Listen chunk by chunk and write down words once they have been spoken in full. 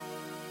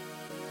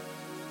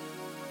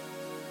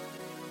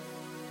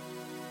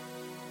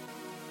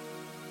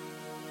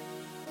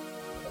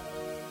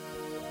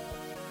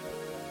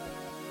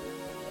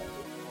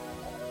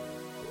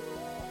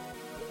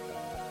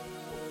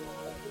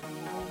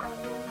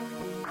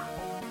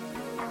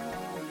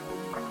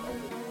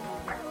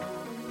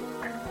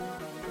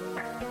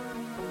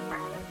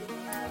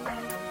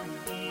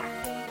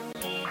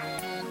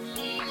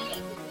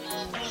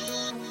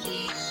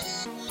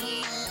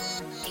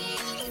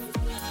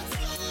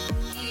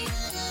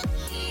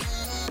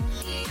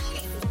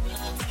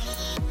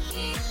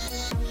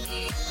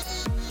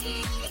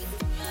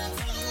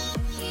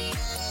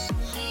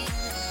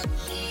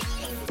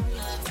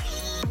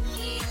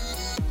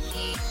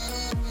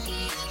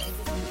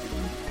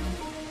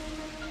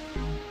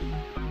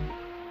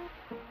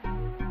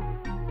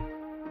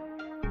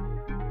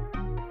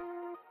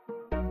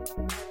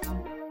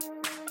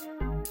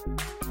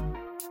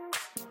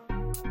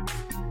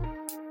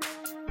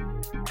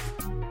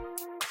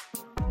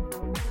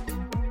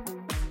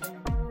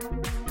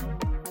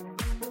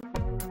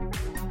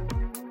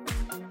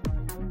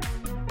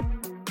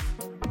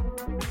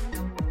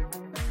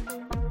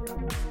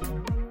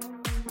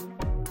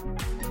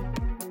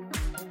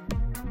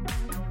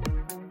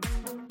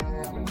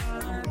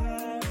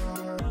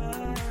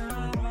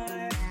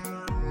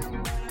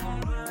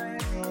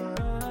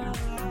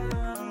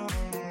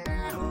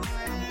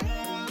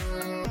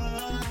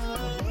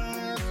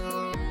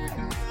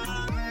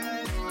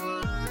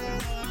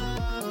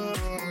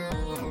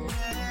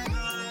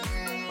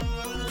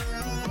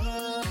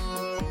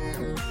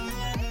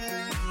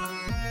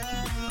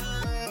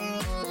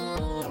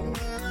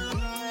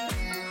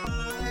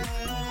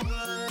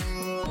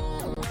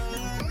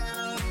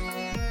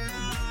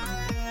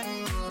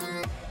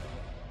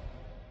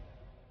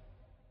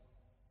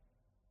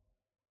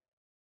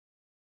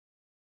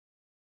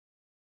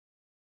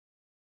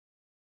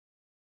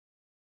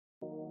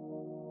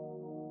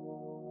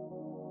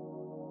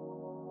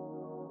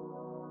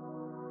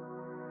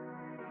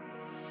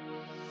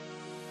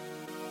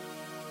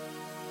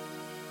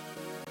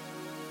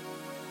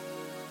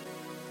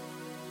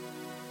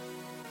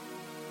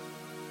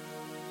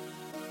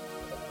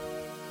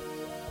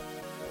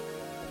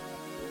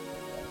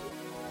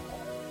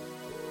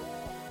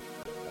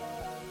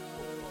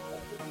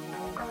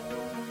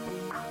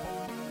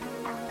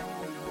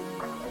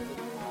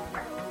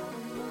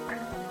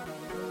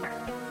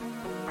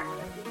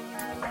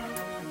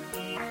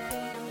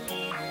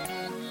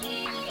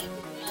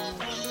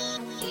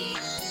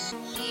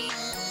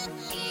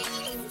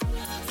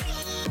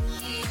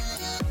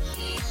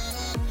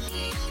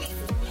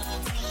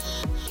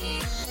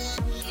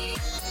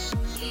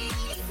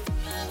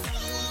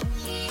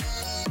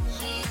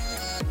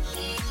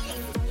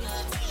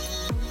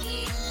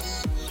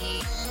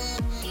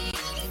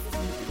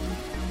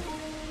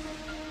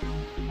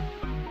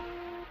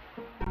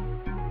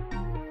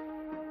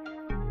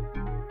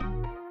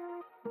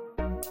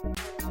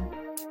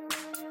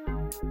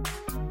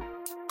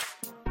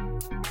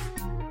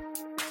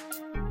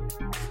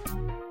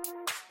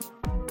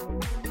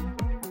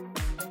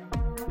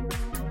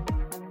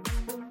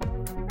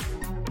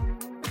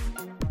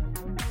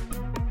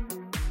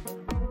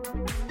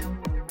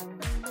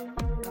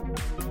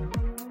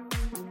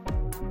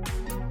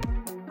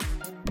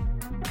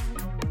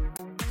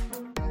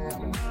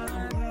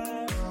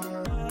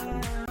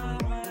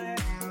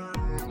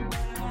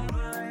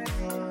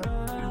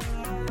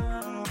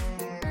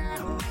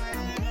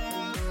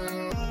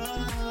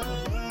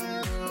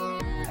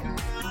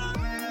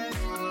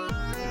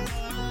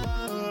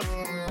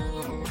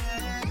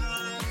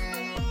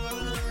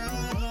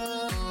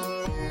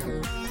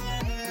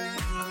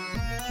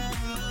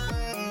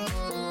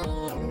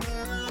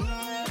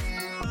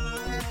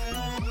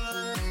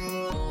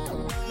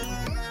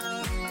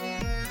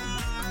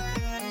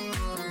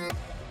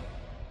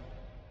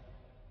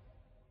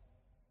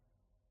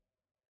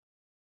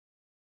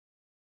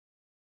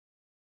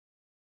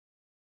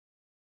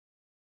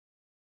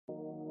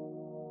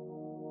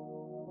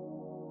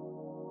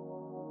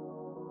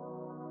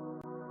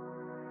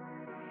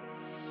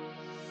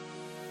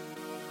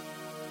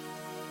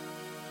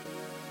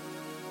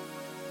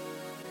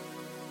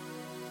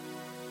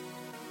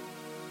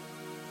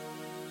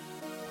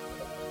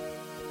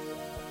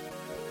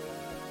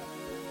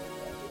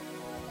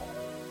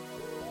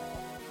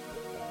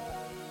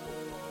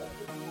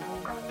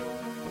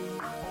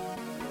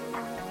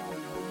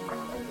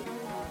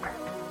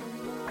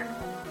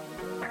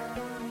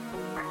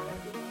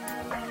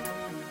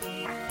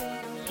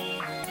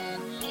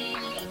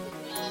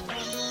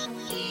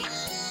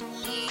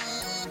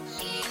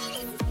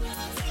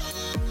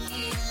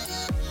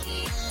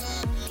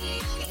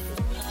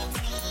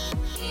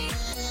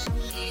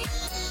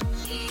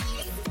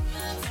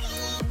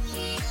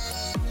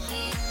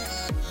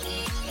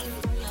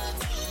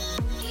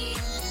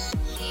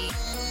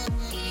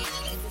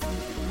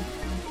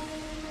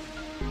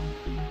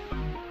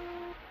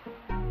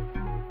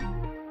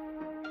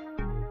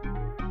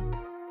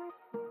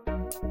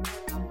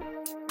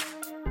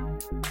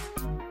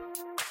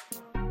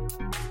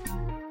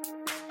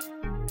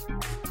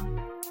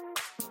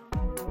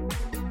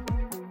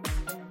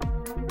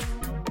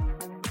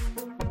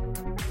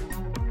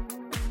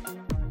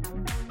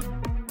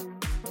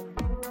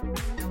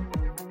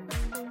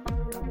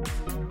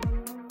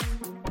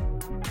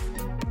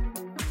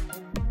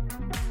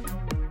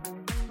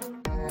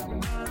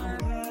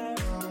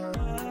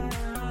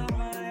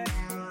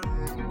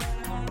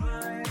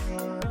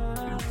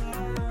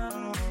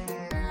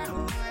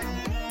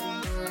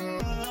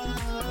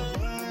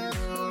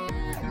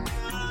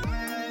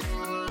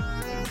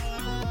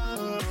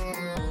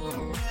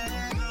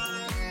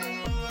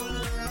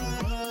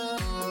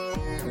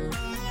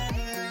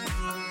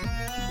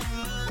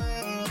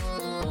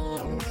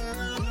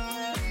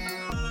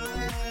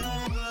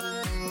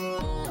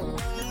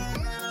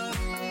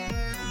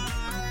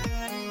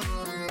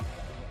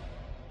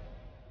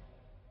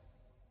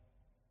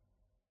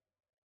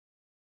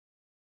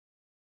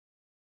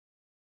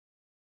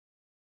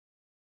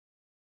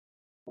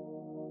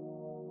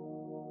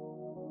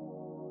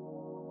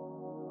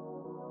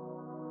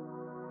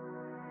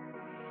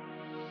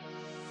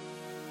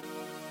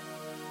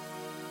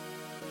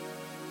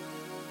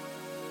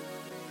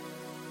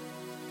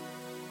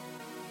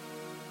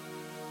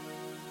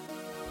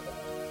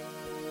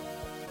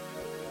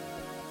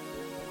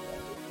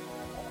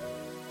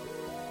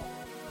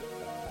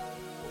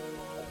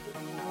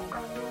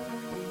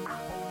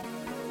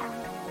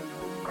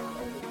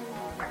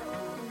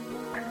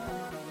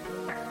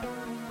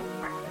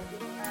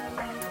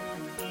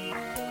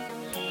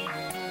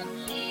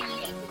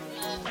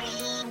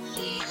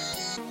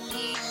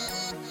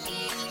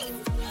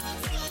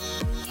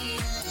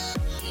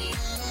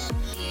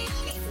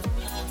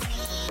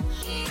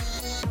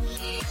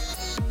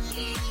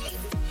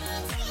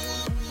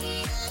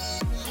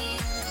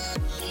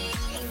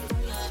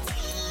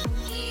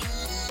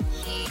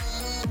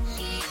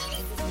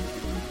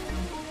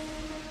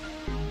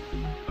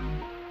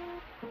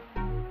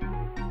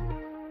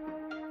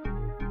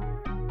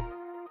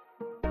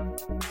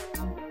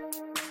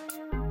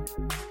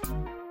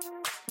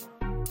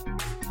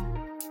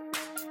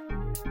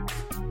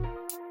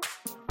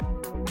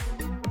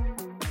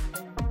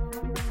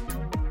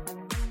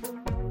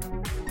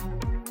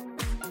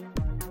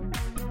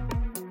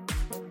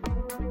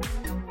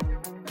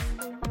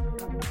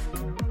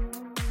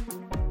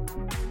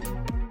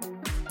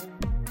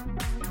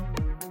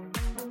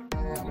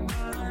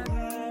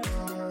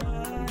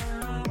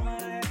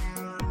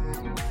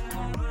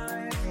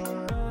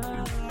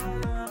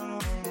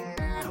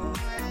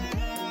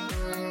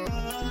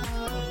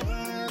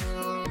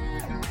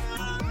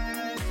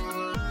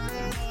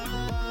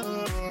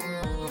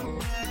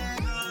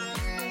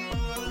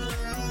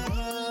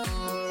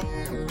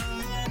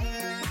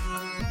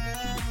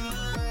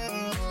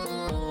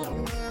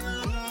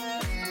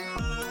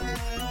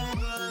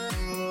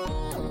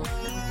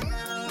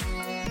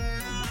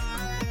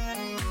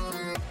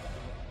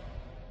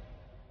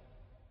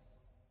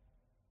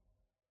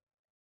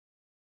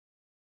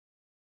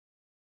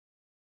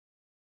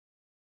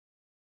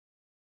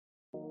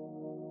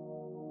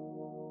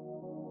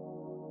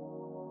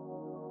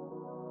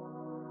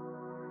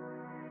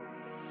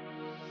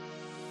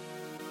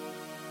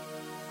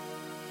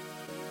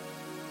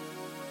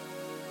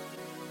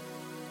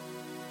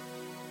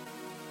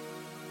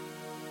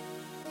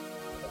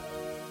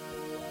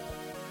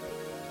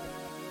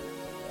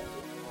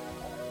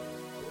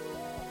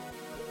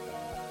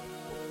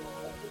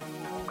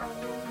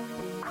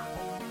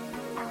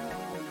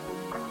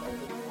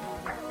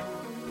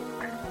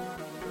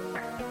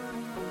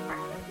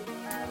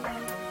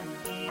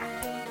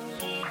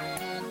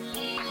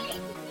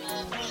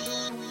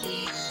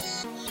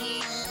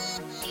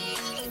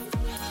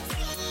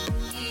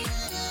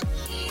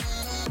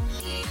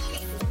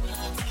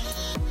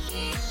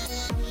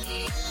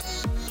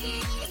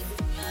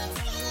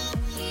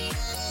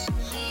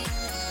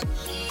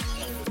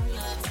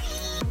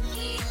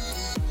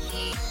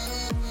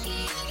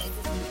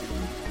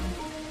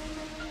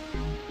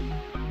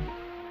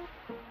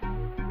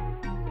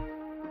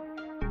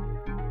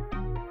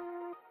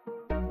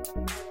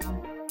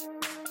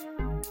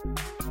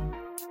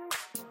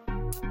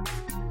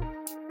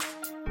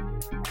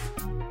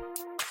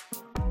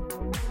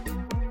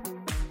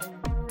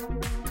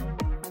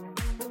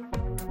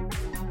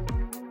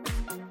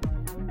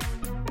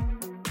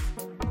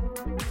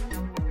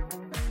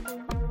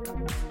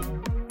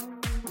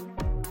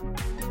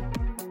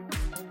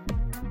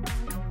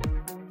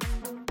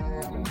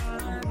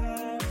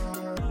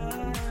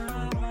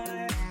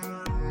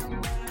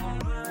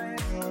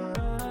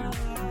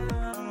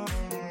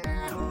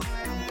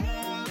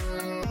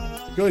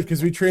Good,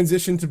 because we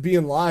transitioned to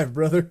being live,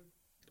 brother.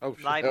 Oh,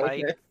 shit. Live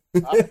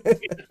Okay.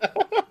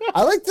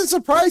 I like to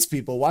surprise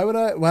people. Why would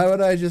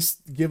I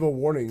just give a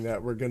warning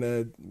that we're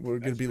gonna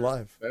be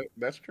live?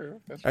 That's true.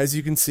 That's true. As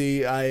you can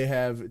see, I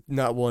have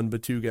not one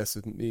but two guests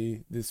with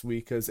me this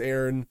week because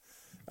Aaron,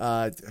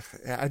 I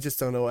just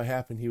don't know what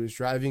happened. He was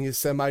driving his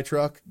semi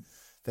truck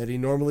that he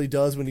normally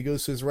does when he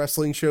goes to his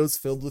wrestling shows,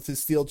 filled with his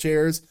steel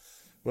chairs.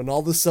 When all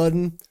of a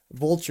sudden,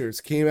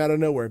 vultures came out of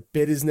nowhere,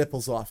 bit his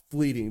nipples off,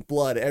 bleeding,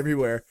 blood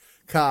everywhere.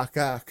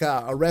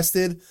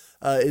 Arrested,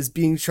 is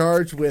being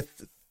charged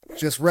with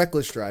just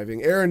reckless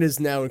driving. Aaron is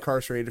now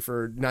incarcerated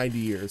for 90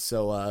 years,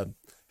 so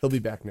he'll be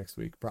back next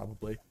week,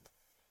 probably.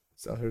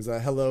 So here's a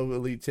hello,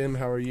 Elite Tim.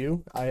 How are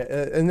you?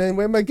 And then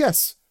we have my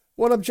guests.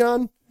 What up,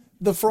 John,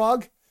 the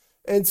frog,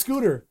 and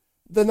Scooter,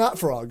 the not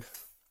frog.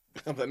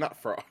 The not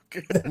frog.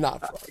 Not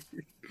frog.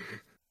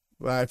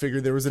 Well, I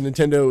figured there was a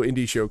Nintendo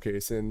Indie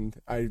Showcase, and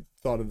I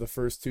thought of the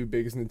first two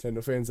biggest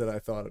Nintendo fans that I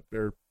thought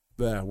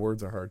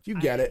words are hard. You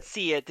get it.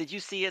 See it. Did you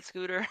see it,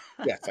 Scooter?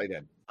 Yes, I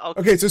did.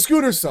 Okay, so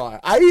Scooter saw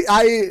it.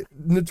 I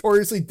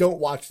notoriously don't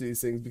watch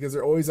these things because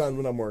they're always on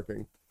when I'm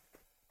working.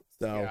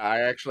 So Yeah,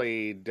 I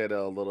actually did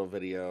a little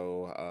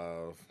video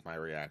of my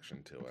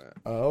reaction to it.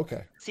 Oh,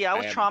 okay. See, I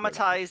was I am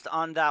traumatized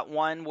on that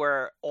one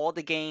where all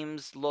the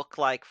games look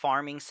like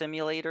farming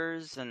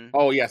simulators and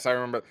Oh yes, I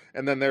remember.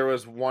 And then there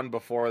was one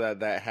before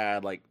that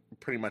had like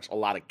pretty much a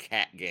lot of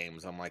cat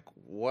games. I'm like,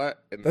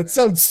 what? That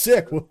sounds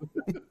sick.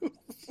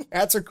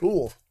 Cats are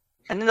cool.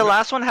 And then the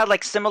last one had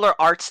like similar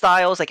art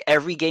styles, like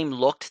every game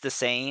looked the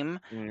same.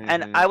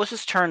 And I was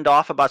just turned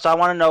off about, so I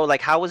want to know,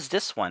 like, how was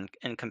this one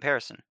in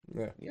comparison?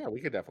 Yeah, we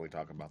could definitely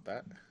talk about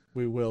that.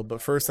 We will,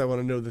 but first I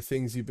want to know the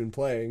things you've been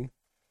playing.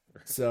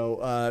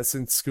 So,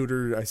 since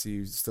Scooter, I see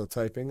you still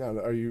typing.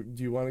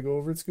 Do you want to go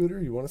over it,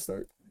 Scooter? You want to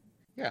start?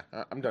 Yeah,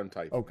 I'm done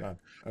typing. Oh God,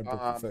 I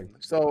broke the thing.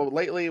 So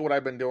lately, what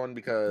I've been doing,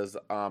 because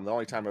the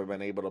only time I've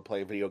been able to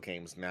play video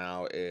games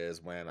now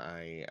is when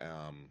I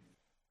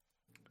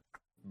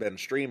been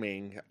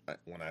streaming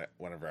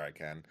whenever I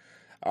can.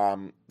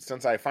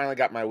 Since I finally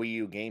got my Wii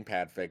U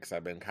gamepad fix,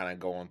 I've been kind of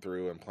going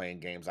through and playing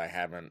games I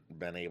haven't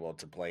been able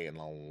to play in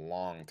a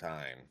long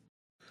time.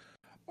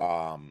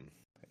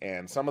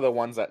 And some of the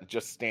ones that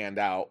just stand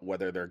out,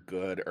 whether they're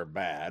good or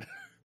bad,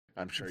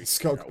 I'm sure you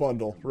Skunk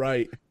Bundle,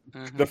 right?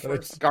 The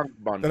first Skunk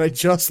Bundle that I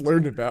just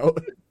learned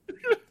about.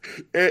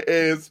 It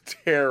is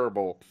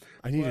terrible.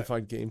 I need to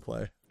find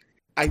gameplay.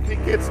 I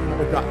think it's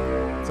Oh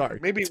God, sorry.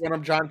 maybe one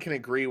of John can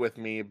agree with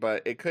me,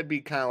 but it could be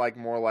kind of like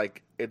more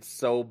like it's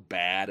so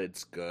bad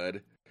it's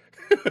good.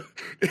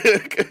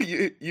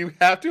 You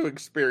have to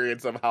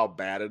experience of how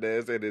bad it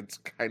is, and it's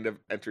kind of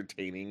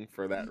entertaining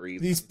for that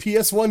reason. These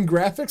PS1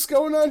 graphics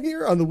going on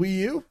here on the Wii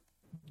U.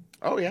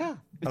 Oh yeah,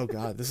 Oh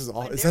God, this is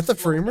all. Like, Is there's that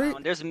the frame rate?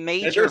 slowdown. There's And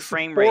major there's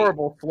frame rate.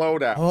 horrible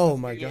slowdown. Oh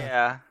my God.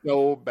 Yeah.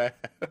 So bad.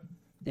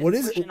 What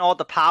is it? Pushing all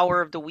the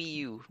power of the Wii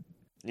U.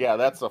 Yeah,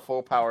 that's the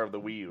full power of the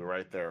Wii U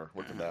right there.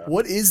 Look at that.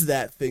 What is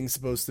that thing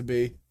supposed to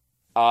be?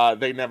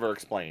 They never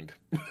explained.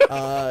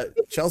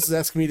 Chelsea's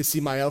asking me to see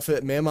my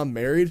outfit. Ma'am, I'm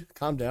married.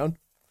 Calm down.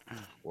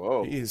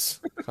 Whoa. Jeez,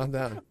 calm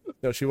down.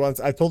 No, she wants.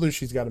 I told her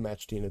she's got to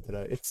match Tina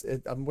today.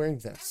 I'm wearing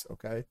this.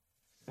 Okay.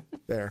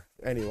 There.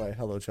 Anyway,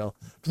 hello, Chel.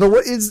 So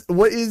what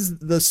is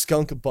the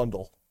skunk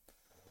bundle?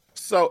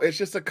 So it's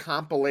just a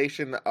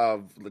compilation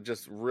of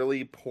just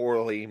really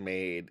poorly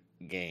made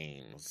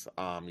games.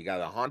 You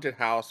got a haunted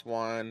house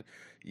one.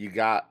 You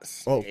got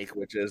Snake,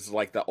 which is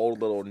like the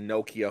old little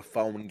Nokia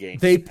phone game.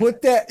 They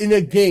put that in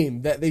a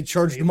game that they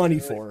charged They money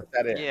really for. put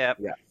that in. Yep.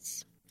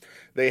 Yes.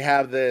 They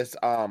have this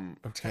Okay.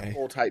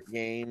 temple type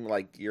game,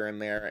 like you're in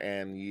there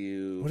and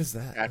you What is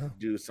that? have to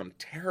do some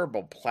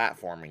terrible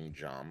platforming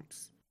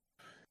jumps.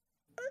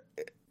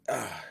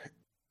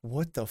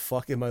 What the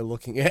fuck am I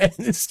looking at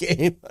in this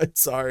game? I'm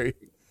sorry.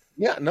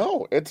 Yeah,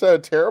 no, it's a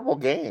terrible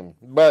game,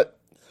 but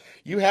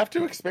you have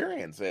to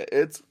experience it.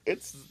 It's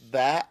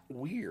that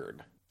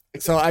weird.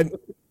 So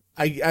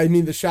I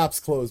mean the shop's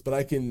closed, but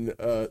I can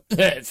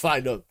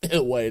find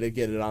a way to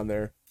get it on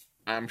there.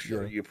 I'm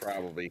sure Yeah. you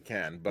probably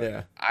can, but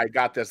Yeah. I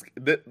got this.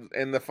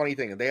 And the funny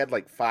thing, they had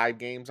like 5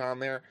 games on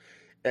there,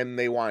 and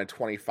they wanted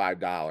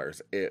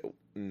 $25.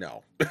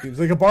 No, Seems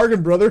like a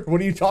bargain, brother.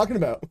 What are you talking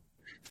about?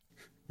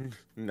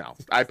 no.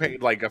 I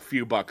paid like a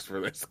few bucks for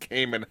this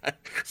game, and I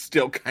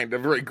still kind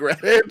of regret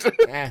it.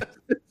 Eh,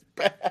 It's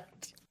bad.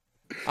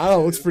 I don't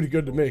know. It looks pretty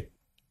good to me.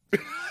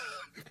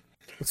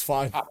 It's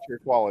fine. Top tier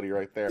quality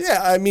right there.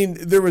 Yeah, I mean,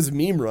 there was a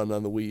meme run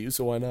on the Wii U,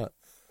 so why not?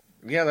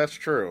 Yeah, that's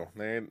true.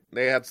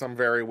 They had some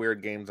very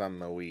weird games on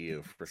the Wii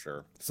U for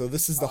sure. So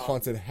this is the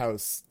haunted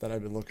house that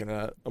I've been looking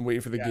at. I'm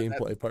waiting for the Yeah,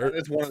 gameplay part. That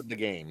is one of the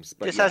games.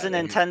 But This yeah, has a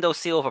Nintendo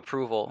seal of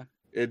approval.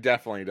 It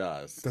definitely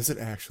does. Does it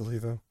actually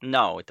though?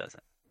 No, it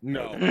doesn't.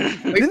 No.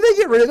 Didn't they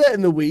get rid of that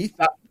in the Wii?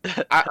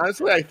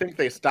 Honestly, I think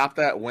they stopped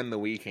that when the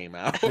Wii came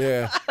out.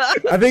 Yeah,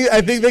 I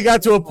think they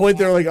got to a point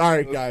they're like, all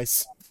right,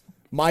 guys,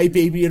 My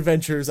Baby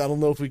Adventures. I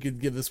don't know if we could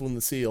give this one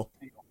the seal.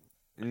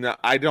 No,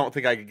 I don't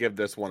think I could give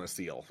this one a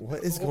seal.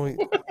 What is going?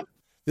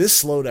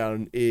 This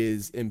slowdown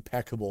is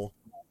impeccable.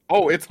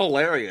 Oh, it's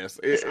hilarious.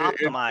 It's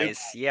optimized.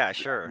 Yeah,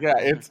 sure. Yeah,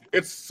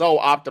 it's so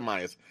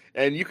optimized,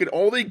 and you can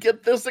only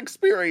get this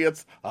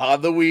experience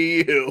on the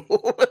Wii U.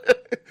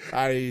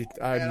 I'm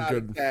 10 out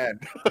of good.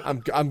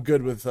 10. I'm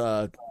good with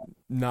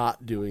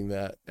not doing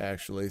that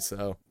actually.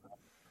 So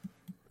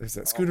there's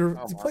that Scooter.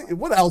 come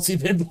What else you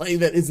been playing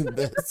that isn't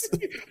this?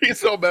 He's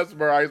so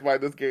mesmerized by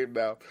this game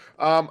now.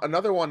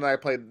 Another one that I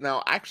played.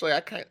 Now, actually,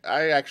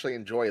 I actually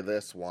enjoy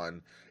this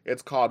one.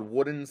 It's called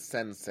Wooden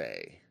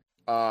Sensei.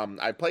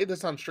 I played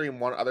this on stream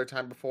one other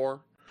time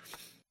before,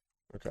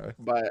 Okay,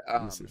 but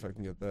let me see if I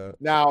can get that.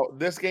 now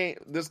this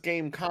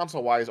game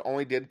console wise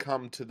only did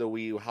come to the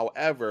Wii U.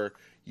 However,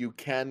 you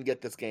can get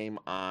this game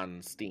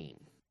on Steam.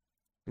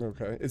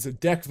 Okay, is it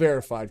deck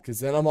verified? Because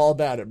then I'm all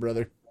about it,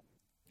 brother.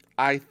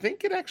 I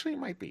think it actually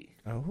might be.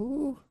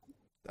 Oh,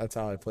 that's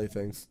how I play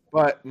things.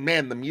 But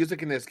man, the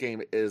music in this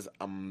game is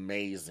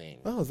amazing.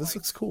 Oh, this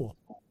looks cool.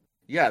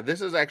 Yeah,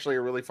 this is actually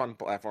a really fun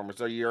platformer.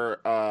 So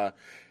you're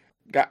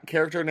got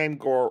character named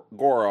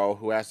Goro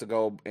who has to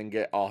go and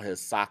get all his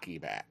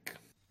sake back.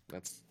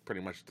 That's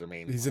pretty much the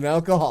main. He's an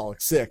alcoholic.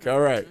 Sick. All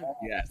right.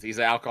 Yes, he's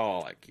an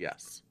alcoholic.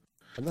 Yes,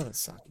 I'm not a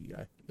sake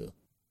guy. Ugh.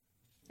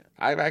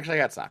 I've actually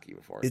had sake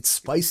before. It's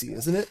spicy,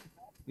 isn't it?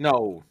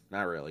 No,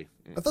 not really.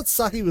 I thought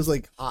sake was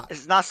like hot.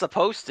 It's not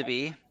supposed to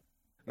be.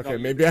 Okay, No,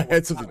 maybe I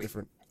had something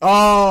different.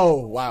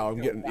 Oh, wow.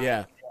 I'm getting,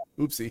 yeah.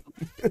 Oopsie.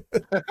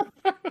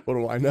 What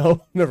do I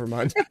know? Never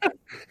mind.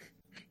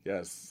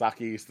 Yes,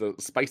 sake, the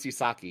spicy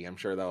sake. I'm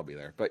sure that'll be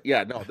there. But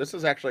yeah, no, this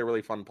is actually a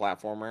really fun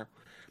platformer.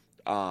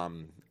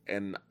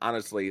 And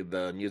honestly,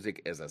 the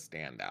music is a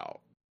standout.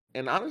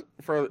 And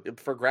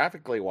for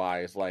graphically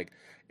wise, like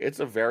it's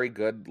a very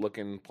good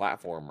looking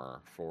platformer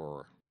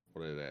for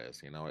what it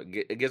is. You know,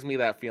 it gives me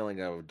that feeling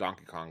of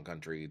Donkey Kong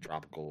Country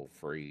Tropical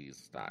Freeze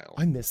style.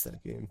 I missed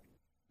that game.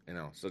 You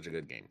know, such a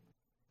good game.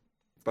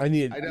 I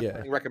need, I yeah.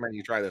 definitely recommend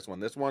you try this one.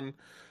 This one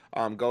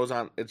goes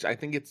on. I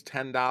think it's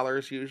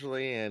 $10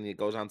 usually, and it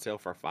goes on sale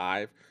for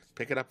 $5.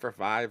 Pick it up for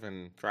 $5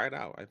 and try it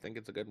out. I think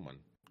it's a good one.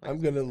 I'm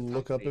going to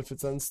look up if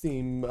it's on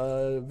Steam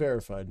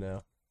verified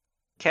now.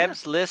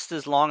 Kev's list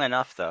is long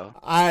enough, though.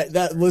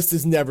 That list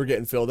is never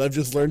getting filled. I've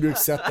just learned to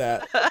accept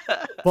that.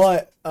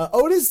 But,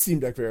 it is Steam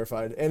Deck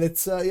verified, and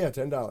it's,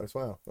 $10.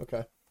 Wow,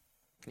 okay.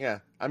 Yeah,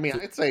 I mean,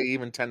 I'd say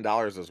even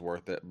 $10 is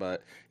worth it.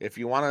 But if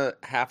you want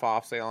a half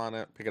off sale on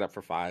it, pick it up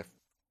for $5.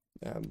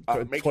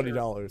 Make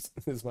 $20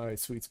 is my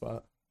sweet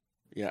spot.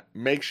 Yeah,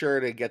 make sure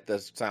to get the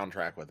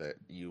soundtrack with it.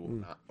 You will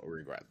not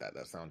regret that.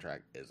 That soundtrack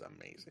is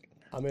amazing.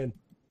 I'm in.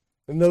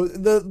 And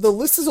the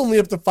list is only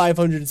up to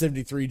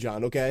 573,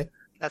 John, okay?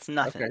 That's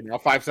nothing. Okay, now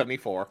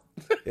 574.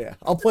 Yeah,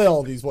 I'll play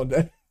all these one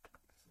day.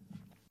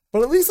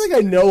 But at least, like,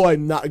 I know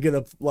I'm not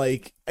gonna,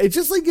 like... It's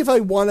just like if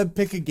I want to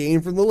pick a game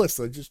from the list,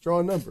 I just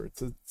draw a number.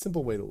 It's a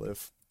simple way to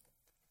live.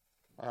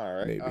 All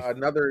right. Maybe.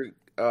 Another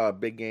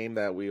big game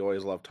that we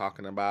always love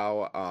talking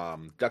about,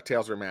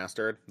 DuckTales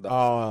Remastered.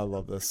 Oh, I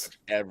love this.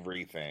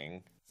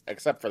 Everything,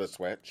 except for the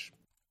Switch.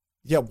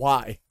 Yeah,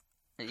 why?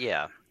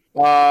 Yeah.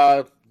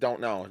 Don't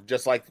know.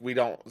 Just like we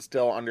don't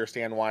still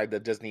understand why the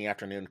Disney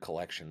Afternoon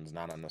Collection's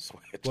not on the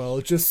Switch. Well,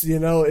 it's just,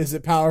 is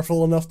it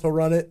powerful enough to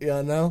run it?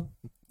 Yeah, no?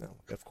 No,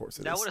 of course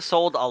it That is. would have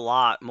sold a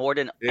lot more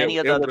than any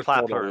of the other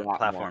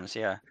platforms.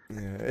 Yeah,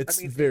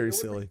 it's very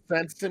silly.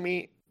 Sense to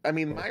me. I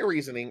mean, my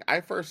reasoning,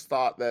 I first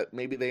thought that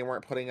maybe they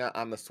weren't putting it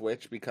on the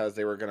Switch because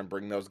they were going to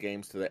bring those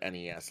games to the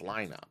NES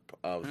lineup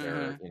of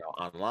their,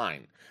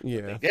 online.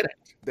 Yeah. They didn't.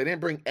 They didn't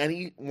bring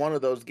any one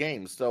of those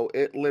games. So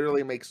it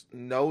literally makes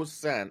no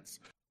sense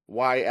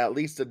why at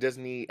least the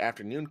Disney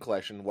Afternoon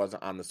Collection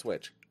wasn't on the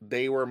Switch.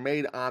 They were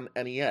made on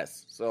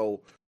NES. So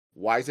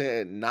why is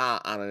it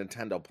not on a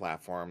Nintendo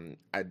platform?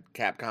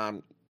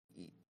 Capcom,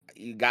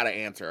 you got to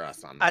answer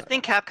us on that. I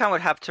think Capcom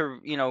would have to,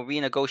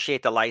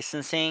 renegotiate the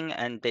licensing,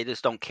 and they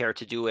just don't care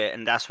to do it,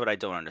 and that's what I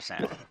don't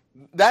understand.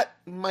 That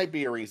might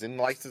be a reason.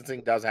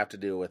 Licensing does have to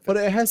do with it. But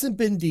it hasn't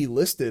been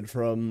delisted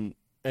from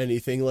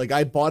anything. Like,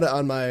 I bought it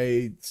on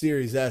my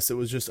Series S. It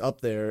was just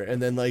up there.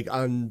 And then, like,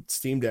 on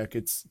Steam,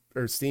 it's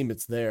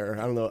there.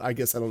 I don't know. I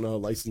guess I don't know how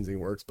licensing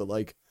works, but,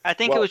 like... I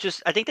think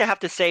I think they have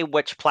to say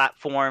which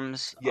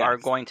platforms are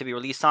going to be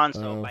released on.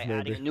 So by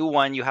adding a new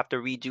one, you have to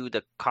redo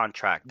the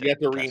contract. You have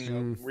to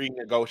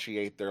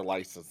renegotiate their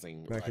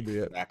licensing. That could be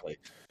it. Exactly.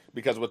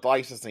 Because with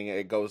licensing,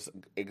 it goes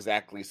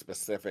exactly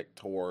specific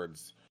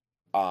towards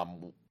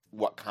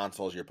what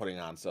consoles you're putting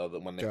on. So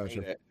that when they made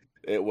it,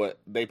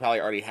 they probably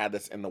already had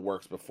this in the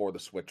works before the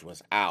Switch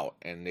was out,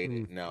 and they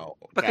didn't know.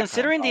 But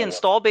considering the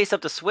install base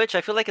of the Switch, I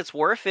feel like it's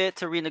worth it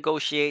to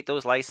renegotiate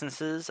those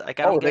licenses.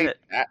 Like, I don't get it.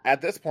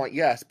 At this point,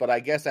 yes, but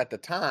I guess at the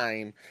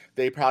time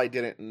they probably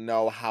didn't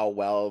know how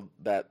well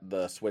that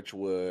the Switch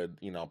would,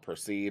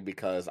 proceed,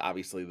 because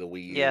obviously the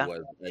Wii U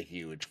was a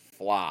huge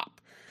flop,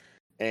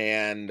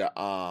 and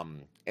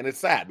it's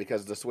sad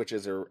because the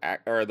Switches or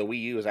the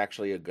Wii U is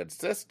actually a good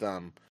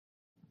system.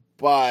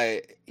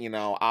 But,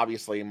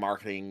 obviously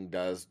marketing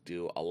does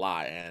do a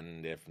lot.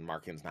 And if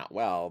marketing's not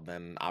well,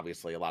 then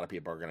obviously a lot of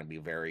people are going to be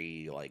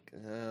very like,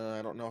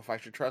 I don't know if I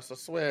should trust the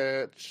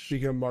Switch.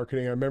 Speaking of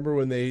marketing, I remember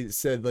when they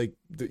said, like,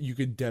 that you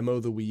could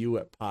demo the Wii U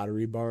at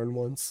Pottery Barn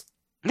once.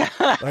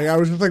 Like, I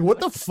was just like, what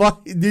the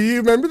fuck? Do you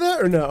remember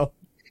that or no?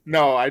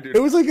 No, I do.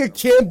 It was like a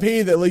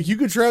campaign that, like, you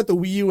could try out the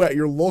Wii U at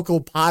your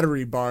local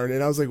Pottery Barn.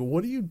 And I was like,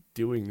 what are you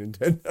doing,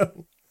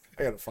 Nintendo?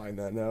 I gotta find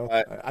that now.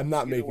 I'm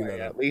not making that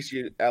up. At least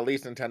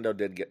Nintendo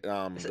did get.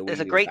 There's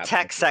a great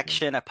tech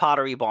section at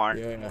Pottery Barn.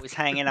 Yeah. Always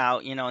hanging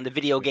out, in the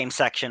video game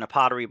section of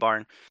Pottery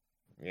Barn.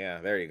 Yeah,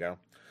 there you go.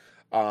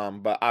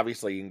 But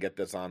obviously you can get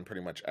this on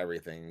pretty much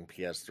everything: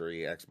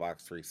 PS3,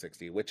 Xbox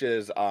 360, which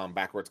is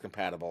backwards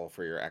compatible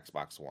for your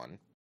Xbox One.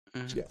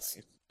 Mm-hmm. Yes.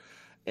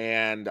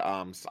 And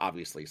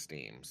obviously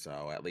Steam.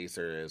 So at least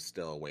there is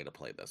still a way to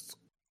play this.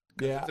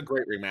 Yeah, it's a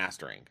great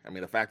remastering. I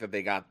mean, the fact that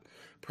they got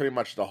pretty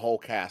much the whole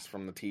cast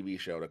from the TV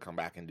show to come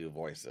back and do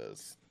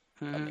voices,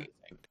 amazing.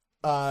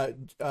 I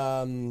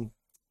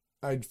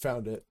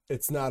found it.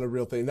 It's not a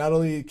real thing. Not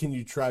only can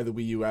you try the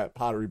Wii U at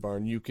Pottery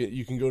Barn, you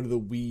can go to the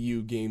Wii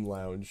U Game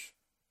Lounge.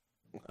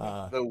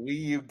 The Wii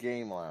U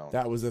Game Lounge.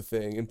 That was a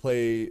thing, and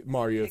play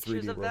Mario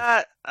 3D World.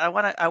 That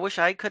I wish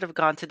I could have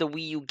gone to the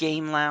Wii U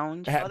Game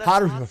Lounge. At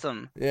Pottery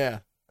awesome. Yeah.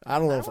 I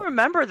don't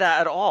remember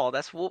that at all.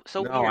 That's so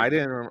weird. No, I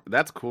didn't remember.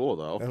 That's cool,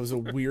 though. That was a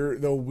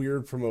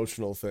weird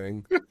promotional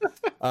thing.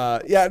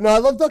 Yeah, no, I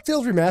love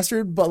DuckTales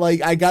Remastered, but,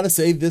 like, I gotta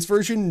say, this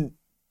version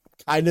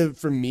kind of,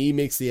 for me,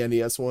 makes the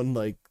NES one,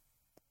 like,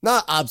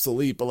 not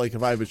obsolete, but, like,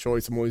 if I have a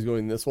choice, I'm always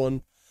going this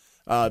one.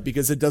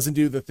 Because it doesn't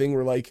do the thing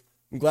where, like,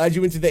 I'm glad you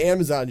went to the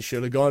Amazon, you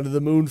should have gone to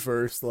the moon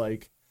first,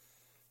 like,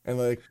 and,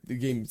 like, the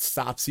game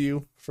stops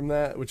you from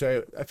that, which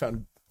I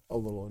found a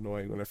little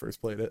annoying when I first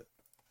played it.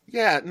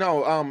 Yeah,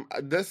 no,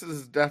 this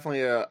is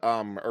definitely a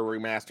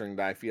remastering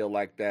that I feel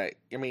like that.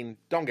 I mean,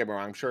 don't get me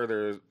wrong. I'm sure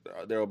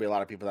there will be a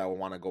lot of people that will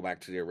want to go back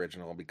to the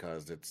original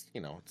because it's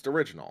it's the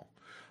original.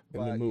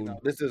 But,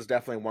 this is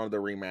definitely one of the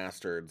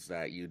remasters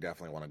that you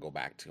definitely want to go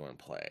back to and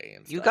play.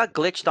 And you got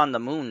glitched on the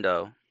moon,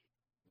 though.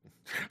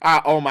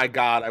 Oh my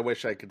god! I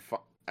wish I could.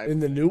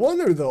 In the new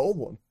one or the old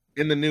one?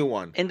 In the new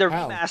one. In the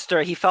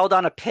remaster, he fell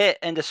down a pit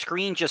and the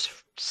screen just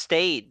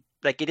stayed.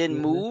 Like, it didn't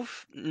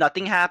move.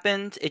 Nothing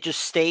happened. It just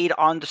stayed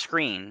on the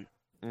screen.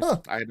 Huh.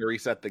 I had to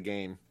reset the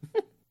game.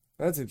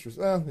 That's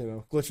interesting.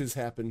 Well, glitches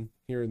happen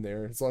here and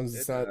there, as long as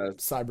it's not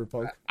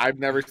Cyberpunk. I've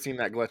never seen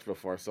that glitch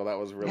before, so that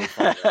was really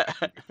fun.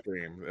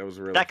 It was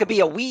really. That could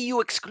be a Wii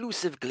U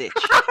exclusive glitch.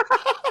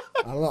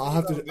 I don't know. I'll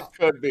have to. It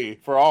could be,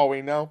 for all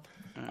we know.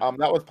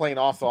 That was playing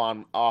also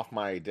on off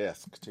my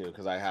disc too,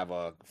 because I have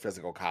a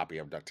physical copy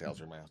of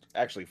DuckTales Remastered.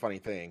 Actually, funny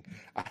thing,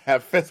 I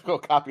have physical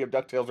copy of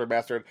DuckTales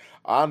Remastered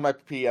on my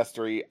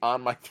PS3,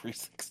 on my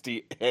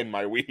 360, and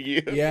my Wii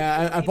U.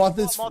 Yeah, I bought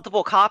this.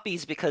 Multiple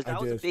copies because I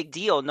that was a did. big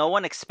deal. No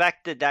one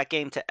expected that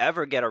game to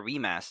ever get a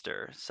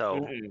remaster.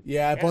 So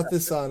Yeah, I bought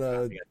this on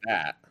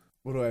that.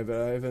 what do I have? I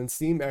have on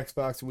Steam,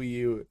 Xbox, Wii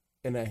U,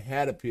 and I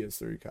had a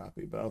PS3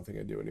 copy, but I don't think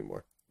I do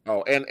anymore.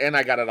 Oh, and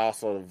I got it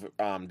also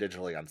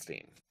digitally on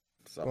Steam.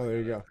 So Oh, there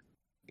you go.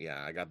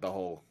 yeah, I got the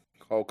whole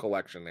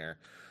collection there.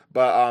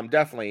 But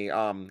definitely,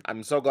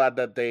 I'm so glad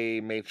that they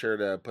made sure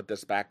to put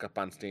this back up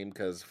on Steam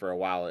because for a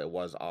while it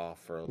was off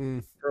for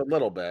a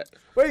little bit.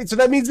 Wait, so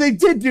that means they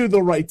did do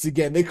the rights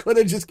again. They could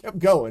have just kept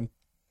going.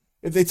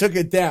 If they took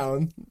it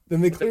down,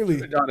 then they clearly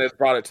What they done is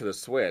brought it to the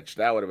Switch.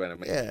 That would have been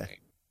amazing. Yeah.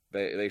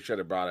 They should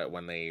have brought it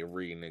when they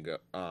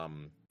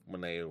when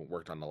they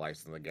worked on the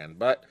license again.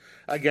 But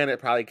again, it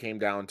probably came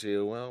down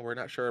to, well, we're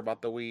not sure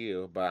about the Wii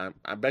U. But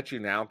I bet you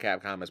now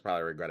Capcom is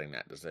probably regretting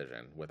that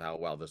decision with how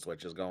well the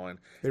Switch is going.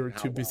 they were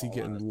too busy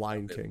getting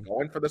Lion King.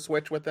 Going for the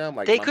Switch with them.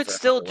 Like they could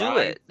still do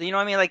it. You know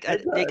what I mean? Like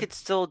they could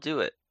still do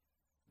it.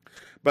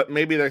 But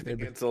maybe they're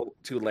thinking it's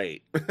too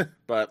late.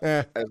 But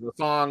as the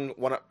song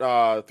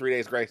 3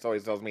 Days Grace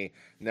always tells me,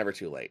 never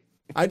too late.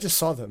 I just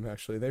saw them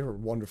actually. They were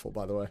wonderful,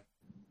 by the way.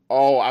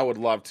 Oh, I would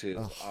love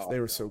to. They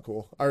were so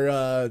cool.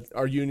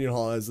 Our Union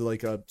Hall has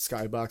like a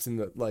skybox in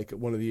the, like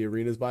one of the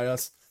arenas by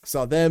us.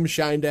 Saw them,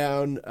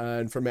 Shinedown,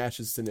 and From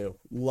Ashes to New.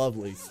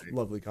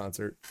 Lovely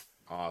concert.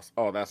 Awesome.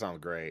 Oh, that sounds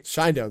great.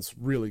 Shinedown's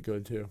really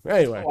good too.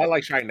 Anyway, I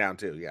like Shinedown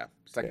too. Yeah,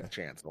 Second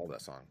Chance. Love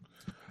that song.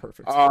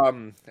 Perfect.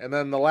 And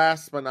then the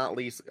last but not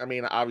least, I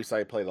mean,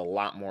 obviously I played a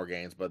lot more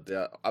games, but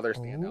the other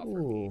standout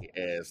for me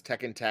is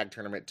Tekken Tag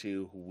Tournament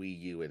 2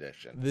 Wii U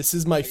Edition. This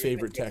is my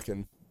favorite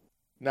Tekken.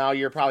 Now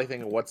you're probably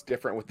thinking, what's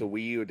different with the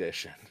Wii U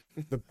Edition?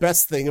 The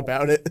best thing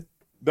about it,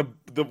 the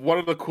one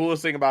of the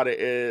coolest thing about it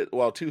is,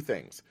 well, two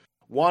things.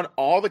 One,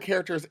 all the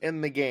characters in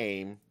the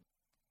game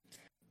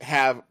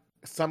have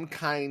some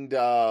kind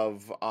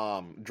of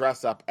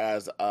dress up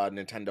as a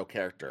Nintendo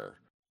character.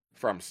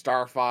 From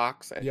Star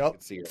Fox, as you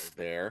can see right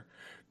there,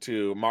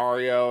 to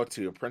Mario,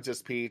 to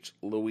Princess Peach,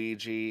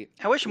 Luigi.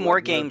 I wish more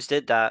games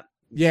did that.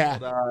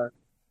 Yeah.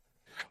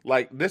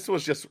 Like, this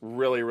was just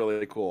really,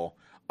 really cool.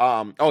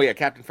 Oh, yeah,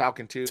 Captain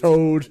Falcon too.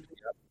 Toad.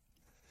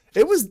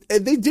 It was,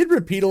 they did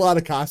repeat a lot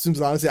of costumes,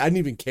 honestly. I didn't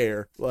even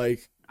care.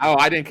 Like, oh,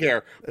 I didn't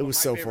care. It was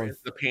so fun.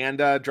 The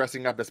panda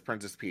dressing up as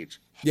Princess Peach.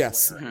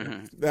 Yes.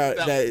 That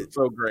was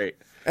so great.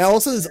 And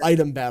also this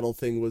item battle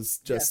thing was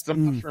just... the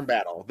mushroom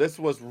battle. This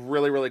was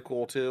really, really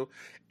cool, too.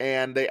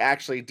 And they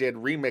actually did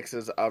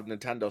remixes of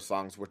Nintendo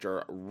songs, which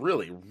are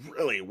really,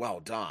 really well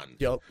done.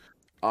 Yep.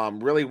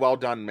 Really well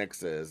done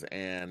mixes.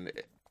 And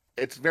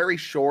it's very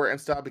short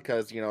and stuff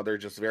because, you know, they're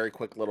just very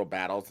quick little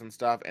battles and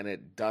stuff. And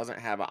it doesn't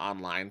have an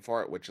online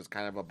for it, which is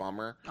kind of a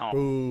bummer. Oh.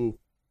 Ooh.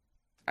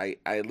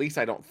 At least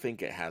I don't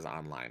think it has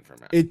online from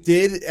it. It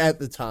did at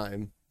the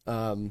time,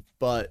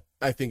 but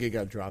I think it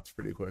got dropped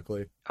pretty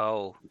quickly.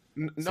 Oh.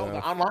 No,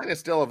 the online is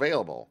still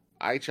available.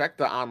 I checked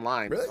the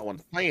online. Really? No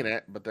one's playing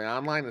it, but the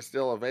online is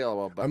still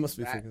available. But I must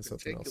be thinking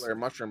something else. Particular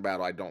mushroom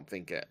battle, I don't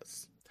think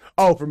is.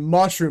 Oh, for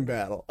Mushroom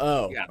Battle.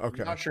 Oh, yeah,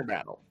 okay. Mushroom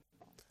battle.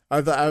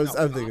 I'm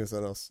thinking of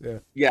something else. Yeah.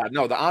 Yeah,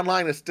 no, the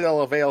online is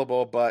still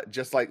available, but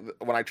just like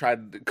when I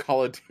tried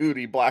Call of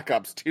Duty Black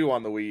Ops 2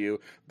 on the Wii U,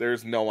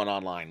 there's no one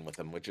online with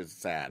them, which is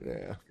sad.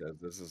 Yeah. Because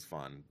this is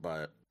fun,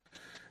 but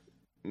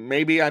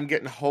maybe I'm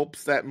getting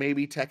hopes that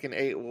maybe Tekken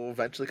 8 will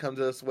eventually come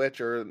to the Switch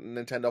or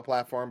Nintendo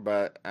platform,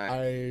 but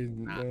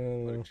I'm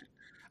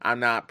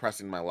not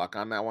pressing my luck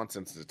on that one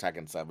since the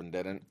Tekken 7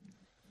 didn't.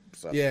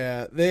 So.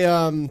 Yeah, they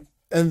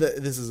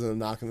this isn't a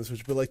knock on the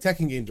Switch, but like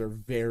Tekken games are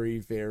very,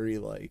 very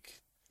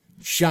like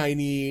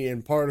shiny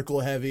and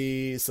particle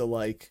heavy, so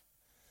like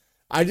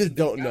I just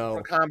don't know.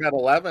 Mortal Kombat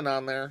 11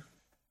 on there.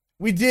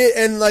 We did,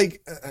 and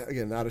like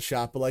again, not a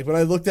shot, but like when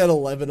I looked at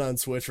 11 on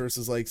Switch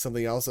versus like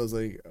something else, I was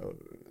like, oh,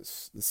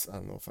 this I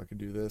don't know if I could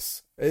do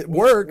this. It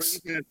works.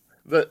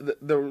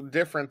 The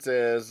difference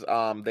is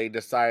they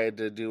decided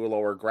to do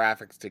lower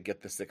graphics to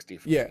get the 60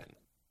 frames. Yeah,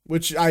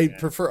 which I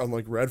prefer on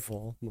like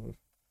Redfall.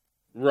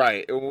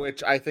 Right,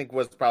 which I think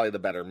was probably the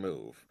better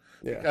move.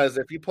 Yeah. Because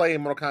if you play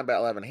Mortal Kombat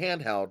 11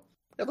 handheld,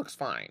 it looks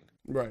fine.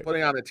 Right.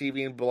 Putting on the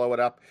TV and blow it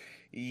up,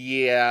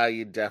 yeah,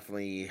 it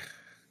definitely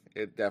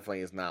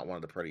is not one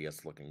of the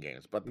prettiest looking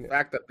games. But the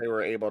fact that they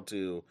were able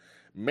to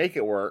make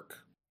it work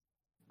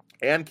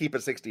and keep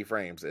it 60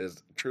 frames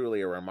is truly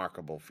a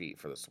remarkable feat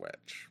for the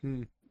Switch.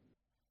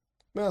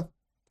 Well,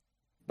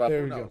 but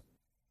there we go.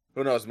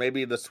 Who knows?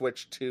 Maybe the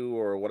Switch 2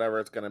 or whatever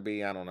it's going to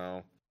be. I don't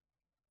know.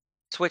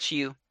 Switch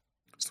U.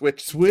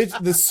 Switch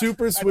the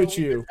Super Switch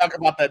U. Talk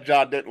about that,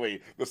 John, didn't we?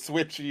 The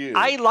Switch U.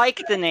 I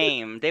like the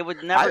name. They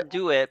would never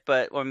do it,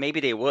 or maybe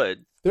they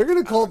would. They're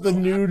gonna call it the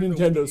new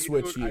Nintendo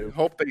Switch U. I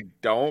hope they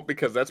don't,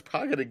 because that's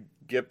probably gonna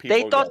get people.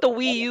 They thought the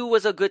Wii U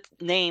was a good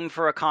name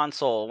for a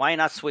console. Why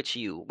not Switch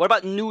U? What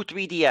about new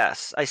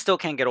 3DS? I still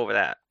can't get over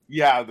that.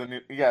 Yeah,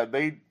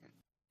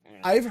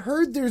 I've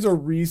heard there's a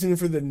reason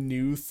for the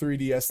new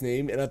 3DS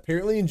name, and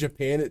apparently in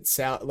Japan it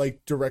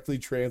directly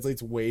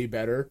translates way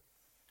better,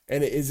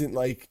 and it isn't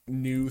like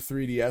new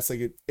 3DS.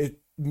 Like it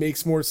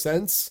makes more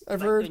sense.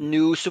 I've heard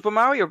New Super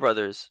Mario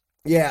Brothers.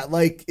 Yeah,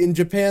 like in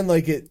Japan,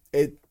 like it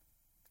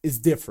is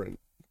different.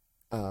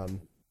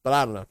 But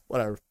I don't know.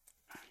 Whatever.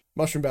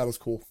 Mushroom Battle's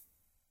cool.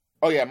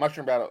 Oh yeah,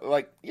 Mushroom Battle.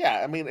 Like,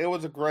 yeah, I mean, it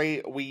was a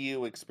great Wii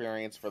U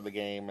experience for the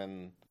game,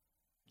 and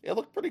it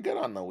looked pretty good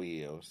on the Wii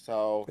U.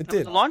 So It It was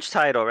did. a launch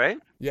title, right?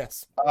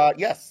 Yes.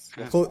 yes.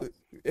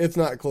 If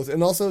not close.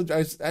 And also,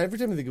 every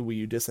time I think of Wii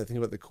U discs, I think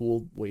about the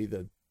cool way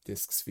the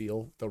discs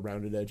feel, the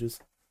rounded edges.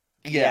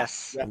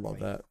 Yes. I love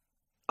that.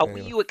 A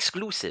Anyway. Wii U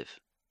exclusive.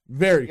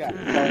 Very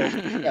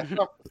Yeah.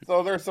 cool.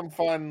 So there's some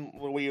fun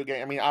Wii U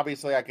games. I mean,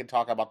 obviously, I could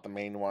talk about the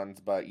main ones,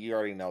 but you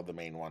already know the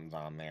main ones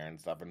on there and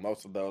stuff. And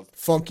most of those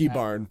Funky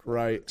Barn,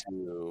 right?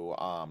 to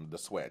the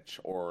Switch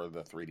or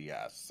the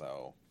 3DS.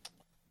 So,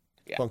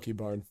 yeah. Funky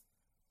Barn.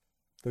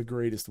 The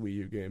greatest Wii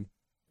U game.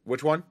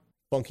 Which one?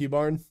 Funky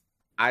Barn.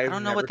 I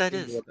don't know what that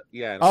is.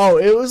 Yeah. Oh,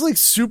 it was like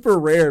super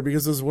rare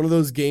because it was one of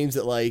those games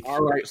that like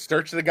All right,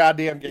 search the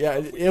goddamn game. yeah,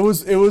 it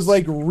was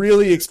like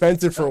really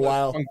expensive for a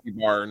while. Funky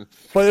Barn.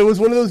 But it was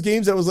one of those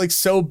games that was like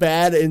so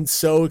bad and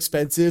so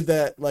expensive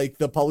that like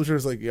the publisher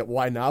was like, yeah,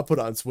 why not put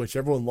it on Switch?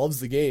 Everyone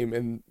loves the game,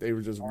 and they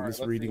were just All right, let's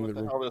see misreading what the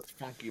the room. hell is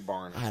Funky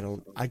Barn?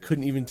 I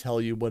couldn't even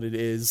tell you what it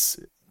is.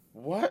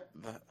 What?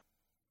 The...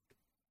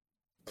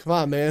 Come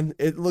on, man.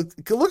 Look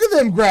at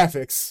them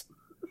graphics.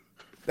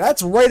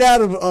 That's right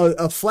out of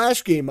a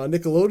Flash game on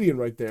Nickelodeon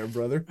right there,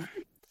 brother.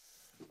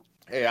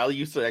 Hey, I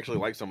used to actually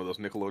like some of those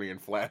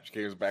Nickelodeon Flash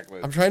games back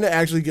then. I'm trying to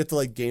actually get to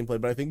like gameplay,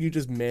 but I think you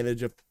just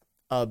manage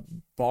a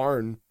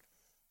barn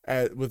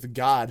with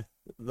God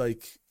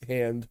like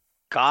hand.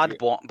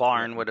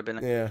 Barn would have been.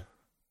 Yeah.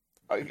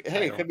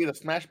 Hey, it could be the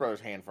Smash Brothers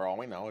hand for all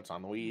we know. It's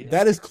on the Wii.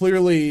 That is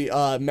clearly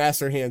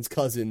Master Hand's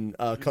cousin,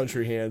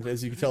 Country Hand,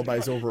 as you can tell by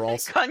his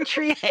overalls.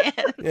 Country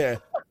hand. Yeah.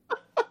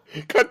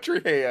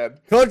 Country hand.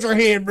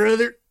 Country Hand,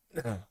 brother.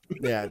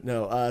 Yeah,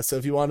 no. So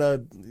if you want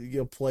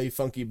to play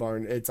Funky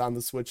Barn, it's on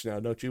the Switch now.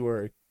 Don't you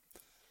worry.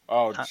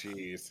 Oh,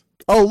 jeez.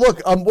 Oh,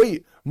 look.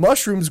 Wait.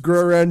 Mushrooms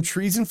grow around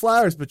trees and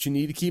flowers, but you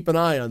need to keep an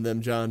eye on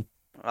them, John.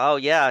 Oh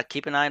yeah,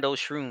 keep an eye on those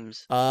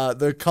shrooms.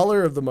 The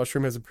color of the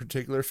mushroom has a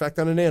particular effect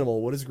on an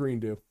animal. What does green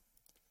do?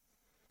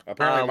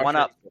 Apparently, One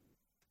up.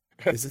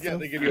 Is it Yeah, though?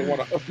 they give you a one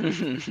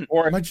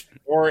up. Much-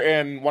 Or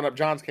in one up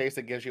John's case,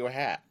 it gives you a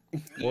hat.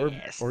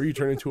 Yes. Or you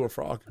turn into a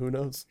frog. Who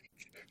knows?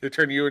 They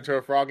turn you into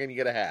a frog and you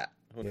get a hat.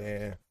 Who knows?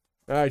 Yeah.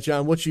 All right,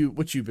 John. What you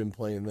been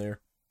playing there?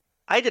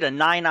 I did a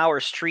 9-hour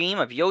stream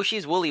of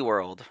Yoshi's Woolly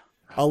World,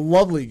 A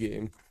lovely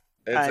game.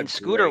 It's a and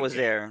Scooter great was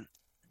game. there.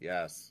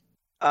 Yes.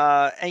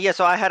 And yeah,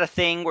 so I had a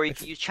thing where you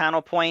could use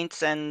channel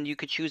points, and you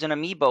could choose an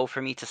amiibo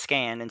for me to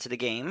scan into the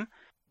game.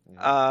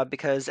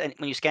 Because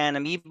when you scan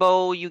an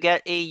amiibo, you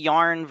get a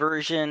yarn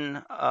version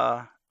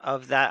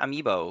of that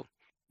amiibo.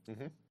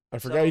 I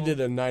forgot you So- did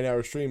a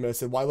 9-hour stream. I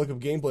said, why look up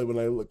gameplay when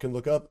I can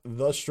look up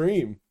the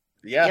stream?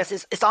 Yeah. Yes,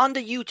 it's on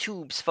the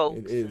YouTubes, folks.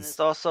 It And is. it's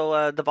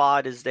also the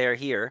VOD is there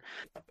here.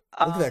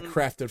 Look at that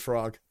crafted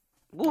frog.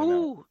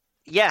 Woohoo!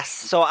 Yes,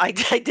 so I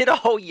did a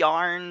whole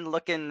yarn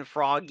looking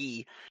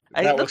froggy.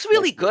 That It looks so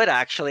really cool. good,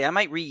 actually. I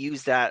might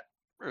reuse that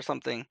or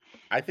something.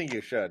 I think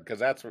you should, because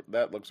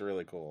that looks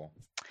really cool.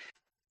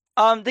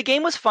 The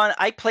game was fun.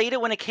 I played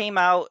it when it came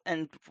out,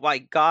 and my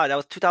God, that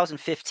was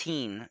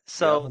 2015.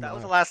 So Yeah. that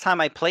was the last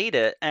time I played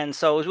it, and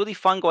so it was really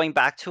fun going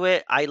back to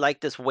it. I like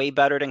this way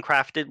better than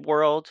Crafted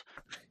World.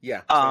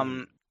 Yeah.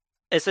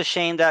 It's a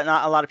shame that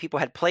not a lot of people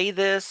had played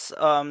this.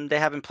 They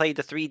haven't played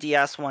the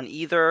 3DS one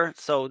either,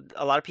 so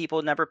a lot of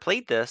people never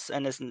played this,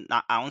 and it's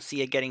not. I don't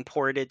see it getting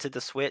ported to the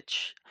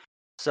Switch,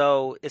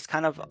 so it's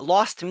kind of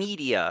lost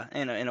media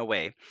in a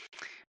way.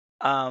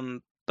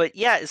 But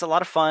yeah, it's a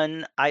lot of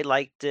fun. I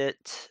liked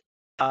it.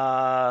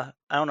 I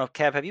don't know,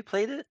 Kev, have you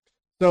played it?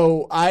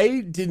 So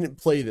I didn't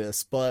play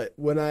this, but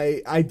when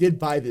I did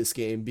buy this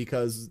game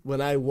because when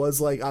I was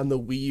like on the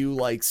Wii U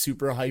like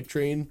super hype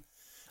train,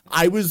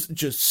 I was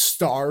just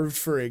starved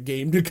for a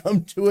game to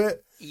come to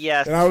it.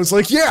 Yes. And I was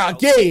like, yeah, a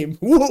game.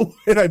 Woo!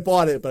 And I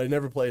bought it, but I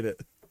never played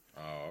it.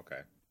 Oh,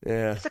 okay.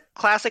 Yeah. It's a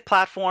classic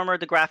platformer.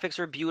 The graphics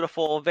are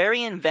beautiful.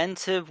 Very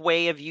inventive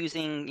way of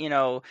using,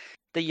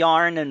 the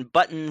yarn and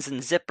buttons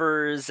and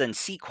zippers and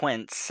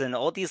sequence and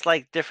all these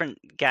like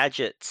different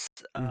gadgets.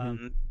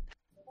 Mhm.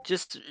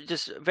 Just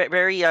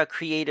very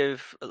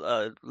creative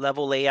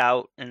level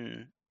layout,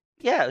 and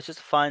yeah, it was just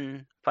a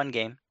fun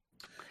game.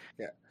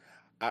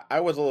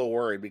 I was a little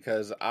worried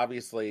because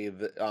obviously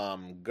the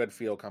Good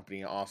Feel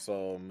Company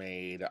also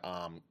made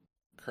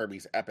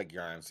Kirby's Epic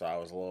Yarn, so I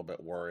was a little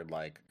bit worried.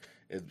 Like,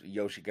 is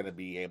Yoshi going to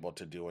be able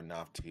to do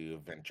enough to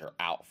venture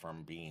out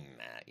from being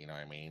that? You know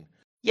what I mean?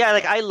 Yeah,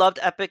 like I loved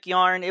Epic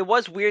Yarn. It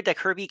was weird that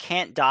Kirby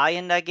can't die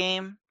in that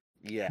game.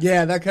 Yeah.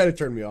 Yeah, that kind of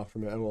turned me off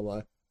from it, I won't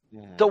lie.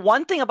 Mhm. The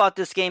one thing about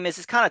this game is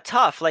it's kind of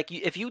tough. Like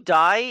if you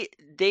die,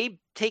 they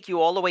take you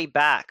all the way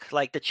back.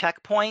 Like the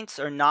checkpoints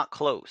are not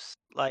close.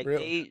 Like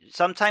Really?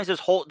 sometimes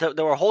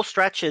there were whole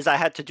stretches I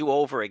had to do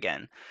over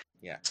again.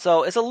 Yeah.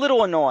 So it's a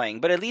little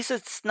annoying, but at least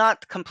it's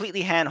not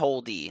completely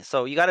handholdy.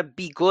 So you got to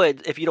be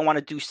good if you don't want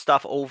to do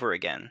stuff over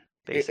again,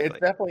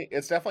 basically.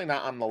 It's definitely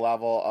not on the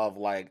level of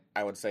like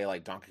I would say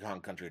like Donkey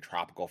Kong Country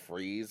Tropical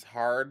Freeze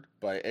hard,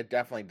 but it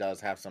definitely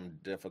does have some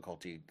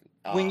difficulty.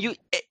 When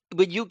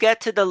you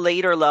get to the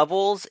later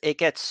levels, it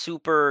gets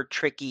super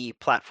tricky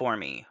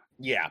platformy.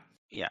 Yeah.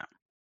 Yeah.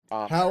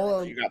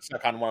 How You got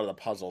stuck on one of the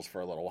puzzles for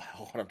a little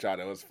while when I'm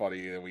trying. It was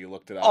funny when you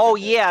looked it up. Oh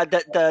yeah,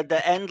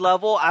 the end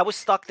level, I was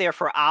stuck there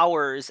for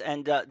hours,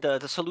 and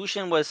the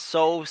solution was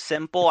so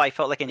simple. I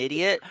felt like an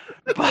idiot,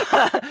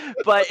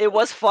 but it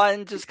was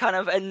fun, just kind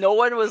of, and no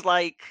one was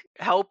like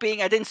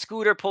helping. I think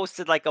Scooter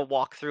posted like a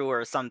walkthrough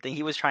or something.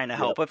 He was trying to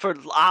help, but for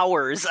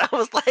hours, I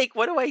was like,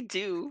 "What do I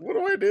do?" What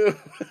do I do?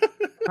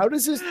 how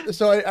does this?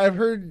 So I've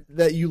heard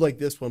that you like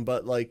this one,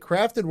 but like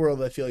Crafted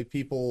World, I feel like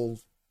people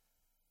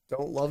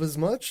don't love as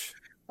much.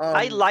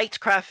 I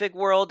liked Crafted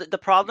World. The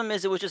problem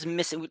is it was just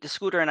missing. The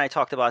Scooter and I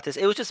talked about this.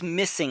 It was just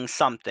missing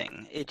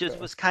something. It just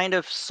was kind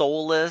of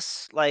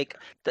soulless. Like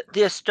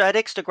the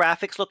aesthetics, the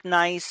graphics looked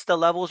nice. The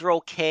levels were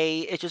okay.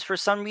 It just for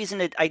some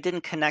reason I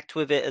didn't connect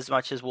with it as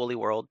much as Woolly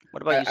World.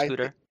 What about you,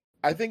 Scooter?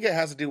 I think it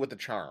has to do with the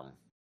charm.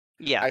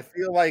 Yeah. I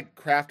feel like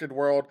Crafted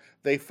World,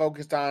 they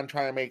focused on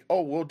trying to make,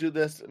 we'll do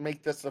this,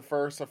 make this the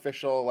first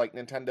official like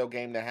Nintendo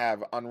game to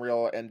have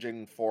Unreal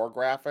Engine 4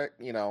 graphic.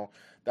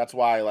 That's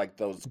why like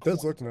those It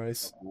does look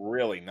nice.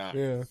 really nice.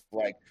 Yeah.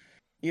 Like,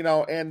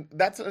 and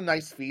that's a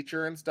nice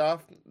feature and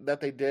stuff that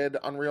they did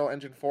Unreal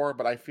Engine 4,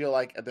 but I feel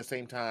like at the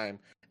same time,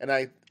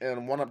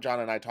 and One Up John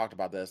and I talked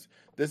about this.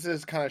 This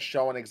is kind of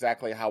showing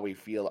exactly how we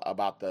feel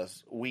about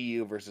this Wii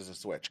U versus the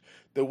Switch.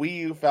 The Wii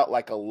U felt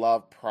like a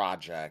love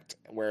project,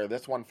 where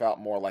this one felt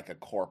more like a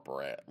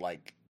corporate,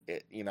 like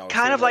it,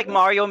 kind of like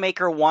Mario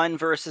Maker 1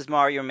 versus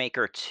Mario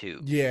Maker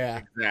 2. Yeah,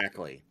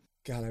 exactly.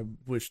 God, I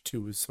wish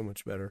 2 was so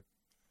much better.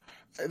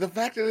 The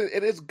fact that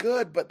it is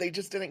good, but they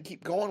just didn't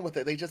keep going with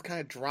it. They just kind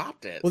of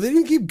dropped it. Well, they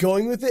didn't keep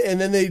going with it, and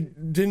then they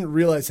didn't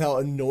realize how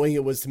annoying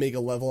it was to make a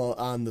level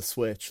on the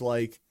Switch.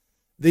 Like,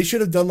 they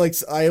should have done, like,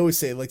 I always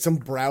say, like, some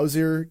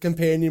browser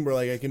companion where,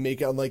 like, I can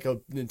make it on, like, a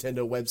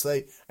Nintendo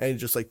website and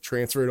just, like,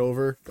 transfer it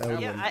over.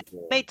 I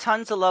made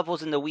tons of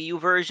levels in the Wii U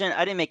version.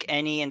 I didn't make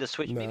any in the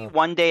Switch. No. Maybe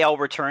one day I'll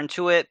return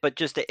to it, but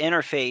just the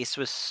interface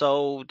was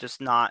so just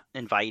not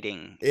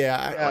inviting.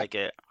 Yeah. I like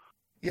it.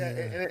 Yeah,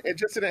 and it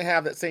just didn't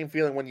have that same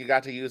feeling when you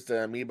got to use the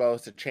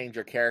amiibos to change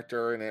your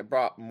character, and it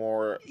brought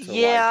more to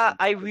life.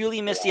 I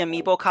really miss the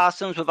amiibo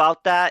costumes.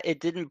 Without that, it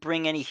didn't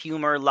bring any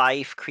humor,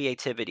 life,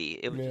 creativity.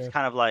 It was just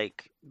kind of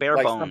like bare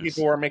bones. Some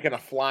people were making a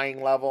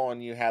flying level,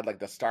 and you had like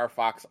the Star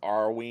Fox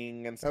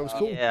R-Wing and stuff. That was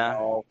cool.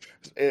 Yeah.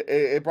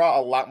 It brought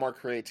a lot more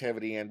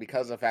creativity, and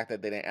because of the fact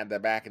that they didn't add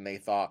that back, and they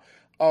thought,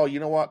 oh,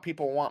 you know what?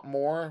 People want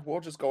more. We'll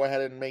just go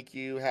ahead and make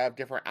you have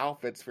different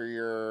outfits for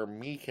your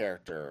Mii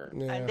character.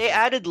 Yeah. And they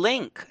added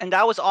Link, and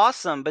that was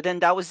awesome. But then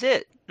that was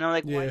it. Why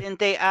didn't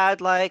they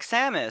add like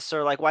Samus,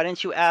 or like why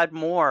didn't you add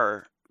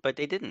more? But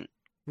they didn't.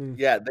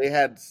 Yeah, they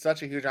had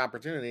such a huge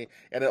opportunity,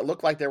 and it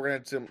looked like they were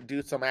going to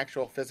do some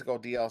actual physical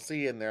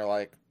DLC, and they're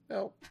like,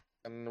 nope.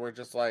 And we're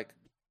just like,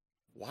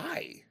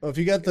 why? Well, if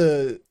you got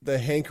the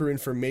hankering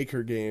for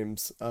Maker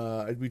games,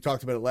 we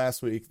talked about it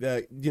last week.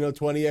 That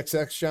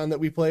 20XX, John, that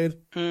we played.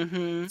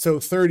 Mm-hmm. So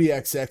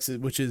 30XX,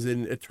 which is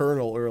in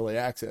eternal early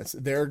access,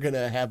 they're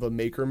gonna have a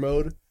Maker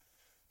mode.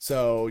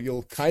 So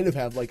you'll kind of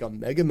have like a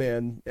Mega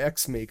Man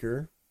X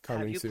Maker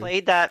coming soon. Have you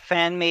played that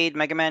fan-made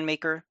Mega Man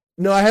Maker?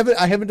 No, I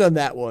haven't. I haven't done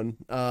that one.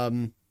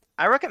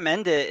 I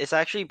recommend it. It's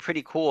actually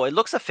pretty cool. It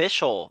looks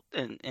official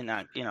in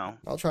that.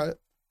 I'll try it.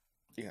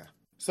 Yeah.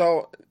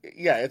 So,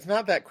 yeah, it's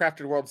not that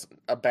Crafted World's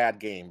a bad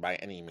game by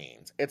any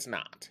means. It's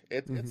not.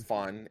 It's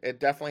fun. It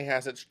definitely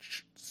has its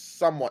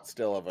somewhat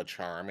still of a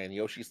charm, and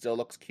Yoshi still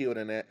looks cute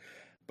in it,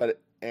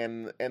 but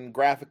and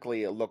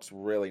graphically it looks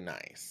really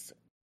nice.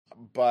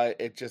 But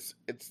it's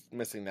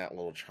missing that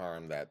little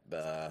charm that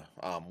the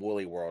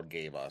Woolly World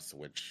gave us,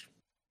 which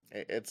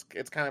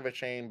it's kind of a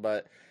shame,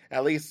 but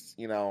at least,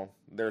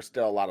 there's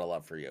still a lot of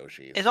love for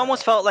Yoshi. It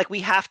almost felt like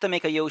we have to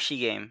make a Yoshi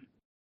game.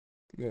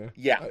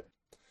 Yeah.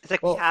 It's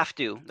like we have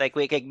to. Like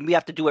we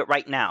have to do it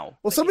right now.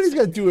 Well, somebody's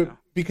got to do it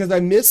because I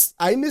miss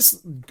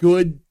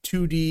good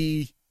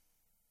 2D,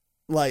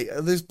 like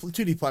there's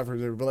 2D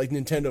platforms there, but like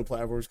Nintendo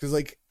platforms, because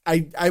like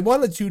I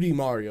want a 2D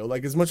Mario.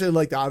 Like as much as I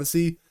liked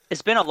Odyssey,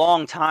 it's been a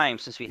long time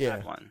since we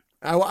had one.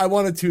 I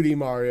want a 2D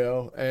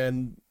Mario,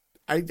 and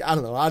I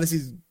don't know,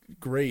 Odyssey's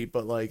great,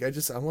 but like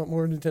I want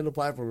more Nintendo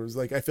platformers.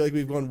 Like I feel like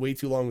we've gone way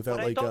too long without.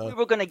 What like I thought we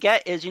were gonna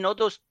get is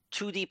those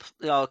 2D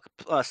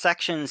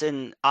sections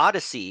in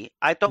Odyssey.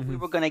 I thought we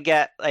were gonna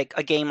get like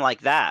a game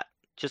like that,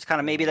 just kind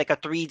of maybe like a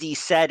 3D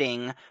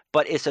setting,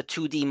 but it's a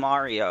 2D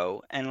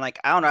Mario. And like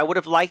I don't know, I would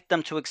have liked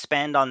them to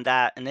expand on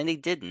that, and then they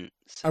didn't.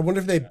 So, I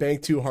wonder if they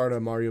bank too hard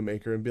on Mario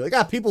Maker and be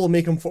like, people will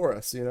make them for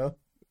us,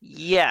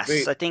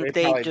 Yes, I think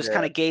they just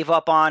kind of gave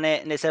up on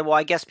it, and they said, well,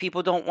 I guess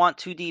people don't want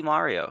 2D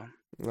Mario.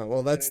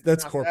 Well, that's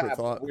corporate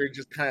thought. We're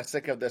just kind of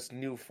sick of this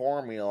new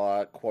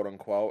formula, quote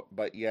unquote,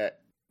 but yet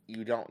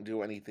you don't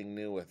do anything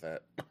new with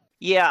it.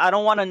 Yeah, I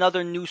don't want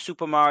another new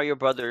Super Mario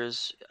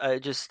Brothers.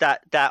 Just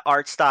that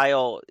art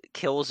style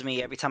kills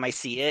me every time I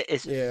see it.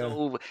 It's just Yeah,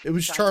 so it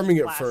was shiny charming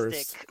at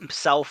first. plastic,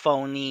 cell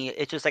phony.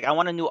 It's just like I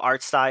want a new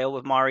art style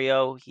with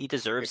Mario. He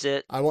deserves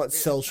it. I want It-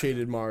 cell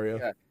shaded Mario.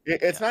 Yeah,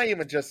 it's Yeah. not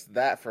even just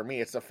that for me.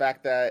 It's the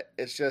fact that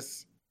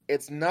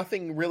it's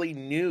nothing really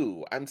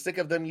new. I'm sick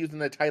of them using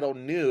the title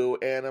 "new,"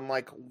 and I'm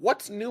like,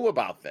 what's new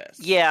about this?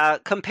 Yeah,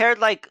 compared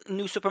like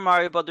New Super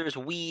Mario Brothers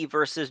Wii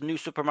versus New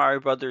Super Mario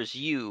Brothers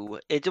U,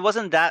 it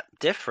wasn't that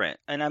different.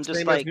 And I'm just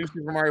Same as like, New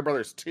Super Mario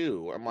Brothers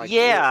 2. I'm like,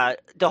 yeah,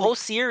 the whole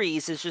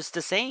series is just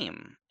the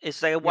same.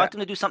 It's like I yeah, want them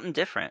to do something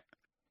different.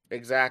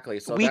 exactly.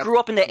 So We that's grew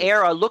up in the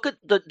era. Look at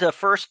the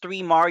first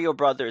three Mario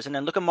Brothers, and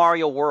then look at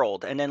Mario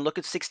World, and then look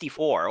at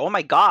 64. Oh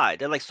my God,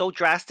 they're like so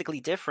drastically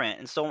different,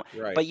 and so,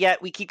 right. but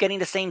yet we keep getting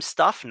the same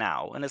stuff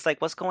now, and it's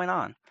like, what's going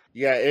on?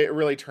 Yeah, it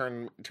really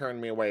turned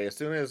me away. As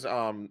soon as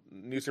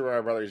New Super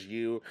Mario Brothers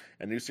U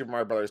and New Super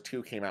Mario Brothers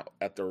 2 came out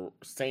at the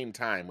same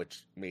time,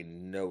 which made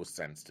no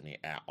sense to me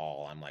at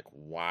all. I'm like,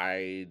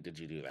 why did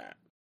you do that?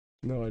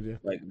 No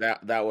idea. Like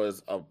that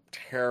was a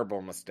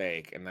terrible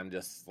mistake, and I'm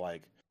just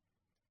like,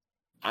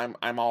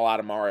 I'm all out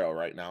of Mario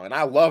right now, and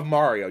I love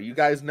Mario. You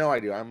guys know I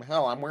do.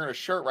 I'm wearing a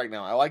shirt right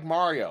now. I like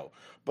Mario,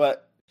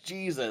 but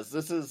Jesus,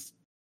 this is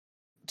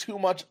too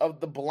much of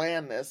the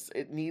blandness.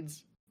 It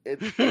needs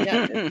it.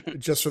 Yeah,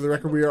 Just for the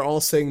record, we are all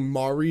saying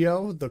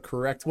Mario the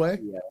correct way.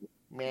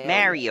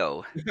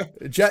 Mario.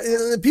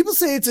 People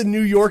say it's a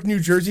New York, New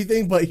Jersey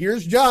thing, but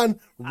here's John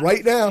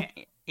right now.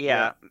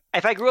 Yeah.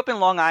 If I grew up in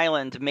Long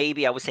Island,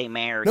 maybe I would say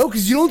Mario. No,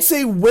 because you don't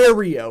say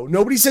Wario.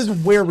 Nobody says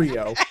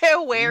Wario.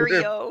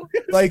 Wario.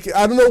 Like,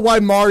 I don't know why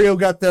Mario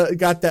got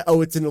the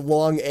oh, it's in a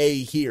long A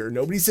here.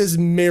 Nobody says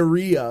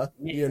Maria,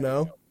 you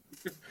know?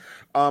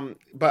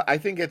 But I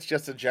think it's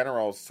just a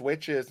general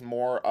Switch is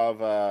more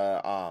of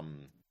a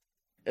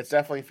it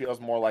definitely feels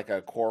more like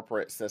a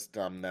corporate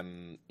system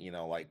than,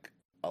 like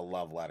a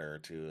love letter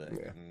to it.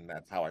 Yeah. And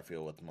that's how I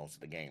feel with most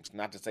of the games.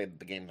 Not to say that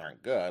the games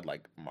aren't good,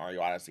 like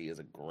Mario Odyssey is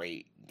a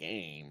great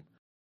game,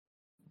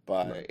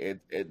 but Right.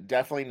 it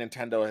definitely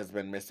Nintendo has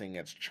been missing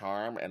its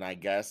charm, and I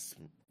guess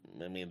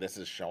this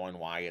is showing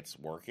why it's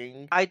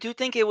working. I do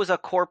think it was a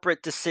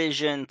corporate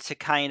decision to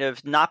kind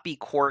of not be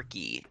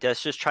quirky.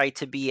 Just try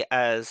to be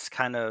as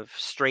kind of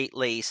straight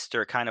laced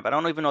or kind of, I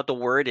don't even know what the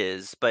word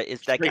is, but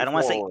it's like I don't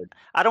want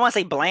to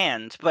say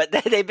bland, but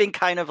they've been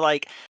kind of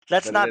like,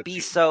 let's But it not is be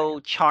too so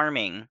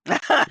charming.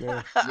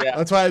 Yeah. Yeah,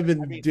 That's why I've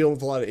been dealing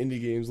with a lot of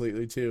indie games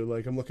lately, too.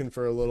 Like, I'm looking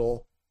for a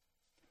little,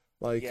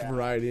 Yeah.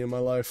 variety in my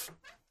life.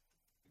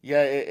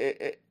 yeah.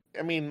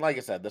 Like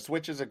I said, the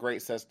Switch is a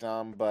great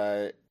system,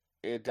 but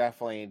it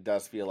definitely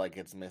does feel like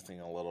it's missing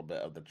a little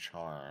bit of the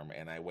charm,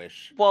 and I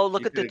wish. Well,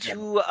 look you at the could get-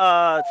 two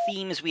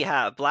themes we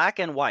have, black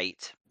and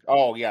white,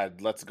 Oh yeah,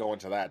 let's go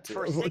into that too.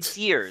 for What? 6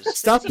 years.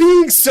 Stop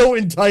being so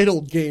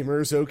entitled,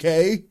 gamers,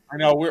 okay? I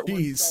know we're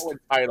Jeez. so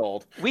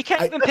entitled. We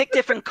can't even pick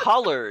different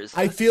colors.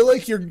 I feel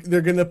like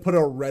they're gonna put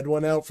a red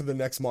one out for the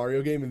next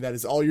Mario game, and that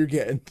is all you're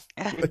getting.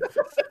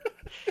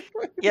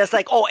 Yeah, it's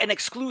like, oh, an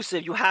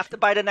exclusive. You have to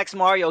buy the next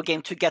Mario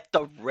game to get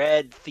the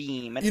red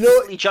theme. And You it's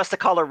know- really just the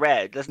color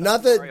red. There's Not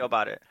nothing that- Mario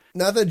about it.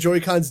 Not that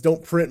Joy-Cons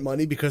don't print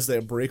money because they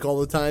break all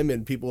the time,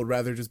 and people would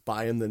rather just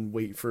buy them than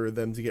wait for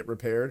them to get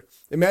repaired.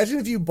 Imagine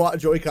if you bought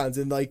Joy-Cons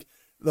and like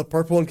the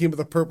purple one came with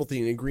a purple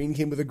theme and green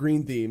came with a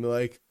green theme.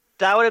 Like,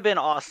 That would have been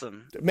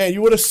awesome. man,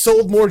 you would have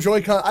sold more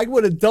Joy-Con. I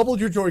would have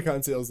doubled your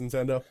Joy-Con sales,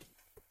 Nintendo.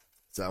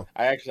 So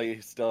I actually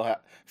still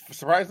have.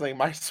 Surprisingly,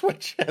 my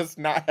Switch has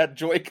not had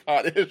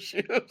Joy-Con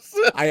issues.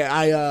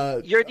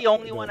 You're the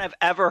only one I've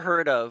ever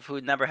heard of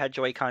who never had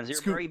Joy-Cons.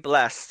 You're very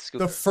blessed,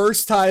 Scooter. the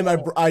first time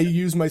I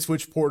used my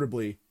Switch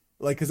portably,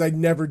 like, because I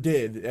never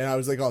did, and I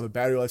was like, oh, the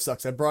battery life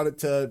sucks. I brought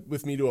it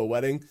with me to a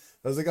wedding.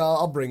 I was like, oh,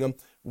 I'll bring them.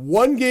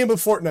 One game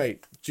of Fortnite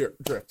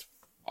drift.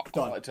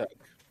 All it took.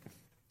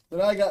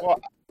 Then I got Well,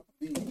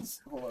 these.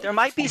 Hold on. There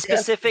might be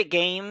specific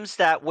games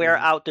that wear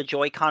Mm-hmm. out the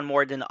Joy-Con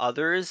more than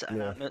others.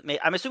 Yeah.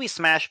 I'm assuming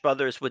Smash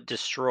Brothers would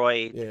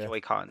destroy the Yeah.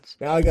 Joy-Cons.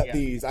 Now I got Yeah.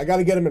 these. I got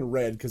to get them in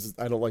red because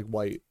I don't like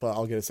white, but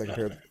I'll get a second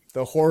pair.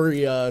 The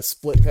Hori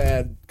split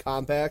pad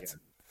compact.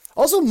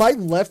 Also, my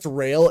left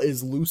rail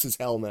is loose as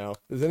hell now.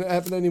 Does it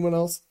happen to anyone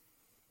else?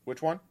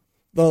 Which one?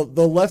 The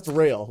left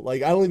rail,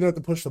 like, I don't even have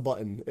to push the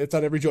button. It's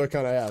on every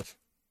Joy-Con I have.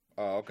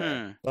 Oh, okay.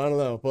 Hmm. I don't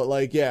know, but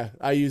like, yeah,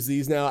 I use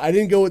these now. I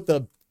didn't go with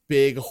the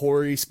big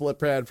Hori split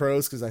pad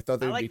pros because I thought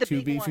they I would like be the too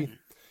big beefy. one.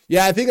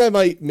 Yeah, I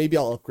think maybe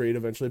I'll upgrade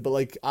eventually, but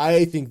like,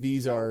 I think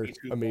these are Be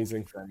too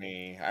amazing. bulky for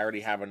me. I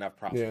already have enough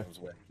problems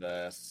with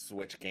the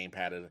Switch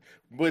gamepad,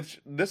 which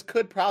this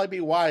could probably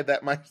be why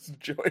that my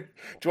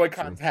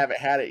Joy-Cons haven't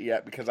had it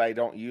yet, because I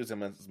don't use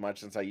them as much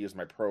since I use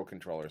my Pro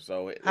controller.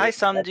 So Hi,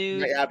 some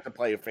dude. I have to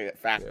play a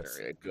factor. Yes.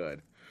 It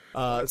could.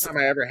 So- The time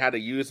I ever had to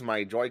use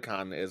my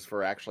Joy-Con is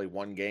for actually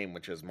one game,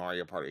 which is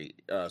Mario Party,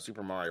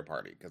 Super Mario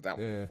Party, because that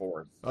Yeah. was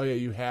forced. oh yeah,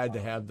 you had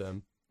to have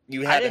them.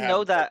 You I had to didn't have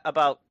know that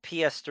about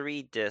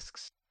PS3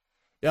 discs.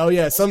 Oh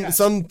yeah, some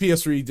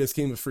PS3 just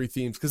came with free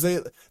themes because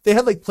they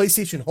had like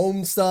PlayStation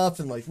Home stuff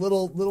and like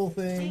little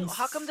things.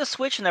 How come the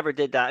Switch never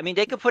did that? I mean,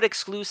 they could put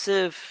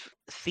exclusive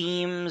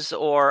themes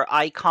or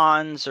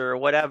icons or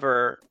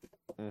whatever.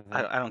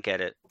 I don't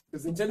get it.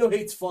 Because Nintendo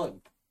hates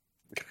fun.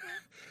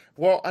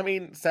 Well, I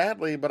mean,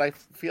 sadly, but I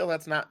feel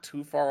that's not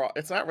too far off.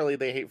 It's not really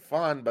they hate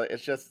fun, but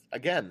it's just,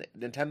 again,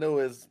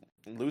 Nintendo is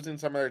losing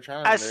some of their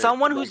charm. As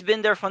someone who's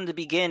been there from the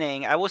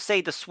beginning, I will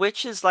say the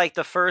Switch is like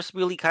the first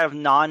really kind of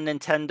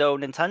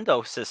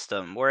non-Nintendo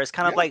system, where it's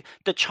kind of like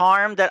the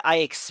charm that I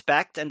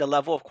expect and the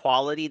level of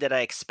quality that I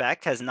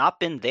expect has not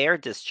been there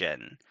this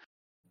gen.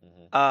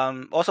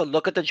 Also,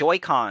 look at the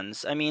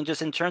Joy-Cons. I mean,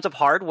 just in terms of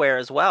hardware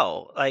as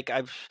well. Like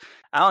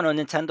I don't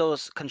know,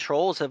 Nintendo's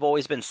controls have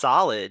always been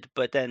solid,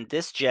 but then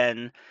this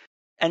gen,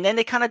 and then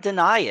they kind of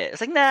deny it.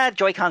 It's like, nah,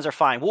 Joy-Cons are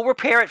fine. We'll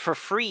repair it for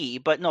free,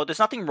 but no, there's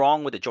nothing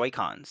wrong with the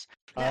Joy-Cons.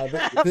 I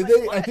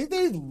think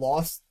they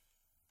lost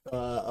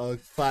a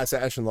class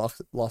action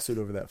lawsuit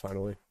over that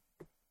finally.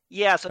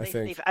 Yeah, so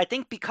I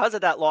think because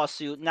of that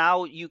lawsuit,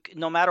 now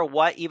no matter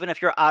what, even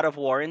if you're out of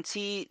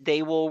warranty,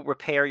 they will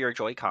repair your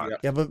Joy-Con.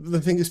 Yeah, but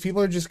the thing is,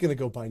 people are just gonna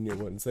go buy new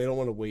ones. They don't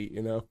want to wait,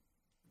 you know.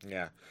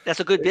 Yeah,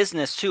 that's a good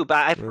business too.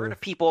 But I've heard of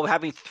people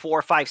having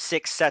 4, 5,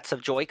 6 sets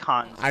of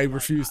Joy-Cons. I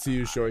refuse to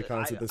use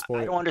Joy-Cons at this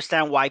point. I don't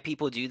understand why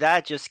people do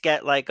that. Just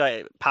get like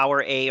a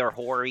Power A or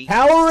Hori.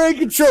 Power A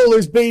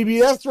controllers, baby.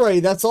 That's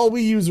right. That's all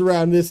we use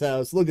around this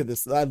house. Look at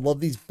this. I love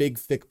these big,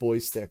 thick boy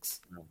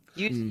sticks.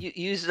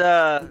 Use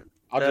the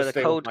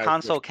code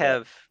console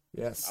Kev.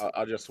 Yes,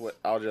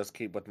 I'll just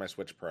keep with my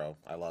Switch Pro.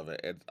 I love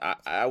it.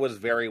 I was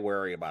very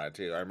wary about it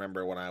too. I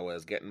remember when I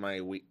was getting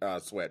my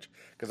Switch,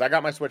 because I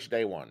got my Switch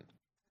day one.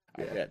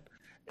 I did,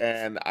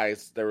 and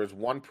there was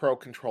one Pro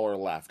controller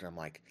left, and I'm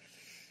like,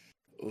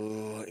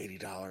 ooh,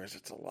 $80.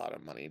 It's a lot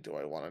of money. Do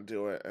I want to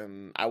do it?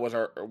 And I was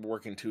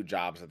working 2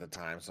 jobs at the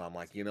time, so I'm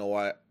like, you know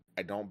what?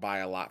 I don't buy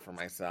a lot for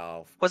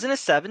myself. Wasn't it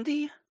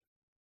 70? I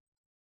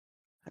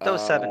thought it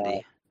was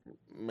 70.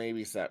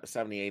 Maybe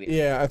 70, 80.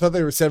 Yeah, I thought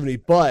they were 70,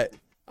 but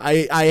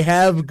I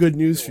have good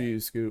news for you,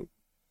 Scoot.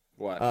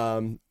 What?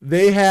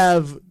 They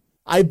have.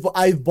 I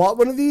bought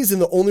one of these, and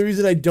the only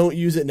reason I don't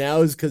use it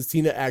now is because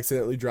Tina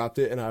accidentally dropped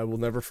it, and I will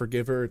never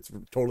forgive her. It's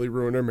totally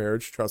ruined our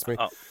marriage. Trust me.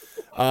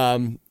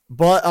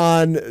 But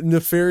on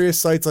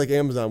nefarious sites like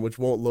Amazon, which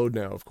won't load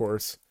now, of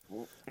course,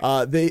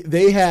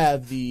 they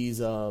have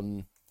these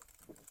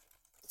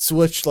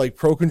Switch like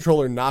Pro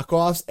controller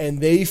knockoffs, and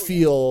they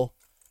feel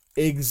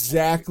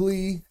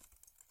exactly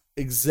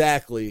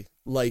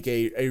like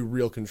a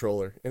real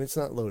controller, and it's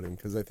not loading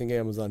because I think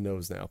Amazon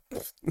knows now.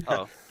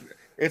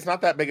 It's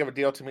not that big of a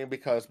deal to me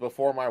because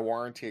before my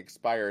warranty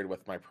expired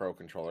with my Pro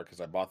controller,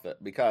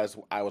 because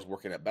I was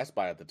working at Best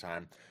Buy at the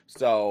time.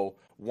 So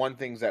one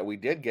things that we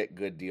did get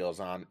good deals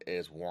on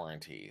is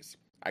warranties.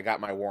 I got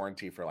my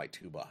warranty for like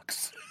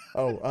 $2.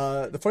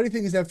 The funny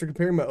thing is, after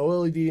comparing my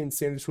OLED and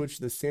standard Switch,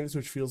 the standard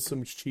Switch feels so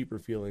much cheaper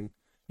feeling.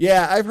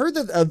 Yeah, I've heard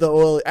that the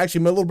OLED.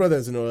 Actually, my little brother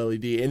has an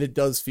OLED, and it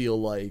does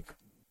feel like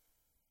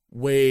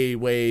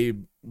way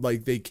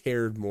like they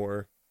cared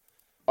more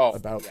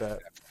about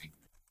that.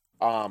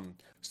 Definitely.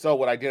 So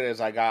what I did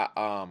is I got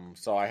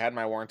so I had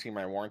my warranty.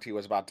 My warranty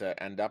was about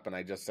to end up, and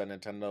I just sent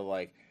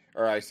Nintendo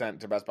I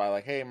sent to Best Buy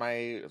like, hey,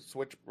 my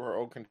Switch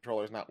Pro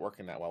controller is not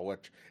working that well,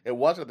 which it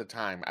was at the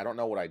time. I don't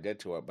know what I did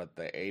to it, but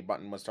the A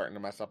button was starting to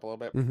mess up a little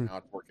bit. But now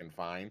it's working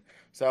fine.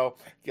 So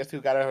guess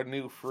who got a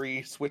new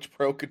free Switch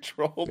Pro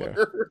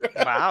controller?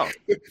 Yeah. Wow.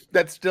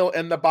 That's still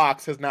in the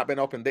box, has not been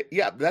opened.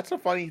 That's a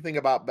funny thing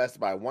about Best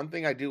Buy. One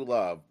thing I do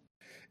love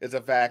is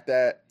the fact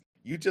that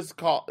you just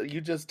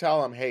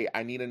tell them, hey,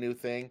 I need a new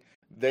thing.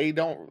 They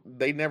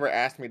never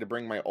asked me to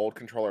bring my old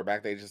controller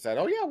back. They just said,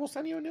 "Oh yeah, we'll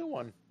send you a new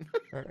one."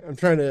 I'm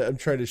trying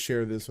to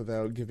share this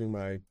without giving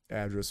my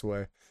address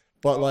away.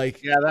 But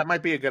yeah, that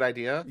might be a good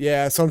idea.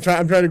 Yeah, so I'm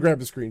trying to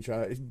grab a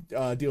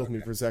screenshot. Deal with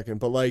me for a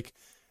second. But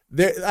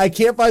I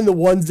can't find the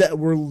ones that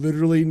were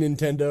literally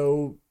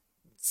Nintendo.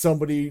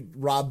 Somebody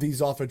robbed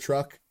these off a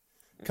truck,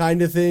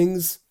 kind of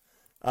things.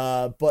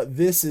 But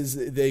this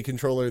is the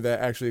controller that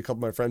actually a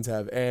couple of my friends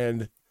have,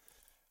 and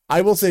I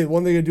will say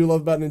one thing I do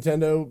love about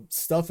Nintendo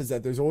stuff is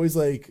that there's always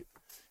like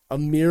a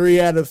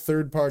myriad of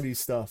third-party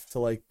stuff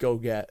to go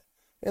get,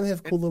 and they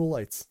have cool little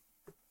lights.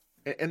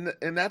 And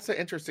that's the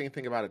interesting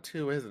thing about it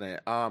too, isn't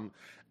it?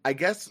 I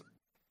guess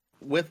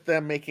with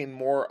them making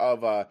more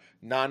of a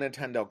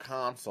non-Nintendo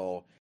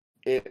console,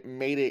 it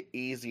made it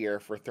easier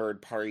for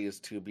third parties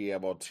to be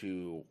able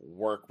to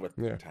work with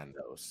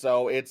Nintendo.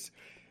 So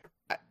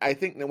I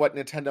think that what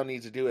Nintendo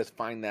needs to do is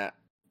find that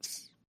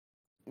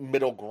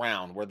middle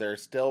ground where they're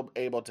still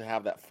able to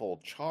have that full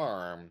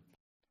charm.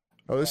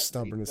 Oh, this is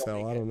stubborn as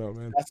hell. I don't know,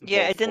 man.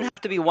 Yeah, it didn't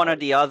have to be one or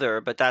the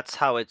other, but that's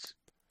how it's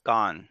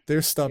gone.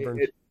 They're stubborn.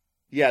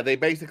 They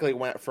basically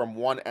went from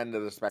one end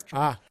of the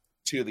spectrum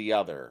to the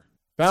other.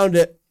 Found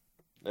it.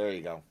 There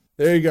you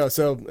go.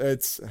 So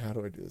how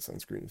do I do this on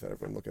screen without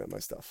everyone looking at my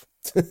stuff?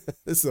 This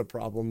is a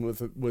problem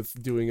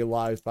with doing a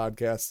live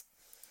podcast.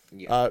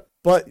 Yeah.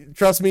 But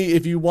trust me,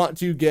 if you want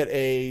to get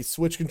a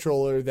Switch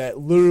controller that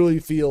literally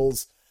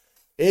feels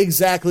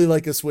exactly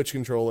like a Switch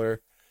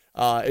controller.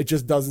 It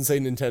just doesn't say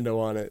Nintendo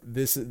on it.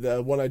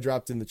 The one I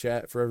dropped in the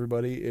chat for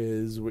everybody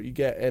is what you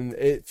get, and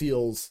it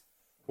feels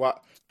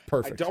Well,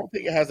 perfect. I don't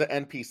think it has an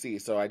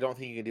NPC, so I don't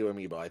think you can do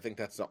amiibo. I think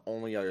that's the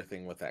only other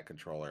thing with that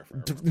controller.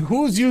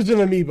 Who's using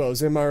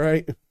amiibos? Am I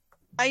right?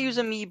 I use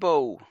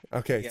amiibo.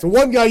 Okay, Yeah. so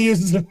one guy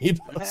uses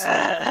amiibos.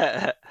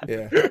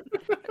 Yeah,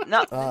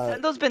 No,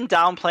 Nintendo's been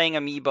downplaying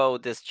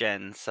amiibo this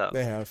gen, so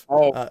they have.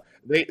 Oh,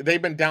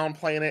 they've been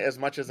downplaying it as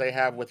much as they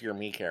have with your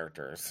Mii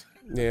characters.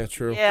 Yeah,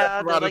 true.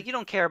 yeah, they're like, you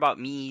don't care about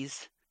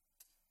Mii's.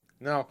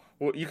 No,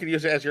 well, you can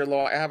use it as your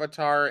little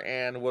avatar,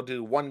 and we'll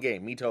do one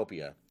game,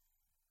 Miitopia.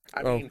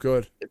 I Oh, mean,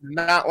 good.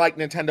 not like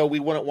Nintendo. We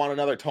wouldn't want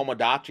another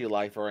Tomodachi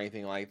Life or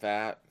anything like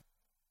that.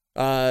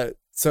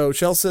 So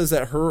Shell says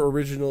that her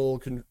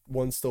original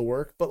ones still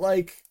work, but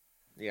like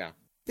Yeah.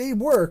 they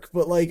work.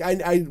 But like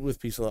I with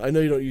Peaceful, I know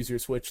you don't use your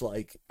Switch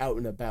like out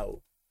and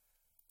about,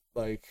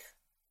 like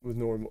with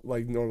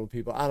normal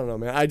people. I don't know,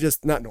 man.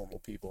 Not normal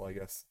people, I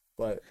guess.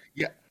 But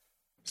Yeah.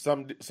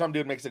 Some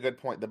dude makes a good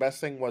point. The best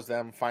thing was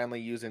them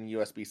finally using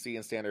USB-C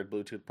and standard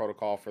Bluetooth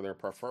protocol for their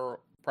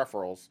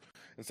peripherals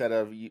instead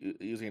of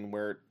using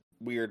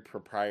weird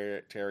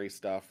proprietary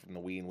stuff from the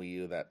Wii and Wii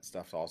U. That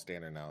stuff's all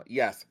standard now.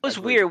 Yes, It was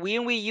agreed. weird. Wii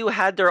and Wii U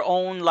had their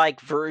own like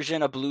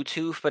version of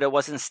Bluetooth, but it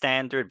wasn't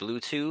standard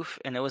Bluetooth,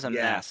 and it was a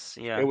Yeah. mess.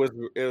 Yeah. It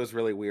was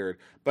really weird,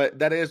 but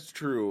that is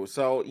true.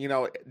 So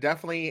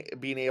definitely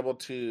being able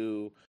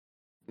to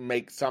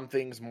make some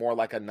things more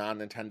like a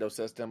non-Nintendo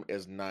system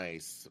is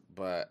nice,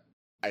 but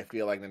I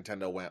feel like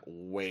Nintendo went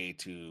way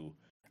too,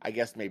 I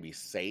guess maybe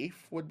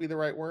safe would be the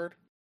right word.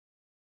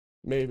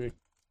 maybe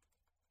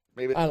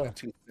Maybe I they don't went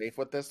too safe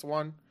with this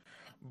one,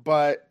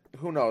 but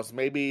who knows?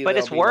 Maybe But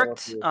they'll it's be able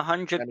worked to-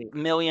 100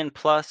 million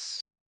plus.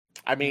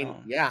 I mean,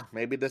 No. yeah,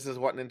 maybe this is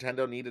what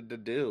Nintendo needed to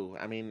do.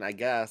 I mean, I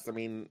guess. I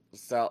mean,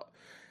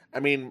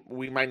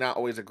 we might not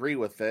always agree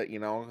with it,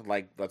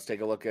 like let's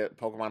take a look at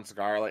Pokemon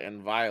Scarlet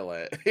and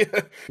Violet.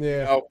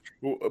 yeah.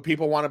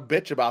 People want to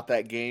bitch about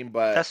that game,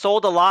 but That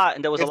sold a lot,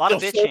 and there was a It lot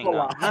of still sold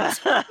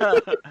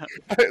bitching.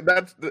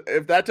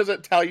 if that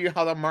doesn't tell you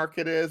how the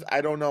market is,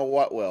 I don't know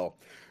what will.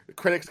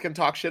 Critics can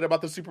talk shit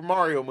about the Super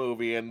Mario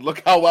movie, and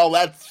look how well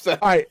that's. All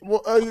right.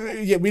 Well,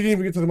 yeah, we didn't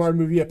even get to the Mario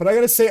movie yet, but I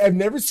gotta say, I've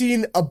never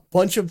seen a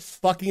bunch of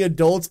fucking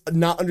adults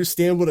not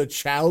understand what a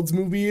child's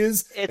movie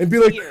is It's and be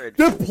like, weird.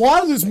 the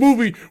plot of this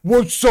movie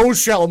was so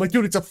shallow. I'm like,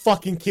 dude, it's a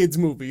fucking kids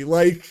movie.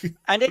 Like,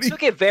 And they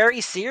took it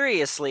very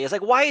seriously. It's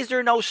like, why is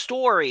there no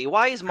story?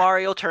 Why is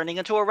Mario turning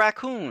into a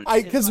raccoon?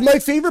 because my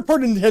favorite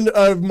part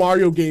of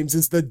Mario games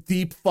is the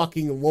deep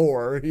fucking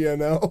lore.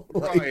 Like,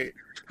 Right.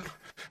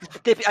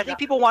 I think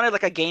people wanted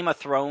like a Game of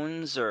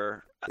Thrones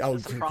or Oh,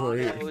 Sopranos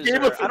great.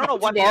 Game or- of I don't know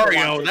what Mario,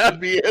 people wanted. that'd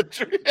be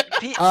interesting.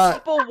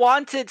 People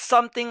wanted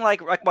something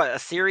like what, a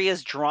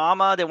serious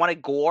drama. They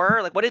wanted gore.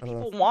 Like, what did I don't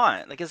know. people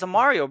want? Like, it's a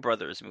Mario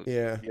Brothers movie.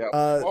 yeah.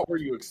 Yeah. What were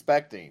you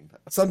expecting?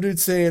 Some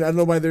dude's saying, I don't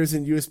know why there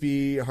isn't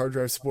USB hard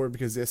drive support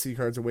because the SD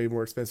cards are way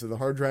more expensive than the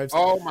hard drives.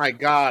 Oh my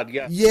God!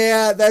 Yes.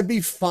 Yeah, that'd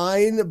be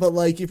fine, but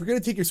like if you're gonna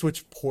take your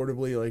Switch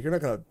portably, like you're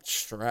not gonna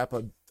strap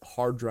a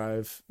hard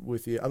drive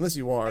with you unless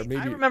you are. I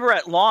Maybe remember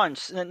at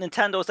launch,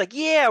 Nintendo was like,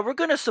 "Yeah, we're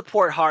gonna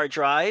support hard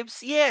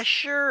drives. Yeah,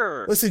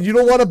 sure." listen, you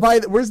don't want to buy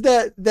where's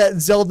that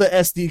Zelda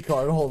SD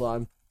card? Hold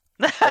on.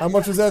 How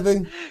much was that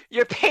thing?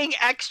 You're paying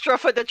extra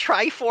for the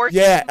Triforce.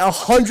 Yeah,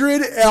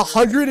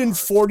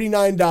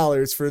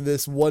 $149 for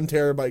this 1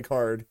 terabyte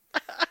card.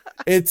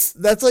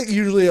 That's like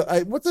usually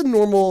what's a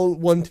normal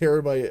 1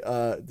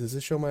 terabyte? Does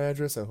this show my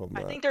address? I hope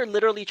I not. think they're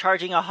literally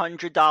charging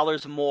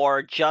 $100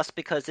 more just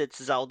because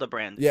it's Zelda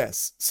brand.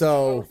 Yes.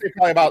 So It's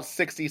probably about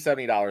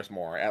 $60-$70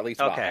 more, at least.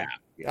 About Okay. half.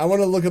 I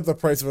want to look up the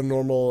price of a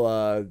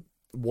normal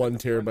 1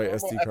 terabyte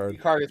SD card. SD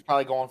card is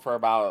probably going for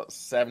about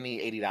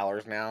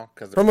 $70-$80 now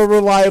because From a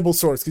reliable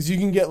source, because you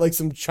can get like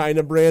some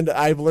China brand.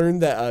 I've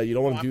learned that you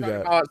don't want to do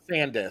that.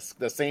 SanDisk,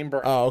 the same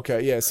brand. Oh, okay,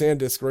 yeah,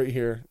 SanDisk right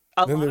here.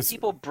 A Then lot of there's-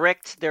 people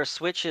bricked their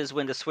Switches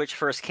when the Switch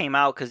first came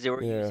out because they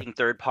were Yeah. using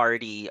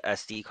third-party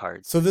SD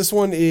cards. So this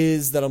one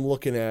is that I'm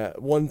looking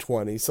at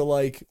 120. So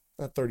like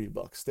not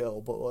 $30 still,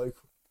 but like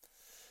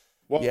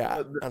Well, yeah, I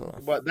don't know.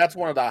 But that's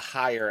one of the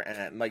higher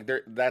end.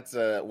 That's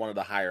one of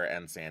the higher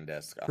end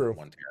SanDisk, True.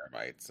 1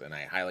 terabytes, and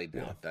I highly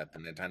doubt Yeah. that the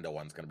Nintendo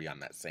one's going to be on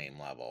that same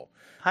level.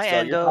 Hi, So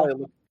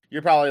Ando.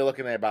 you're probably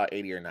looking at about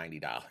 $80 or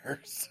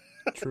 $90.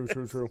 True.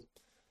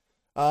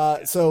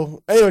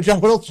 So anyway, John,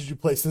 what else did you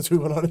play since we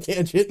went on a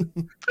tangent?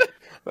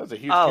 That's a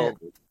huge. Oh.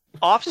 tangent.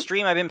 Off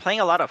stream, I've been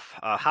playing a lot of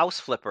House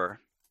Flipper.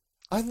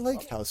 I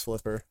like House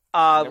Flipper.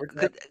 Never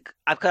tried.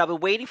 I've been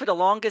waiting for the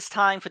longest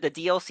time for the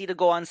DLC to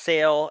go on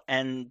sale,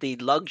 and the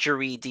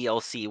luxury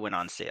DLC went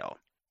on sale.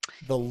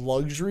 The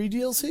luxury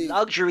DLC?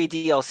 Luxury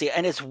DLC,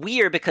 and it's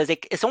weird because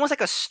it's almost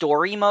like a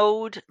story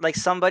mode. Like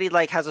somebody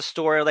like has a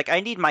story, like I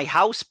need my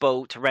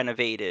houseboat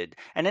renovated,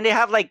 and then they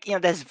have like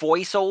there's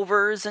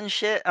voiceovers and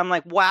shit. I'm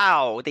like,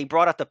 wow, they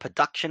brought up the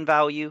production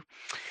value.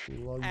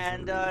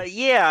 And Luxury.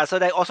 yeah, so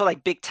they also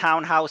like big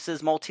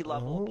townhouses,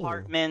 multi-level Oh.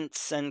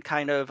 apartments, and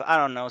kind of I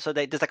don't know. So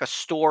there's like a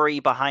story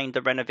behind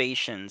the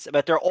renovations,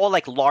 but they're all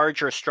like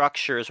larger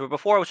structures. Where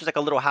before it was just like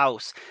a little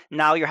house.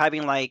 Now you're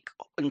having like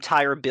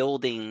entire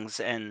buildings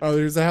and Oh,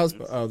 there's a house.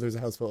 things. Oh, there's a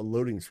houseboat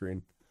loading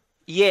screen.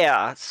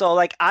 Yeah, so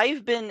like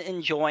I've been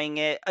enjoying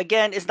it.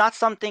 Again, it's not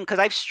something because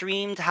I've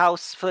streamed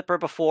House Flipper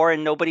before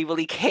and nobody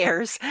really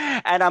cares,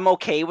 and I'm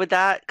okay with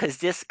that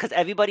because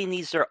everybody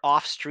needs their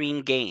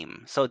off-stream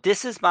game. So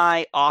this is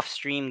my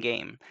off-stream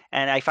game,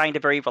 and I find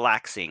it very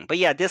relaxing. But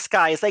yeah, this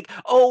guy is like,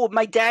 oh,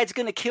 my dad's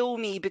gonna kill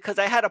me because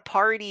I had a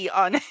party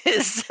on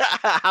his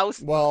house.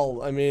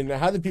 Well, I mean,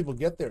 how did people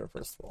get there,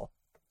 first of all?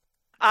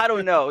 I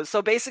don't know.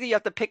 So basically, you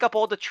have to pick up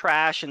all the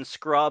trash and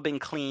scrub and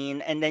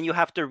clean, and then you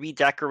have to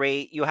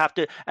redecorate. You have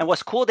to, and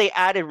what's cool, they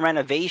added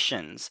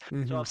renovations. So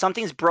Mhm. if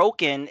something's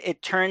broken,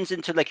 it turns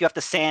into like you have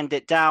to sand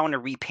it down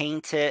and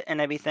repaint it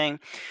and everything.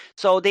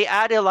 So they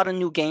added a lot of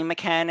new game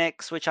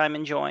mechanics, which I'm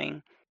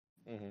enjoying.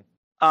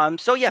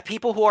 So yeah,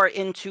 people who are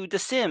into The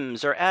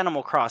Sims or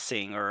Animal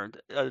Crossing or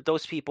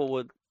those people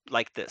would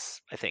like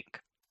this, I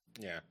think.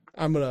 Yeah,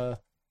 I'm gonna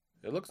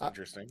it looks I-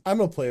 interesting. I'm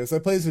gonna play this. I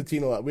play this with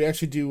Tina a lot. We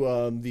actually do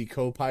the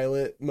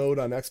co-pilot mode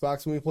on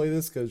Xbox when we play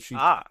this because she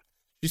Ah,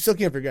 still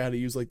can't figure out how to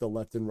use like the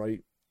left and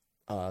right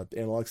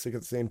analog stick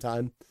at the same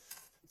time.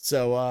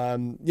 So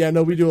yeah,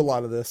 no, we do a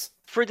lot of this.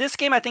 for this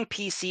game, I think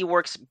PC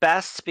works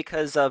best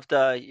because of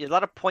a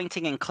lot of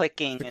pointing and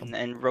clicking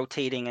and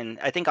rotating, and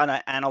I think on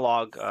an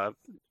analog on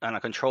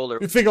a controller.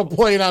 You think I'm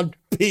playing on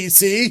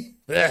PC?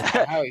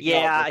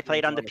 Yeah, I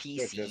played on the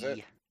Switch, is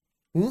it?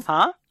 PC.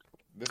 Huh?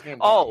 This game's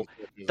Oh, on the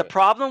Switch, is the it?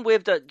 problem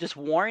with just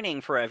warning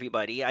for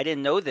everybody, I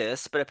didn't know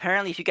this, but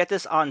apparently if you get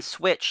this on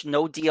Switch,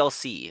 no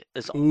DLC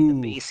is only the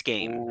Ooh. base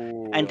game.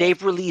 Ooh, And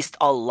they've released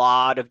a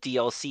lot of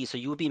DLC, so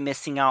you will be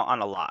missing out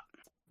on a lot.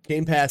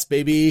 Game Pass,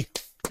 baby.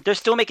 They're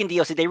still making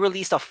DLC. They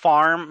released a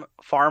farm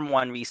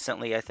one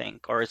recently, I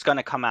think, or it's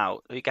gonna come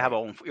out. You can have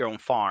your own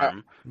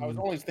farm. I was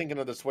always thinking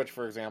of the Switch,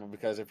 for example,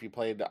 because if you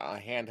played a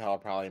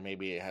handheld, probably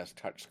maybe it has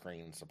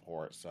touchscreen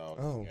support. So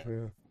Oh, yeah, yeah.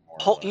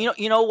 more of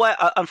a- You know what?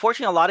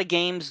 Unfortunately, a lot of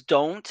games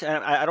don't,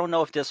 and I don't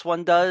know if this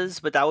one does,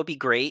 but that would be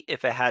great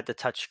if it had the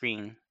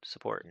touchscreen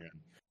support. Yeah.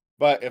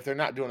 But if they're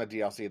not doing a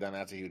DLC, then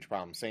that's a huge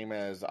problem. Same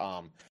as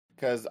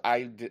because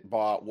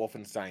bought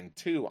Wolfenstein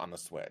 2 on the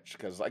Switch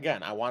because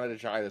again, I wanted to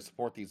try to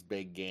support these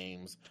big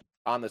games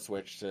on the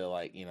Switch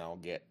to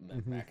get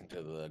them back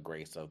into the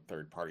grace of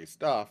third-party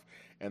stuff.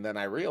 And then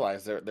I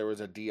realized there was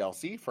a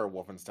DLC for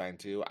Wolfenstein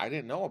 2 I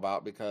didn't know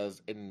about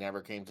because it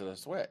never came to the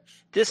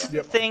Switch. This is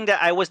the thing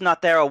that I was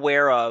not there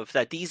aware of,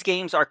 that these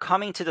games are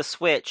coming to the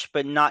Switch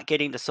but not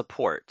getting the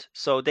support.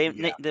 So they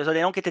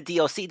don't get the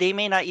DLC. They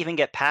may not even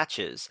get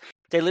patches.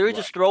 They literally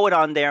just throw it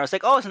on there. It's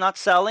like, oh, it's not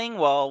selling?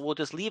 Well, we'll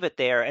just leave it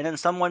there. And then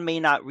someone may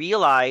not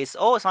realize,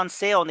 oh, it's on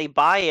sale, and they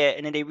buy it,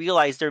 and then they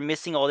realize they're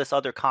missing all this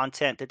other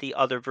content that the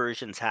other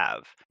versions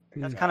have.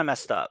 That's kind of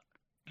messed up.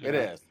 It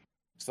is.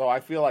 So I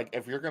feel like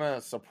if you're going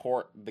to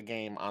support the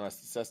game on a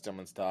system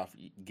and stuff,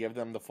 give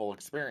them the full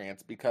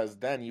experience because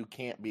then you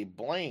can't be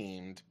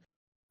blamed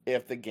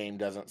if the game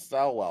doesn't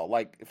sell well.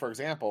 Like, for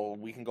example,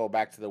 we can go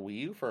back to the Wii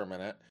U for a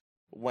minute.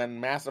 When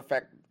Mass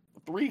Effect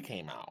 3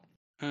 came out,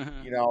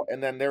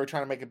 and then they were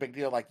trying to make a big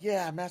deal like,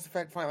 yeah, Mass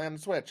Effect finally on the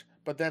Switch.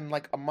 But then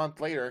like a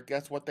month later,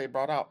 guess what they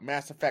brought out?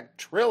 Mass Effect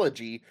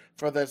Trilogy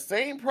for the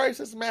same price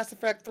as Mass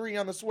Effect 3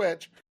 on the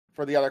Switch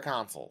for the other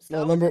consoles.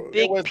 Well,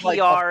 Big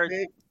PR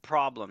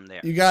problem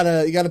there. You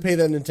gotta pay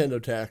that Nintendo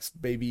tax,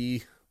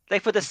 baby.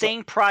 Like for the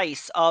same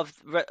price of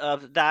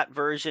that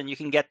version, you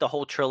can get the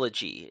whole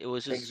trilogy. It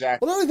was just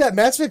exactly. Well, not only that,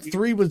 Mass Effect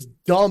 3 was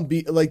dumb.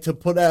 To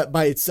put out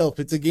by itself,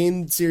 it's a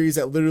game series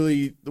that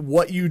literally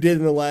what you did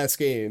in the last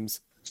games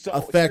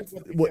affect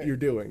what you're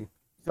doing.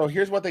 So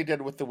here's what they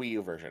did with the Wii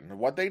U version.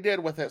 What they did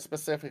with it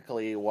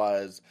specifically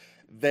was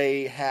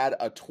they had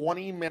a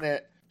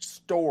 20-minute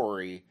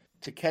story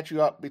to catch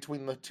you up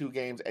between the two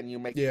games, and you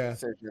make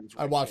decisions.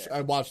 I watched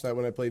that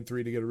when I played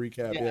 3 to get a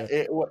recap.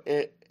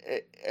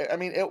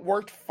 It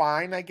worked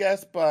fine, I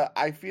guess, but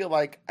I feel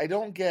like I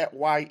don't get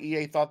why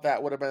EA thought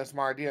that would have been a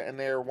smart idea, and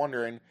they're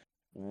wondering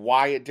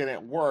why it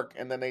didn't work,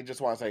 and then they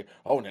just want to say,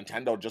 "Oh,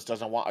 Nintendo just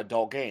doesn't want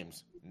adult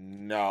games."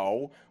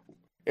 No.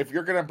 If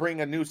you're going to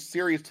bring a new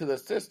series to the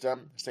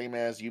system, same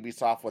as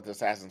Ubisoft with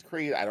Assassin's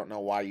Creed, I don't know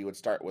why you would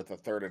start with a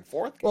third and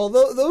fourth game. Well,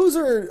 those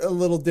are a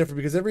little different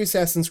because every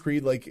Assassin's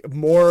Creed, like,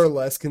 more or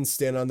less can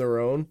stand on their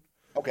own.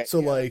 Okay.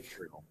 So,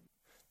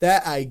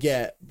 that I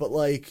get. But,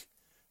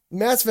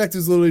 Mass Effect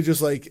is literally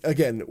just,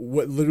 again,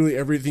 what literally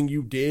everything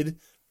you did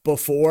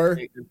before.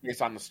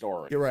 Based on the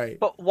story. You're right.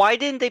 But why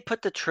didn't they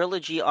put the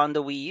trilogy on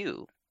the Wii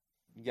U?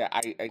 Yeah,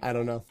 I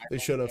don't know. They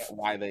should have.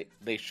 Why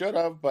they should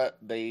have, but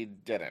they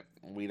didn't.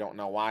 We don't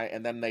know why.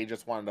 And then they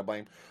just wanted to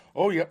blame.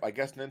 Oh, yep. I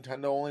guess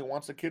Nintendo only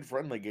wants the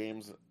kid-friendly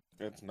games.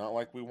 It's not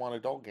like we want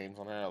adult games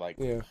on there. Like,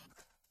 Yeah.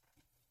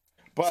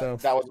 but So-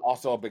 that was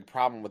also a big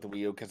problem with the Wii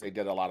U because they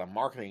did a lot of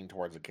marketing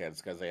towards the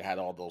kids because they had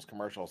all those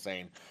commercials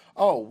saying,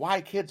 "Oh,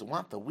 why kids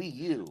want the Wii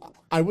U?"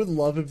 I would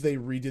love if they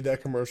redid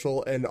that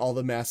commercial and all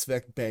the Mass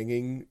Effect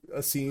banging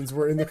scenes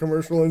were in the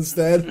commercial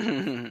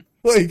instead.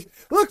 Like,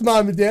 look,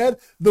 Mom and Dad,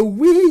 the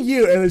Wii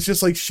U, and it's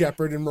just like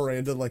Shepard and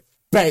Miranda like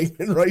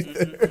banging right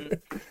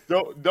there.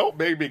 Don't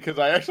make me because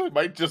I actually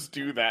might just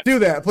do that. Do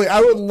that, please.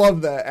 I would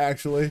love that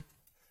actually.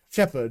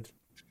 Shepard.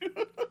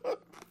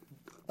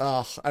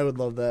 Oh, I would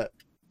love that.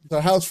 So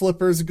House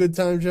Flipper is a good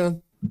time,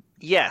 John?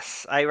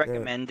 Yes, I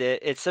recommend it.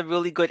 It's a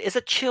really good. It's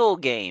a chill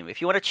game.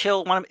 If you want to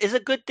chill, it's a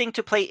good thing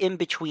to play in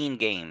between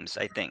games.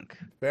 I think.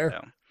 Fair.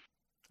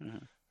 So.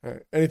 All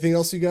right. Anything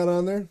else you got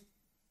on there?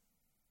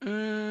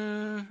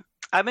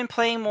 I've been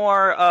playing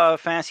more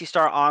Phantasy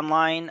Star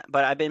Online,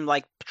 but I've been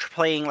like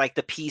playing like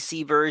the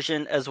PC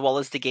version as well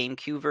as the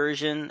GameCube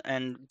version,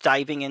 and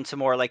diving into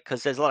more like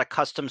because there's a lot of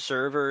custom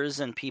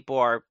servers and people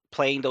are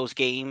playing those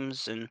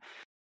games, and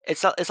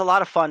it's a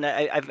lot of fun.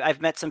 I've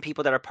met some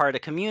people that are part of the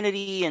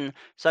community, and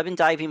so I've been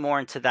diving more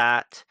into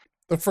that.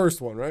 The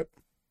first one, right?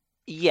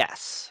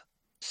 Yes.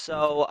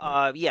 So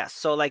yes,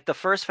 so like the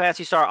first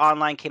Phantasy Star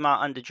Online came out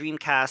on the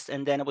Dreamcast,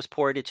 and then it was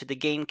ported to the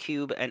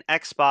GameCube and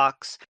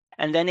Xbox,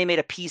 and then they made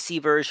a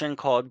PC version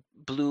called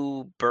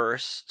Blue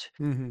Burst.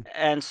 Mm-hmm.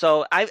 And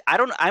so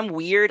I'm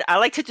weird. I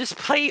like to just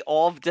play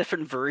all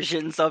different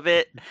versions of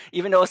it,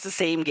 even though it's the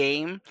same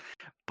game.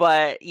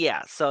 But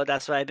yeah, so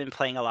that's what I've been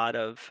playing a lot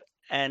of,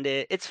 and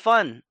it's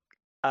fun.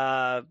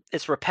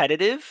 It's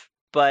repetitive,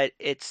 but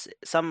it's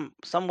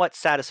somewhat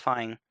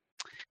satisfying.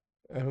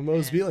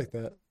 MMOs be like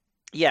that.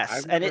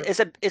 Yes, and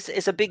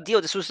it's a big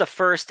deal. This was the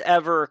first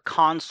ever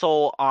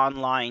console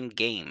online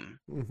game,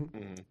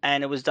 Mm-hmm.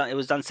 and it was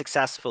done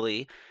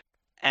successfully,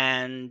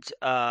 and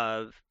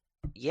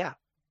yeah.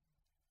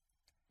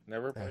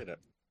 Never played it.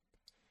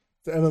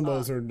 The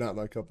MMOs are not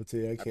my cup of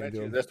tea. I I can't bet do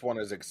you them. this one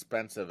is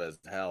expensive as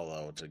hell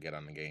though to get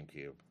on the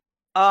GameCube.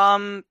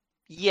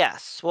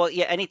 Yes. Well,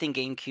 yeah, anything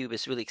GameCube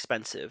is really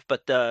expensive,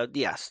 but the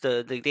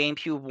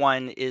GameCube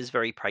one is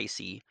very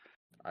pricey.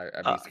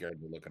 I'd be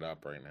scared to look it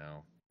up right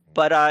now.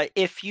 But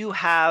if you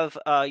have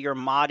your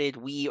modded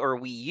Wii or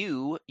Wii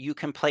U, you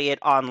can play it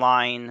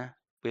online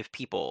with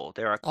people.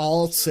 There are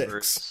All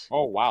servers. 6.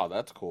 Oh wow,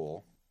 that's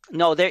cool.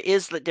 No, there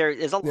is a lot. Yeah, of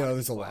there's a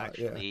people lot,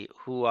 actually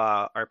who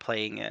are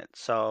playing it.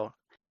 So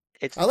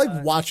it's. I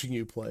like watching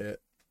you play it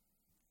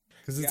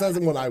because it sounds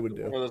like what I would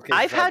do.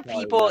 I've had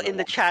people in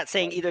the chat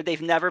saying either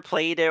they've never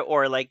played it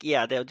or like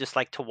they'll just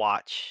like to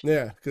watch.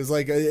 Yeah, because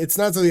like it's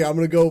not something I'm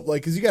gonna go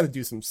like because you got to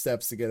do some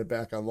steps to get it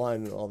back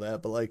online and all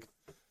that. But like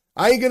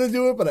I ain't gonna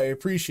do it, but I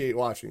appreciate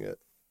watching it.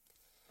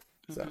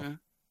 So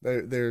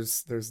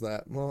there's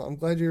that. Well, I'm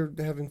glad you're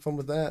having fun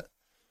with that.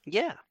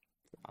 Yeah.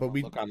 But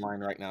we look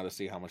online right now to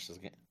see how much this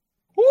game.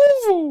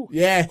 Woo!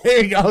 Yeah,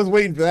 there you go. I was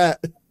waiting for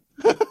that.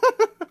 All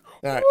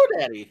right. Woo,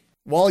 Daddy.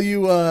 While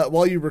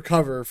you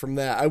recover from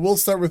that, I will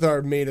start with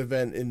our main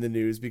event in the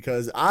news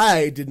because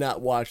I did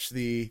not watch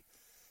the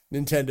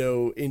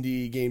Nintendo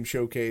Indie Game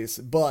Showcase,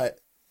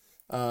 but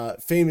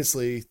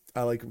famously,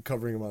 I like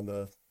covering them on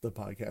the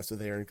podcast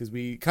with Aaron because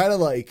we kind of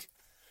like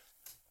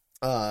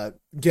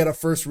get a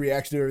first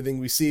reaction to everything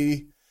we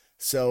see.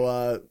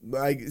 So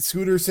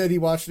Scooter said he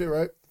watched it,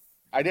 right?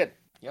 I did.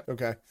 Yep.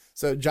 Okay.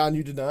 So John,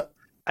 you did not?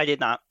 I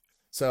did not.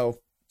 So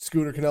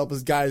Scooter can help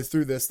us guide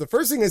through this. The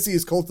first thing I see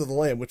is Cult of the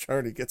Lamb, which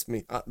already gets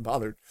me hot and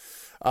bothered.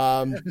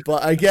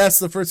 But I guess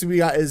the first thing we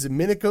got is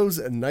Minico's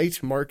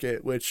Night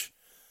Market, which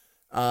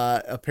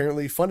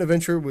apparently fun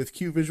adventure with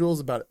cute visuals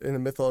about in a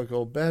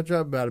mythological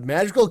backdrop about a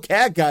magical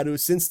cat god who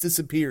has since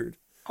disappeared.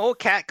 Oh,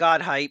 cat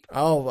god hype.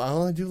 Oh,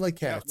 I do like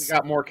cats. We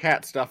got more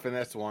cat stuff in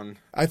this one.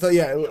 I thought,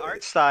 yeah, The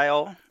art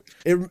style.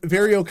 it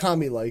very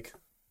Okami-like.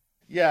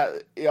 Yeah,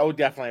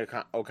 definitely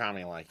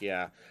Okami-like,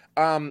 yeah.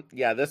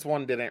 Yeah, this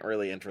one didn't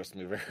really interest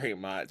me very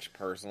much,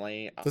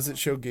 personally. Does it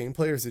show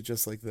gameplay, or is it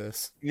just like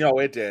this? No,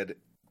 it did.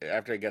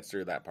 After it gets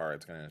through that part,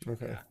 it's gonna.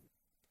 Okay.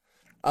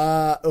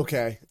 Yeah.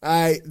 Okay.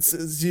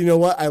 So you know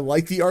what? I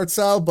like the art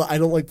style, but I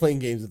don't like playing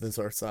games with this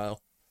art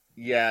style.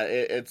 Yeah,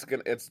 it's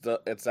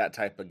that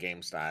type of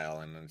game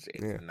style, and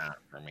it's not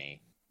for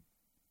me.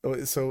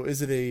 Oh, so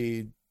is it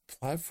a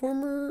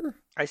platformer?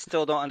 I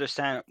still don't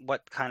understand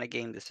what kind of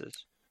game this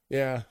is.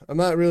 Yeah, I'm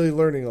not really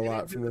learning a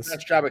lot from this.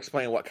 That's job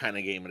explaining what kind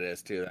of game it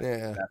is too.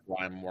 Yeah. That's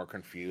why I'm more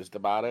confused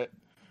about it.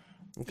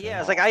 Okay. Yeah,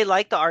 it's like I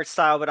like the art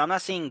style, but I'm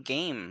not seeing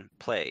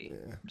gameplay.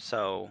 Yeah.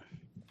 So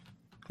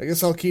I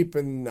guess I'll keep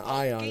an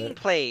eye on it.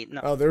 gameplay. No.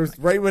 Oh, there's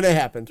right when it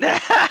happened. Yeah,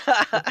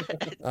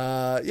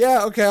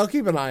 okay, I'll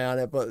keep an eye on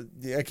it, but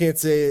I can't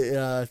say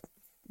it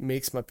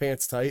makes my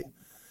pants tight.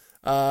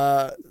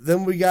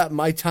 Then we got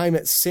My Time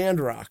at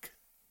Sandrock,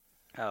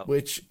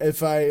 which,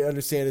 if I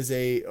understand,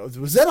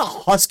 was that a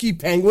husky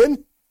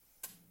penguin?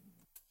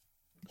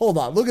 Hold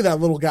on, look at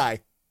that little guy.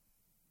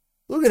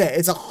 Look at that,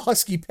 it's a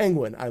husky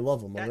penguin. I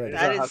love him already.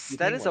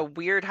 That is a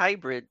weird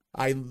hybrid.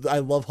 I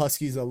love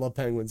huskies. I love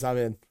penguins. I'm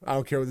in. I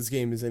don't care what this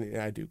game is in.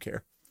 I do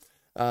care.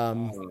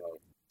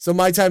 So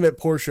My Time at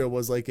Porsche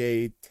was like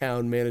a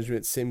town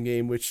management sim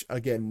game, which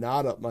again,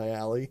 not up my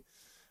alley.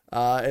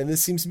 And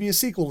this seems to be a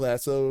sequel to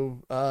that.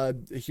 So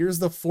here's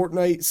the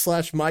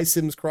Fortnite / My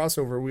Sims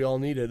crossover we all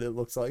needed, it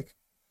looks like.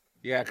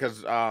 Yeah,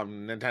 because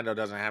Nintendo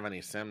doesn't have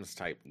any Sims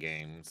type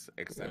games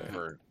except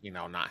for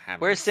not having.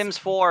 Where's Sims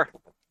 4?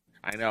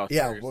 I know.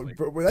 Yeah, well,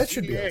 that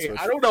should be on EA, Switch.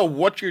 I don't know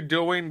what you're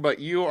doing, but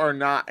you are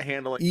not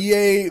handling.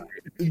 EA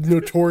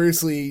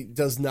notoriously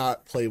does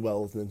not play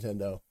well with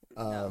Nintendo.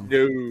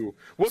 No,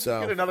 we'll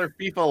get another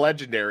FIFA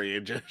Legendary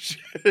and just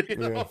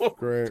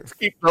great.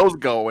 Keep those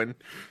going,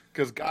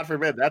 because God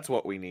forbid that's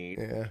what we need.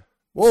 Yeah.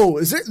 Whoa,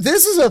 this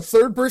is a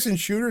third-person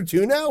shooter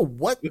too now?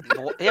 What?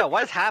 Yeah,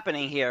 what is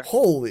happening here?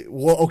 Holy,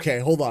 well, okay,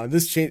 hold on.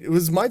 This changed.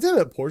 Was My Time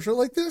at Porsche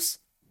like this?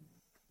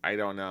 I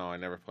don't know. I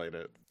never played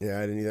it. Yeah,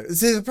 I didn't either.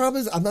 See, the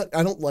problem is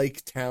I don't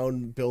like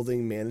town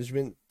building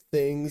management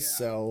things,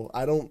 so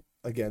I don't.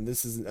 Again,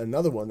 this is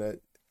another one that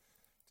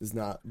does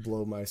not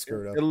blow my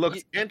skirt up. It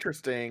looks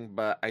interesting,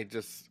 but I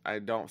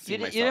don't see. You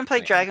didn't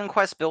play Dragon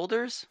Quest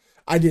Builders?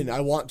 I didn't.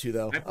 I want to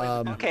though.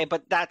 Okay,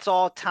 but that's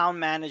all town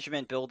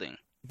management building.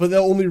 But the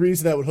only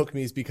reason that would hook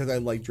me is because I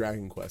like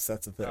Dragon Quest.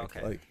 That's the thing.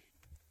 Okay.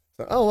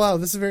 Oh wow,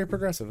 this is very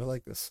progressive. I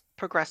like this.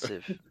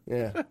 Progressive.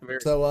 Yeah.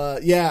 So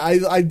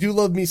I do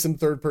love me some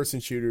third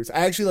person shooters.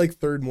 I actually like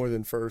third more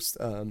than first.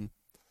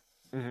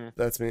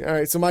 That's me. All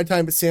right, so My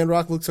Time at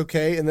Sandrock looks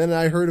okay, and then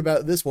I heard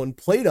about this one,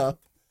 Played Up.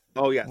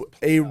 Oh yeah,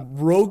 a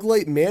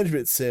roguelite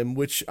management sim,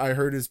 which I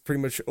heard is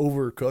pretty much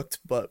Overcooked,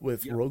 but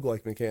with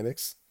roguelike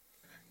mechanics.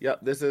 Yep,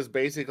 this is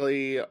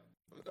basically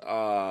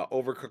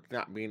Overcooked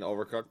not being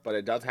Overcooked, but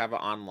it does have it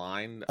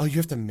online. Oh, you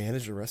have to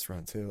manage a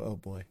restaurant too. Oh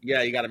boy.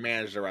 Yeah, you got to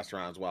manage the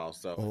restaurant as well,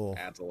 so it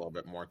adds a little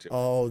bit more to it.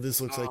 Oh, this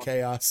looks like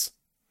chaos.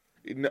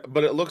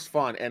 But it looks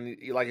fun, and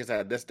like I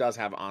said, this does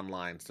have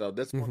online. So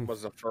this one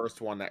was the first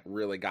one that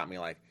really got me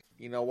like,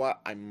 you know what?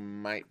 I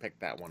might pick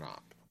that one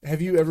up.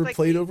 Have you ever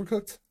played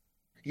Overcooked?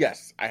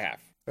 Yes, I have.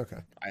 Okay.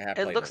 I have.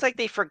 It looks like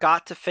they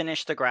forgot to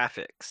finish the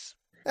graphics.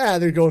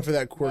 They're going for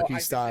that quirky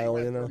style,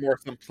 more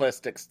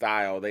simplistic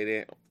style. They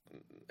didn't.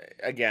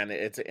 Again,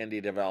 it's an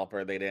indie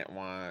developer. They didn't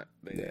want.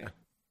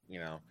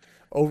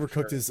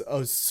 Overcooked is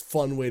a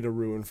fun way to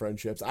ruin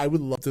friendships. I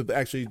would love to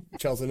actually,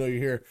 Chelsea, I know you're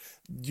here.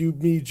 You,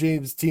 me,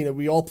 James, Tina,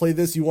 we all play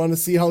this. You want to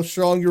see how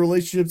strong your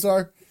relationships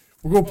are?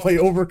 We're going to play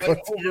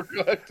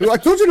Overcooked. I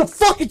told you to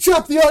fucking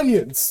chop the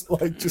onions.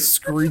 Like, just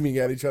screaming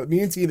at each other.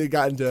 Me and Tina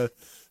got into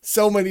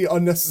so many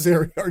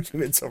unnecessary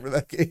arguments over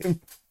that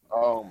game.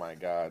 Oh, my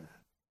God.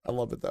 I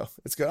love it, though.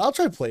 It's good. I'll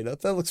try Play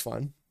It. That looks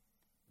fun.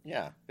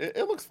 Yeah,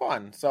 it looks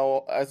fun.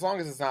 So, as long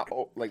as it's not,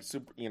 like,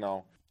 super,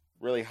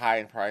 really high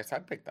in price,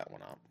 I'd pick that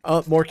one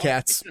up. More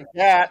cats.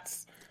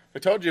 Cats. I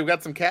told you, we've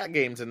got some cat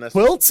games in this.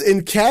 Quilts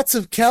and Cats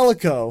of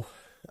Calico.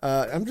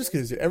 I'm just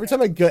going to do every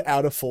time I get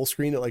out of full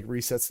screen, it, like,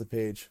 resets the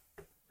page.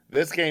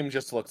 This game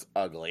just looks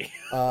ugly.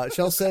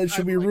 Shell said,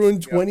 should we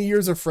ruin 20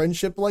 years of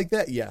friendship like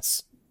that?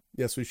 Yes.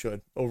 Yes, we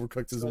should.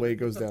 Overcooked is the way it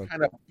goes down. Some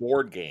kind of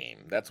board game.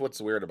 That's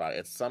what's weird about it.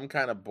 It's some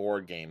kind of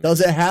board game.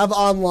 Does it have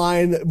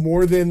online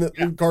more than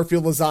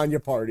Garfield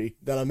Lasagna Party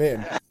that I'm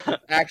in? It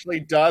actually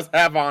does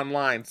have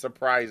online,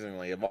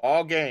 surprisingly. Of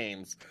all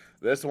games,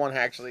 this one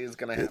actually is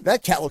going to have...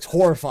 That cat looks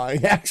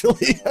horrifying,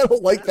 actually. I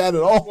don't like that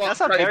at all. That's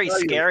a very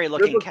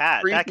scary-looking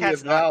cat. That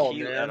cat's not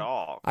cute at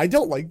all. I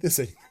don't like this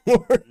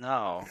anymore.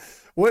 No.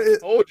 I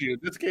told you,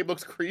 this game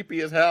looks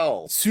creepy as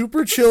hell.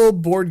 Super chill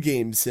board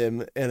game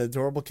sim, an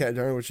adorable cat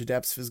darling which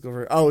adapts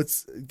physical.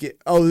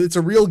 It's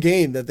a real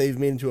game that they've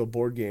made into a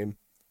board game.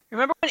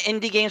 Remember when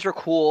indie games were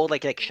cool,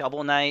 like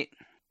Shovel Knight?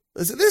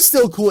 Listen, there's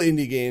still cool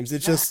indie games.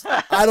 It's just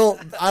I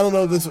don't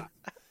know this.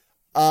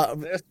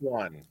 This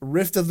one,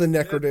 Rift of the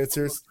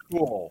Necrodancers.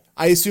 Cool.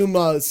 I assume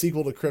a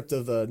sequel to Crypt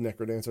of the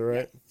Necrodancer,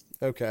 right?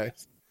 Okay.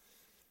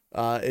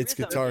 It's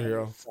Guitar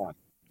Hero.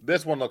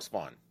 This one looks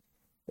fun.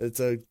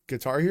 It's a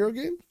Guitar Hero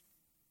game?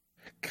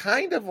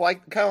 Kind of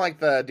like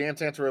the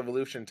Dance Dance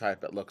Revolution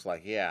type, it looks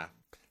like, yeah.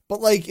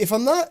 But like, if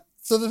I'm not...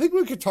 So the thing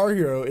with Guitar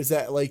Hero is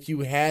that like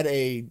you had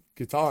a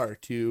guitar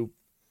to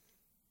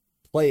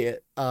play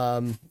it.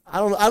 I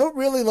don't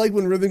really like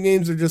when rhythm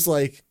games are just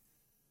like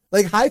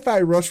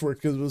Hi-Fi Rush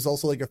worked because it was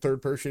also like a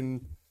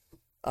third-person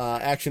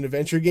action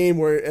adventure game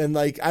and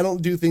like I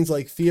don't do things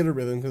like theater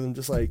rhythm because I'm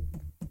just like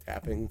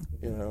tapping,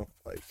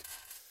 like...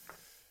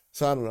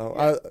 So I don't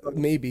know.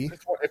 Maybe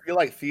if you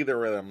like theater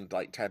rhythm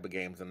like type of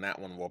games, then that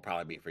one will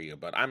probably be for you.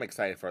 But I'm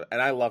excited for it,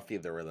 and I love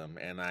theater rhythm,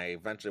 and I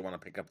eventually want to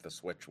pick up the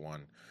Switch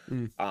one.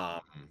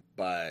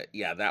 But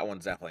yeah, that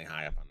one's definitely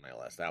high up on my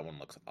list. That one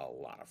looks a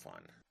lot of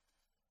fun.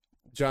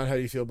 John, how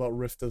do you feel about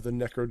Rift of the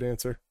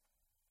Necrodancer?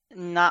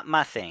 Not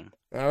my thing.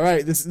 All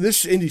right, this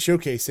indie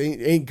showcase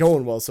ain't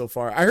going well so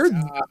far. I heard.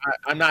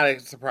 I'm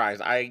not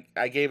surprised. I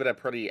gave it a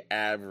pretty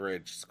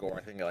average score.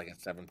 I think like a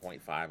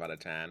 7.5 out of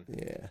 10.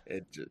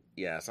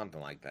 Yeah, something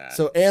like that.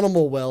 So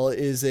Animal Well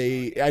is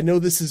I know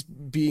this is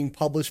being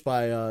published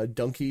by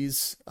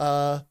Donkeys.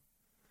 I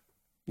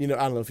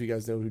don't know if you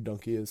guys know who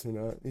Donkey is or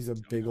not. He's a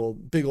big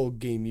old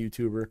game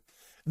YouTuber.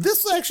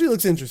 This actually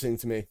looks interesting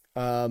to me.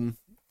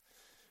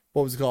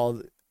 What was it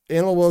called?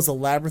 Animal Well is a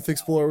labyrinth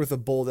explorer with a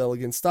bold,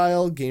 elegant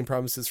style. Game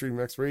promises freedom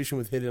of exploration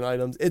with hidden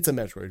items. It's a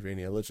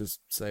Metroidvania, let's just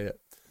say it.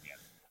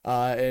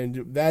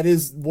 And that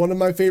is one of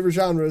my favorite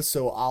genres,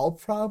 so I'll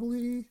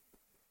probably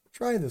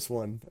try this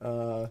one.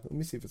 Let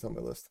me see if it's on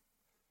my list.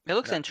 It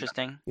looks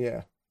interesting.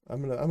 Yeah,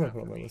 I'm gonna put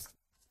it on my list.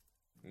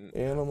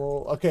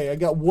 Animal. Okay, I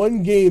got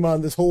one game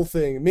on this whole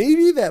thing.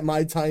 Maybe that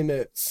my time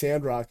at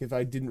Sandrock, if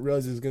I didn't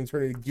realize it was going to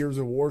turn into Gears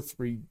of War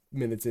 3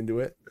 minutes into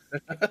it.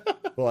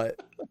 But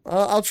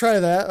I'll try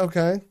that.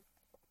 Okay.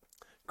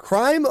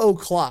 Crime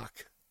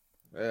O'Clock.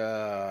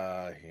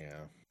 Yeah.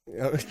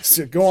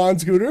 So go on,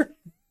 Scooter.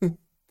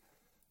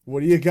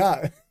 What do you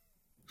got?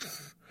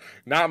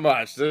 Not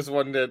much. This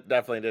one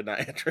definitely did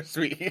not interest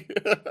me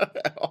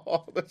at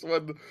all. This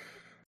one,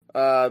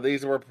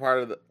 these were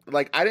part of the,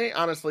 like, I didn't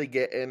honestly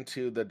get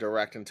into the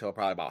direct until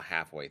probably about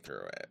halfway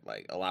through it.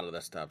 Like, a lot of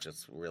this stuff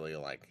just really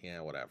like, yeah,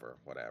 whatever.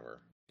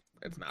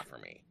 It's not for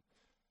me.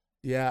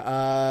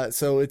 Yeah,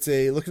 so it's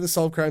a look at the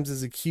solve crimes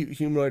as a cute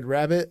humanoid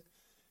rabbit.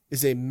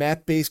 Is a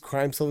map-based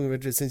crime-solving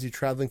adventure that sends you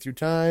traveling through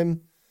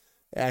time.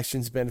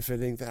 Actions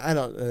benefiting.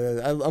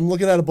 I'm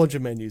looking at a bunch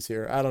of menus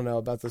here. I don't know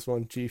about this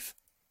one, Chief.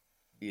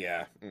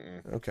 Yeah.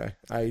 Okay,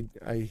 I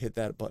hit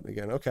that button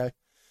again. Okay,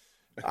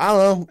 I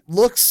don't know.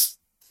 Looks,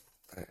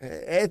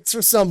 it's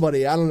for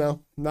somebody. I don't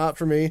know. Not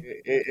for me.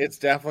 It's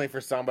definitely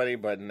for somebody,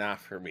 but not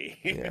for me.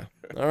 Yeah.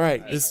 All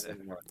right. This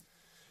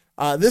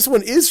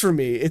one is for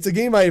me. It's a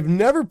game I have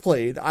never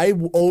played. I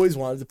always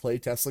wanted to play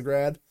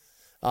Teslagrad.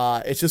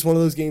 It's just one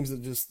of those games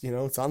that just,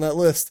 it's on that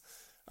list.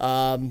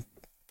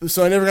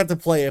 So I never got to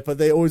play it, but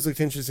they always looked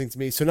interesting to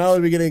me. So not only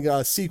are we getting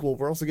a sequel,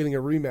 we're also getting a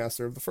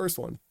remaster of the first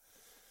one.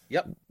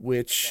 Yep.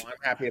 Which so I'm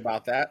happy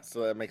about that.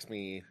 So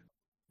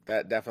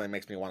that definitely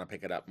makes me want to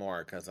pick it up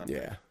more because I'm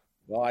like,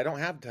 well, I don't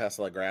have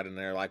Teslagrad, and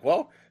they're like,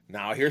 well,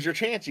 now here's your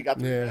chance. You got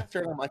the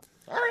remaster, and I'm like,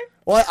 all right.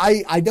 Well,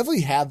 I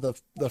definitely had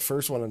the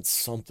first one on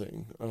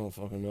something. I don't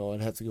fucking know.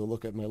 I'd have to go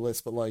look at my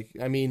list, but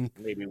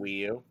maybe Wii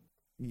U.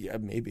 Yeah,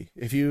 maybe.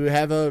 If you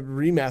have a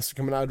remaster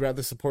coming out, I'd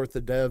rather support the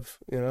dev,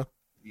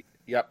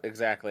 Yep,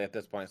 exactly at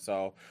this point.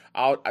 So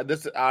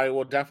I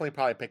will definitely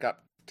probably pick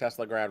up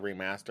Teslagrad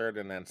Remastered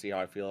and then see how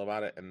I feel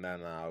about it, and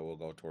then we'll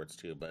go towards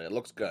 2. But it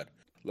looks good.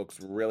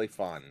 Looks really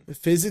fun.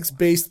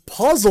 Physics-based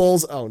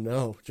puzzles. Oh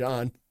no,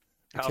 John.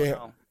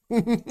 No.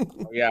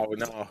 Yeah,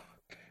 no.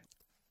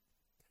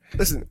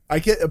 Listen, I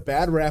get a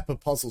bad rap of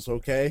puzzles,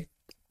 okay?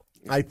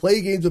 I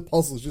play games with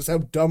puzzles. Just how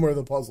dumb are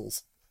the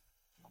puzzles?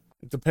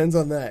 It depends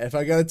on that. If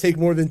I gotta take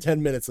more than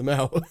 10 minutes, I'm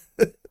out.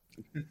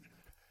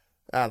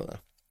 I don't know.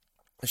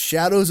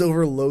 Shadows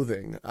Over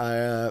Loathing.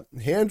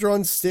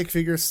 Hand-drawn stick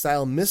figure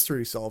style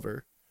mystery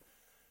solver.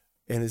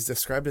 And is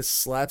described as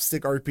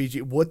slapstick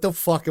RPG. What the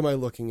fuck am I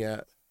looking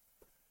at?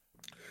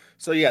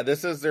 So yeah,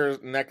 this is their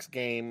next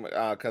game,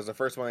 because the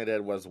first one they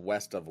did was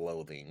West of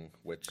Loathing,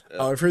 which...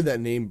 I've heard that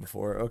name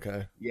before.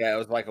 Okay. Yeah, it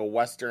was like a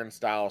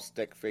Western-style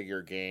stick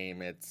figure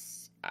game.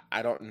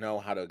 I don't know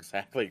how to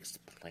exactly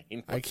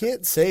explain. I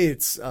can't say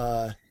it's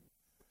I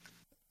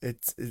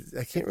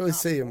can't really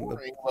say.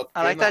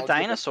 I like that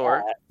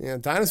dinosaur. Yeah,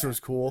 dinosaur's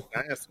cool.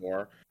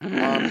 Dinosaur.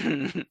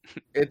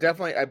 It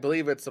definitely, I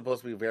believe it's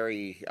supposed to be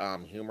very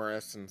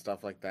humorous and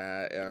stuff like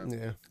that.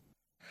 Yeah.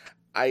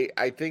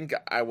 I think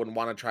I would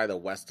want to try the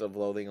West of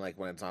Loathing like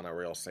when it's on a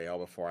real sale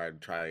before I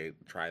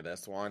try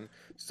this one.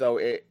 So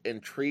it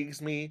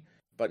intrigues me,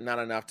 but not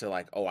enough to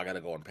like, oh, I got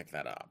to go and pick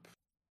that up.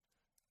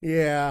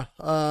 Yeah,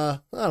 I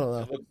don't know.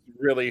 It looks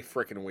really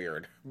freaking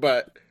weird,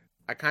 but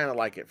I kind of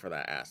like it for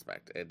that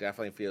aspect. It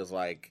definitely feels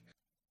like,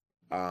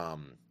 I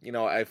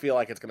feel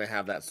like it's going to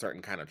have that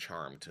certain kind of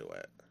charm to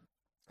it.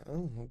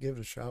 Oh, I'll give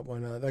it a shot. Why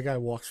not? That guy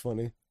walks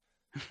funny.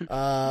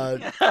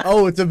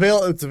 It's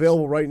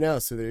available right now.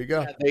 So there you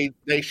go. Yeah,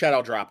 they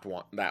shadow dropped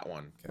that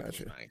one.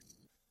 Gotcha.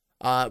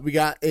 Nice. We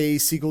got a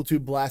sequel to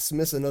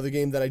Blasphemous, another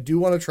game that I do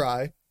want to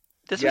try.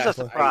 This was a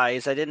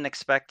surprise. I didn't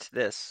expect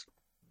this.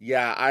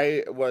 Yeah,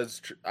 I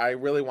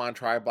really want to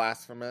try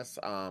Blasphemous.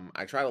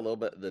 I tried a little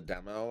bit of the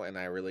demo and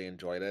I really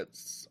enjoyed it.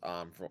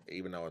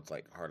 Even though it's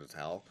like hard as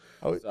hell.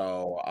 Oh,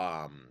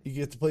 so you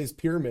get to play as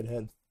Pyramid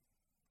Head.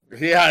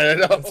 Yeah, I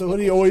know. That's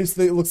what he always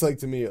looks like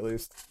to me, at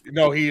least.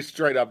 No, he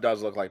straight up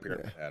does look like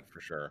Pyramid Head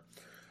for sure.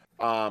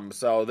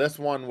 So this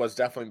one was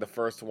definitely the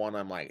first one.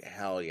 I'm like,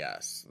 hell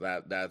yes,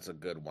 that's a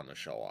good one to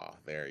show off.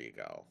 There you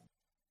go.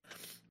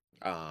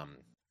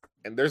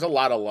 And there's a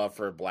lot of love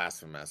for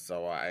Blasphemous,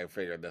 so I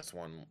figured this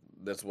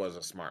was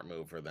a smart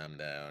move for them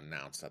to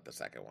announce that the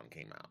second one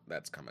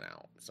that's coming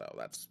out. So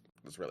that's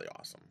really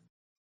awesome.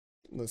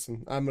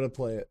 Listen, I'm gonna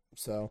play it,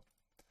 so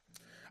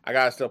I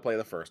gotta still play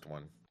the first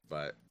one,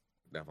 but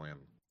definitely.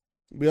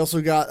 We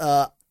also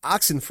got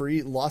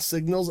Oxenfree Lost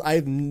Signals. I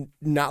have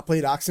not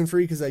played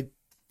Oxenfree because I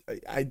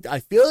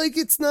feel like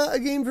it's not a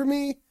game for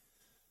me.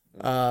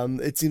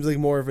 It seems like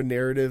more of a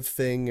narrative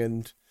thing,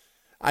 and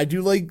I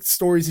do like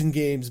stories in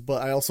games,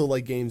 but I also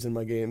like games in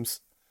my games.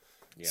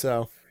 Yeah.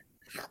 So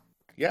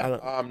Yeah,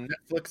 don't-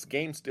 Netflix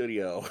Game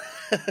Studio.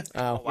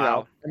 Oh,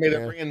 Wow. I mean,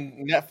 they're Yeah.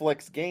 bringing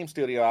Netflix Game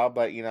Studio out,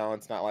 but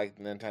it's not like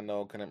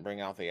Nintendo couldn't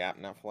bring out the app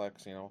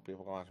Netflix.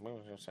 People go watch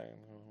movies. Just saying.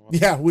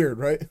 Yeah, weird,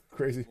 right?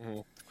 Crazy.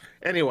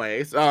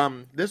 Anyways,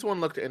 this one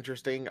looked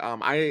interesting.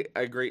 I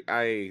agree.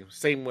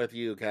 Same with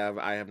you, Kev.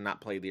 I have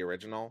not played the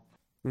original.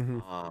 Hmm.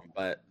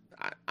 But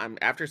I'm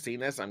after seeing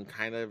this, I'm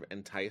kind of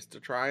enticed to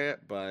try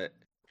it, but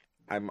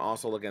I'm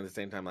also looking at the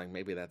same time like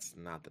maybe that's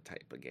not the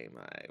type of game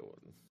that I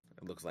would.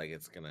 It looks like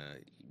it's gonna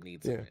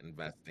need some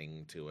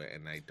investing to it,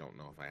 and I don't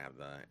know if I have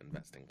the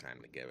investing time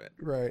to give it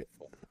Right.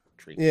 full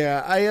treatment.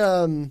 Yeah, I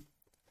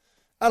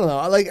don't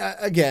know. Like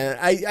again,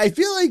 I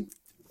feel like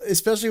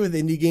especially with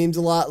indie games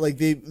a lot, like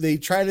they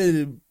try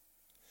to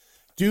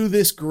do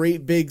this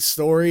great big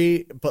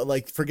story, but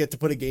like forget to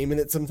put a game in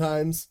it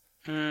sometimes.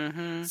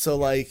 Mm-hmm. So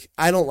like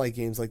I don't like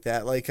games like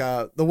that. Like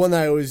the one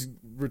that I always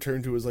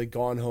return to is like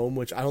Gone Home,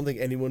 which I don't think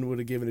anyone would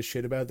have given a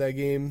shit about that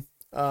game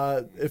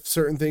if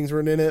certain things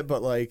weren't in it,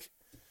 but like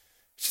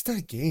it's just not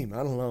a game. I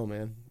don't know,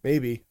 man.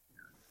 Maybe.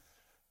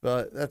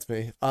 But that's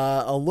me.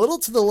 A Little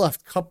to the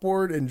Left,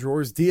 Cupboard and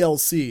Drawers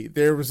DLC.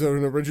 There was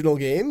an original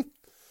game.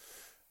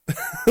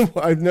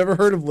 I've never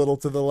heard of Little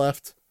to the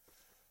Left.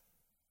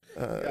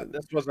 Yeah,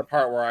 this was the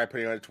part where I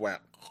pretty much went,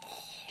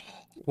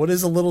 What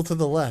is A Little to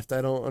the Left?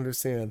 I don't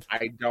understand.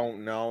 I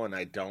don't know and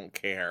I don't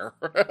care.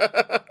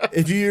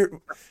 If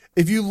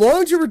you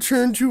long to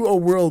return to a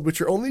world which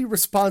your only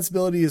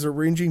responsibility is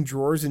arranging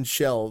drawers and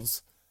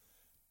shelves,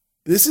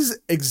 this is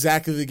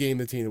exactly the game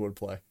that Tina would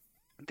play.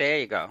 There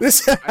you go.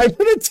 I'm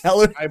gonna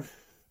tell her. I-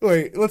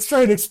 Wait, let's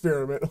try an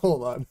experiment.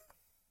 Hold on.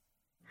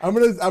 I'm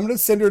gonna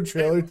send her a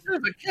trailer.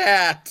 There's a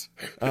cat.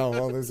 Oh,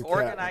 well, there's a cat.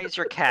 Organize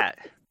your cat.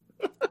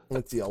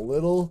 Let's see, A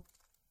Little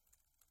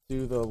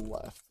to the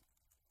Left.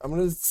 I'm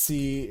gonna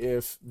see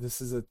if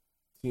this is a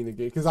Tina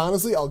game, because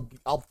honestly, I'll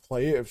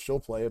play it if she'll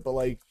play it, but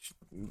like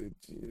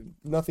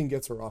nothing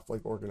gets her off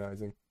like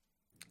organizing.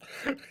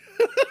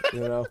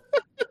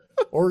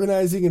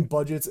 Organizing and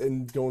budgets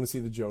and going to see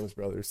the Jonas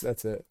Brothers.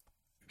 That's it.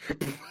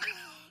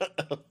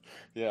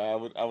 Yeah,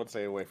 I would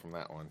stay away from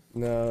that one.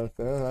 No,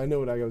 I know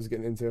what I was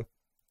getting into.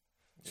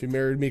 She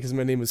married me because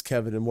my name is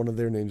Kevin and one of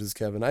their names is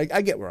Kevin. I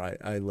get where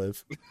I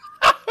live.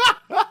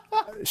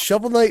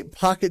 Shovel Knight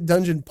Pocket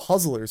Dungeon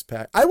Puzzlers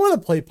Pack. I want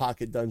to play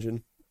Pocket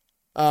Dungeon.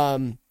 I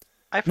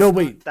No, forgot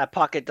wait. that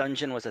Pocket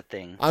Dungeon was a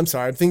thing. I'm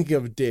sorry. I'm thinking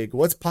of Dig.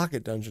 What's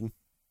Pocket Dungeon?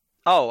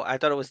 Oh, I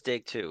thought it was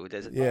Dig too.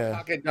 Yeah.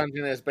 Pocket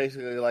Dungeon is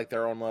basically like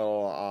their own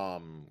little,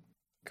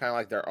 kind of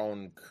like their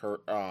own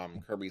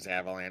Kirby's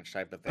Avalanche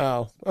type of thing.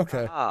 Oh,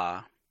 okay.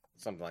 Ah,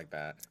 Something like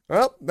that.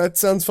 Well, that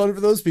sounds fun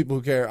for those people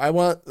who care. I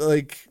want,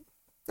 like,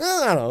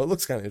 I don't know. It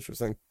looks kind of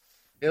interesting.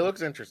 It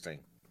looks interesting,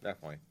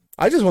 definitely.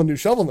 I just want a new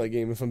Shovel Knight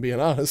game, if I'm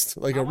being honest.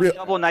 Like I a want real.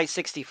 Shovel Knight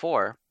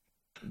 64.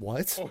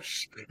 What? Oh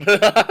shit!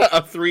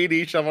 A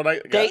 3D Shovel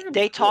Knight.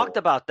 They talked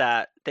about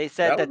that. They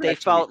said That that would they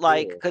actually felt be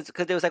like cool.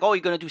 because they was like, oh,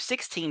 you're gonna do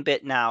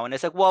 16-bit now, and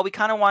it's like, well, we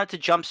kind of wanted to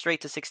jump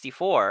straight to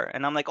 64,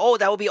 and I'm like, oh,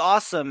 that would be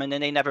awesome, and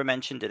then they never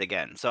mentioned it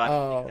again. So I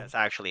don't think that's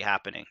actually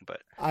happening.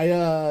 But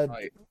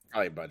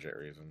Probably budget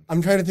reasons.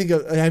 I'm trying to think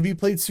of. Have you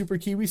played Super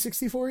Kiwi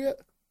 64 yet?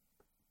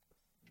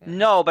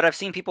 no, but I've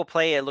seen people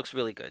play it. It looks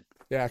really good.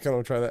 Yeah, I kind of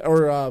want to try that.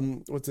 Or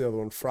what's the other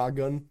one? Frog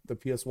Gun, the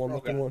PS1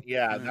 looking one.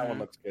 Yeah, that one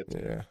looks good. Too.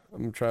 Yeah,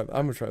 I'm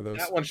gonna try those.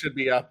 That one should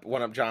be up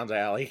one up John's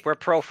alley. We're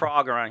pro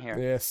frog around here.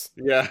 Yes.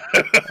 Yeah.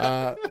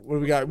 What do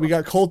we got? We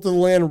got Cult of the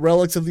Land,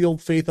 Relics of the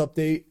Old Faith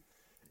update.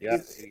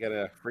 Yep. You get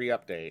a free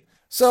update.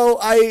 So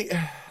I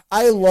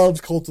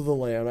loved Cult of the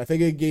Lamb. I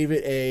think I gave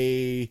it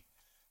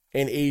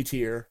an A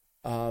tier.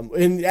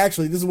 And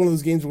actually, this is one of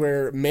those games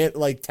where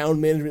town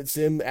management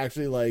sim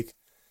actually like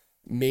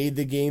made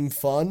the game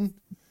fun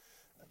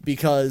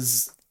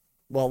because,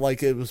 well,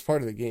 like it was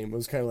part of the game. It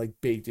was kind of like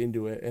baked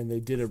into it, and they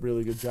did a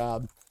really good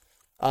job.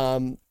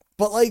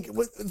 But like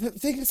the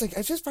thing is, like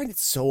I just find it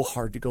so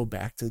hard to go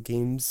back to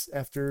games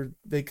after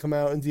they come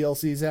out and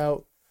DLC's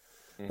out.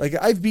 Like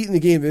I've beaten the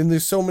game, and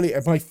there's so many.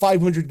 My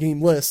 500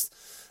 game list.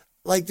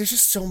 Like there's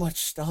just so much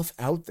stuff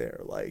out there.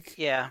 Like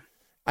Yeah.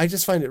 I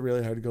just find it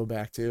really hard to go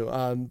back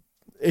to.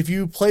 If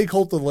you play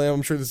Cult of the Lamb,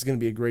 I'm sure this is going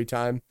to be a great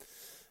time.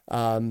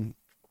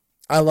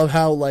 I love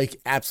how like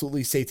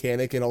absolutely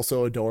satanic and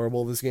also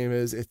adorable this game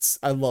is.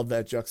 I love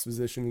that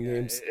juxtaposition in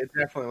games. It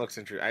definitely looks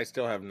interesting. I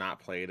still have not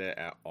played it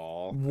at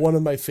all. One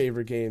of my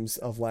favorite games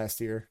of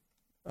last year.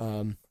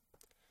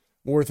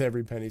 Worth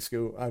every penny,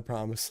 Scoot. I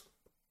promise.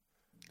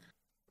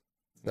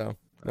 No.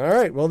 All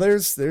right. Well,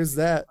 there's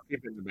that.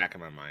 Keep it in the back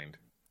of my mind.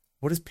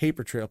 What is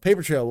Paper Trail?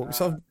 Paper Trail.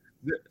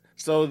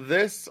 So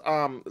this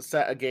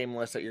set of game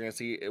list that you're gonna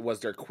see, it was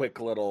their quick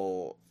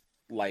little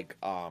like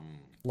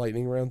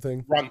Lightning round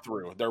thing.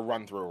 their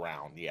run through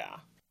round. Yeah.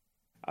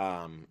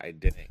 I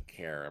didn't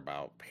care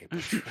about Paper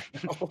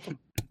Trail.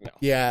 No.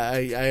 Yeah,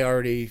 I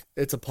already.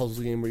 It's a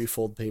puzzle game where you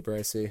fold paper.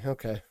 I see.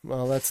 Okay.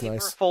 Well, that's Paper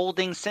nice.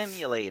 folding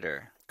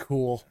simulator.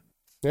 Cool.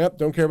 Yep.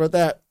 Don't care about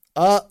that.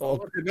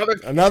 Look,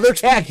 Another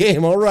cat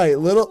game. All right.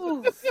 What's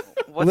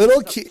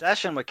Little this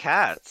obsession with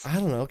cats? I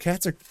don't know.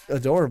 Cats are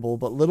adorable,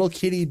 but Little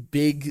Kitty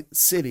Big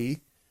City.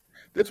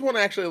 This one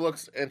actually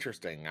looks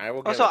interesting. I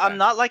will. Give Also, it I'm that.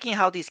 not liking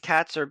how these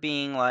cats are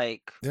being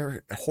like.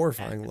 They're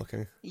horrifying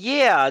looking.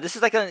 Yeah, this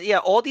is like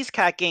all these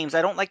cat games.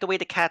 I don't like the way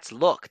the cats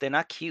look. They're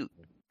not cute.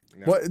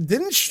 No. What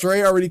didn't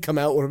Stray already come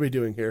out? What are we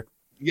doing here?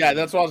 Yeah,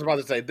 that's what I was about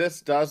to say. This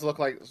does look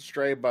like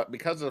Stray, but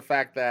because of the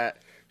fact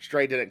that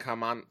Stray didn't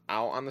come out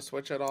on the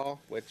Switch at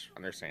all, which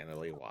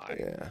understandably why.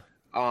 Yeah.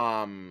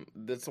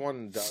 This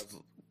one does.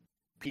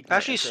 Pique my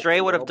Actually, interest Stray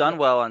a would have little done bit.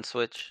 well on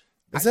Switch.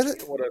 Is I that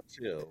think it would have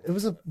too. It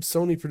was a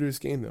Sony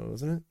produced game though,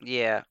 wasn't it?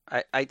 Yeah,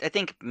 I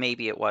think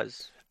maybe it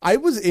was. I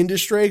was into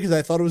Stray because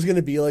I thought it was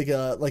gonna be like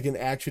an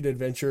action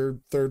adventure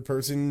third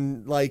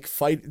person like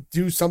fight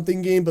do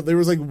something game, but there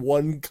was like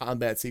one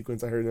combat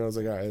sequence I heard and I was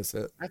like, all right, that's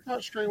it. I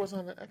thought Stray was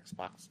on the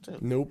Xbox too.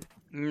 Nope.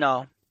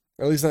 No.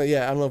 At least not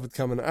yet. I don't know if it's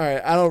coming. All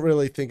right, I don't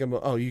really think I'm.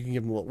 Oh, you can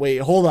give him a little. Wait,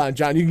 hold on,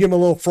 John. You can give him a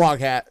little frog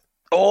hat.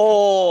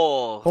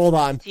 Oh, Hold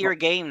on. tier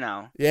game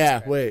now. Yeah,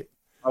 Okay. wait.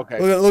 Okay.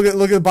 Look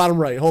at the bottom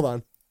right. Hold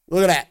on.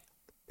 Look at that.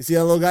 You see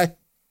that little guy?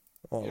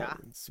 Oh, Yeah.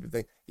 stupid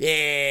thing.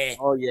 Yeah.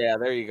 Oh yeah,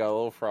 there you go,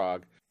 little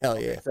frog. Hell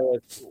yeah. So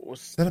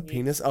Is that a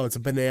penis? Oh, it's a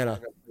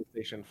banana.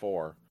 PlayStation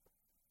 4.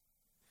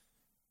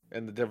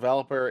 And the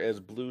developer is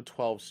Blue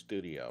 12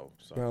 Studio.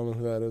 I So, don't know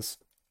who that is.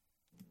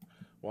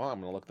 well,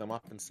 I'm gonna look them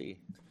up and see.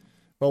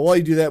 Well, while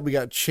you do that, we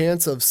got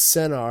Chance of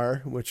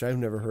Senar, which I've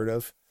never heard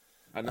of.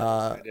 I know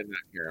I did not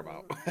care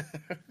about.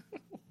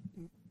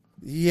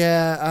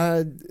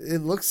 Yeah,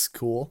 it looks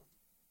cool,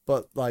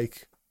 but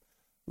like,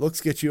 looks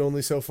get you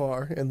only so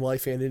far in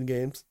life and in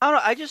games. I don't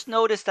know. I just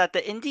noticed that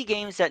the indie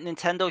games that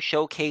Nintendo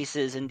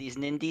showcases and these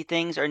indie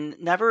things are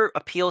never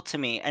appeal to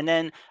me. And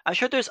then I'm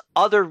sure there's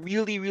other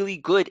really, really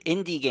good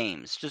indie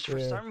games. Just for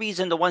Yeah. some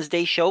reason, the ones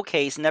they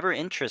showcase never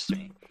interest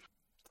me.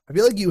 I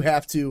feel like you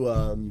have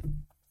to,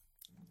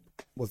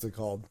 what's it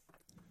called?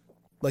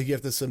 Like you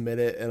have to submit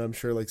it, and I'm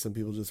sure like some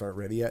people just aren't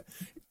ready yet.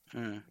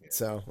 Hmm.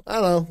 So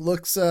I don't know.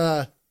 Looks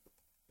sure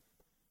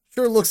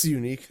looks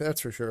unique,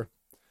 that's for sure.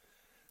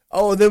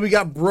 Oh, and then we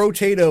got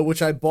Brotato,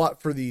 which I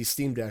bought for the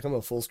Steam Deck. I'm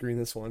gonna full screen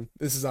this one.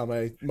 This is on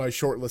my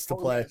short list to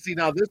play. See,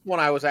 now this one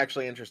I was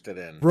actually interested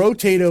in.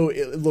 Brotato,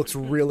 it looks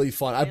really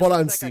fun. I It bought it on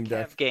looks Steam like a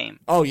Deck. Kev game.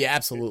 Oh yeah,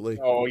 absolutely.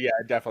 Oh yeah,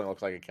 it definitely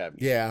looks like a cat.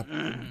 Yeah,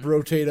 Mm.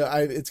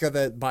 Brotato. It's got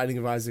that Binding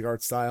of Isaac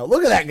art style.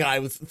 Look at that guy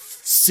with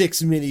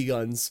 6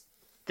 miniguns.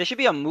 There should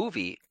be a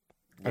movie.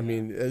 I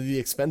mean,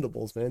 the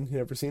Expendables, man. You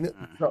ever seen it?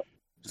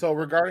 So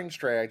regarding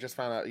Stray, I just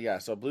found out. Yeah,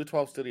 so Blue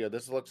 12 Studio.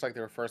 This looks like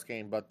their first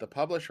game, but the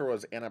publisher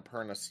was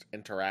Annapurna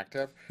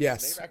Interactive.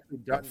 Yes. They've actually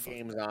done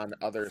games on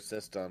other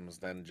systems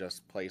than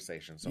just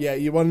PlayStation. So Yeah,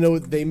 you want to know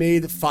what they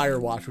made?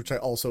 Firewatch, which I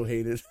also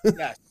hated.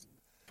 yes,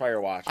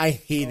 Firewatch. I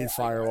hated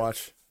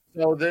Firewatch.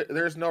 So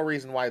there's no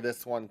reason why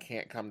this one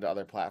can't come to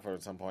other platforms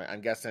at some point.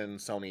 I'm guessing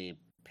Sony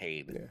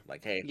paid. Yeah.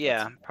 Like, hey,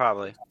 Yeah,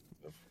 probably.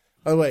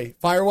 By the way,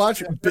 Firewatch.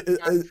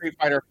 Street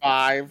Fighter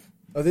 5.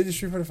 Are they just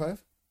Street Fighter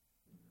 5?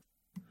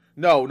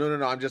 No.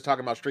 I'm just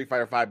talking about Street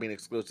Fighter 5 being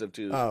exclusive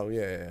to Oh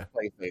yeah.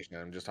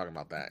 PlayStation. I'm just talking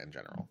about that in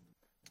general.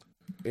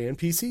 And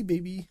PC,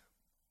 baby.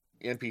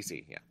 In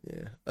PC, yeah.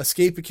 Yeah.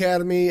 Escape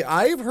Academy.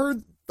 I've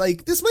heard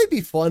like this might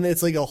be fun.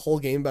 It's like a whole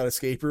game about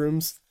escape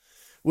rooms.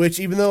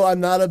 Which, even though I'm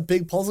not a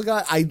big puzzle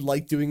guy, I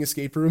like doing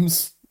escape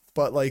rooms.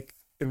 But like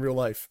in real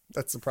life,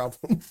 that's the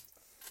problem.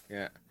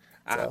 Yeah.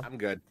 So. I'm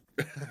good.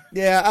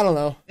 Yeah, I don't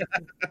know.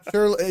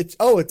 Sure. It's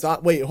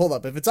on. Wait, hold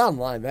up. If it's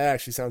online, that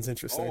actually sounds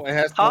interesting. Oh, it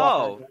has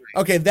Oh.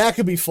 Okay, that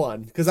could be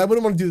fun because I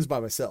wouldn't want to do this by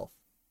myself.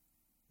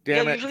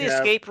 Damn Yeah, it. usually Jeff.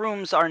 escape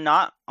rooms are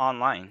not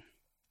online.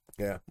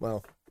 Yeah.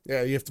 Well.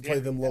 Yeah, you have to play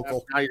them Jeff,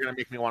 local. Now you're gonna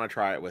make me want to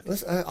try it with you.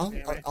 Listen, Damn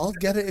it. I'll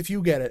get it if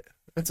you get it.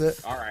 That's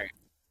it. All right.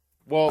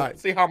 Well, All right.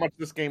 let's see how much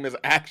this game is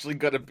actually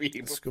gonna be.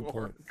 That's a good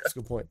before- point. That's a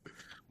good point.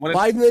 When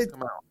 5 it's minutes.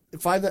 come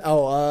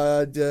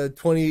out.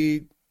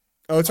 20.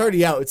 Oh, it's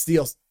already out. It's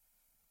DLC.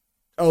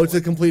 Oh, it's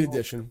a complete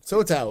edition, so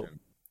it's out.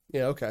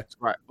 Yeah. Okay.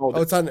 Right. Oh,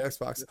 it's on the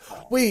Xbox.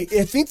 Wait,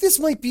 I think this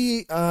might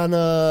be on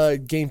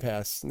Game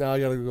Pass. Now I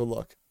gotta go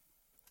look.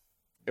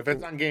 If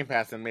it's on Game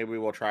Pass, then maybe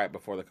we'll try it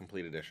before the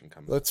complete edition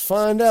comes. Let's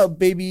find out,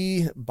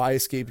 baby. Buy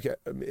Escape.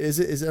 Is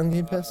it on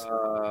Game Pass?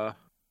 Oh,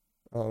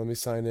 Let me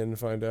sign in and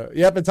find out.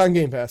 Yep, it's on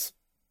Game Pass.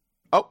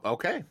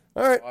 okay.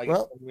 All right. Well, I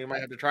Well, guess we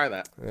might have to try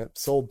that. yep,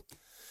 sold.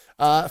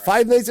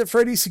 Five Nights at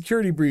Freddy's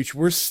Security Breach.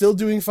 We're still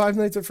doing Five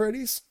Nights at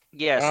Freddy's?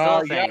 Yeah, still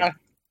a thing. Yeah.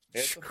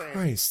 It's a thing.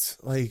 Christ.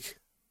 Like,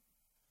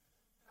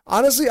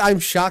 honestly, I'm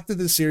shocked that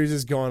this series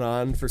has gone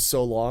on for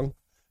so long.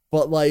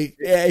 But, like,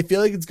 I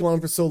feel like it's gone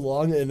on for so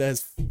long and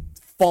has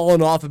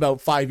fallen off about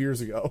 5 years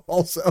ago,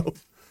 also.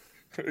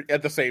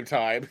 At the same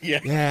time, yeah.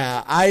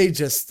 Yeah, I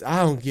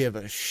don't give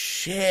a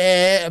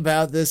shit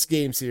about this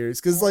game series.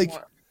 Because, like,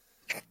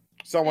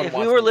 Someone If we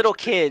wants were to- little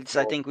kids,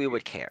 I think we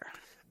would care.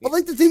 but,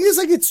 like, the thing is,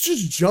 like, it's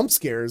just jump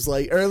scares.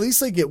 Like, or at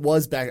least, like, it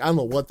was back. I don't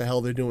know what the hell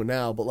they're doing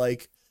now, but,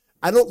 like,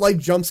 I don't like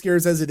jump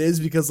scares as it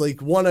is because,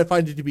 like, one, I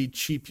find it to be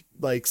cheap,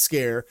 like,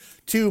 scare.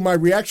 Two, my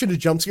reaction to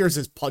jump scares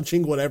is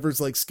punching whatever's,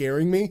 like,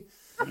 scaring me.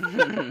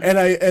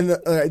 And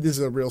this is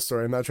a real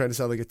story. I'm not trying to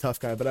sound like a tough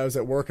guy, but I was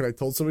at work and I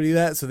told somebody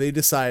that, so they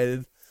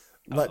decided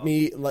let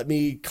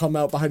me come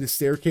out behind a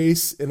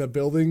staircase in a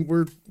building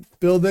we're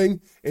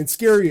building and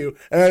scare you.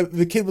 And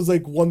the kid was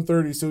like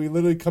 130, so he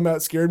literally come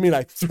out, scared me, and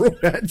I threw him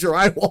at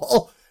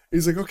drywall.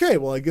 He's like, okay,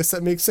 well, I guess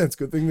that makes sense.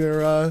 Good thing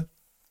they're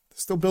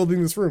still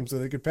building this room so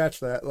they could patch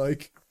that.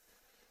 Like,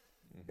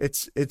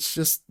 it's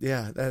just,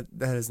 yeah,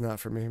 that is not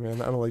for me,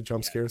 man. I don't like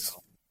jump scares.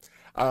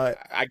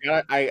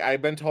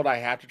 I've been told I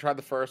have to try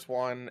the first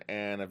one,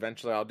 and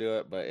eventually I'll do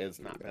it, but it's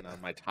not been on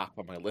my top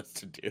of my list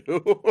to do.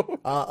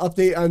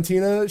 Update on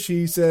Tina.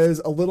 She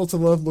says, A Little to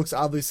Love looks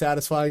oddly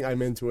satisfying.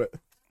 I'm into it.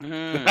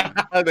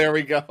 There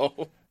we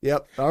go.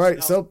 Yep. All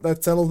right. So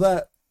that settles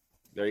that.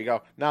 There you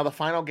go. Now, the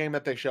final game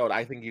that they showed,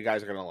 I think you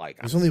guys are going to like.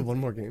 There's only one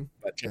more game.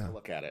 But take a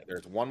look at it.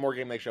 There's one more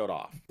game they showed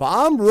off.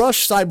 Bomb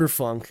Rush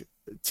Cyberpunk.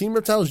 Team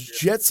Reptile's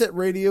Jet Set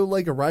Radio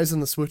like arrives on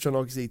the Switch on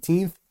August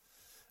 18th.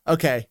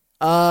 Okay.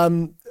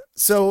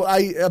 So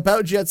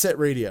about Jet Set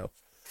Radio.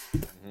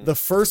 Mm-hmm. The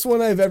first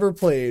one I've ever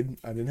played,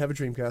 I didn't have a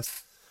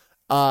Dreamcast,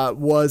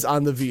 was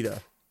on the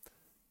Vita.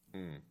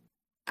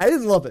 I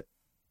didn't love it.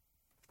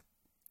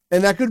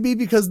 And that could be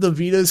because the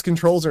Vita's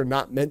controls are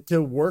not meant to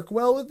work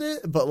well with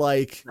it, but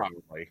like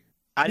probably.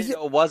 I didn't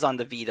know it was on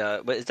the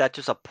Vita, but is that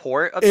just a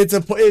port of it's a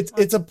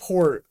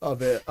port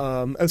of it.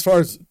 As far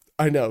as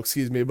I know,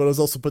 excuse me, but it was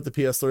also put to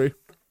PS3.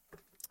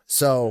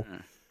 So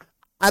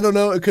I don't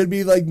know. It could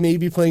be like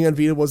maybe playing on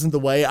Vita wasn't the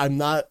way. I'm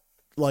not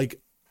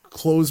like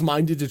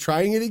closed-minded to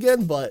trying it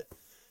again, but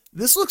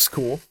this looks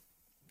cool.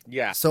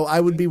 Yeah. So I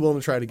would be willing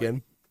to try it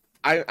again.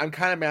 I'm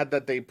kind of mad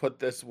that they put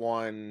this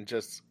one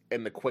just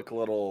in the quick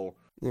little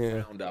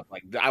roundup.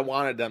 Like, I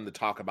wanted them to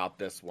talk about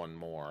this one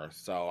more,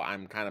 so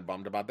I'm kind of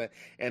bummed about that.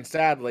 And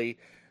sadly,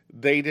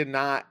 they did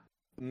not.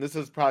 And this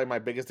is probably my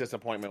biggest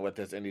disappointment with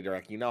this Indie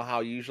Direct. You know how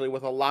usually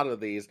with a lot of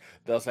these,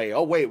 they'll say,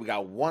 "Oh wait, we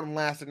got one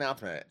last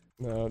announcement."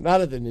 No,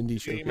 not at an indie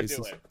showcase.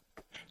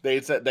 They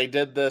said they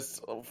did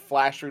this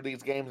flash through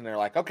these games, and they're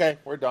like, "Okay,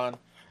 we're done."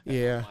 And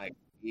yeah. I'm like,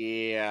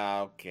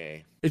 yeah,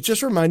 okay. It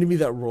just reminded me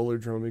that Roller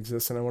Drome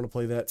exists, and I want to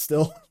play that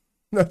still.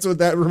 That's what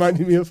that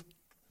reminded me of.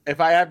 If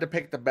I had to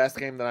pick the best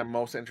game that I'm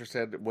most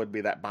interested in, would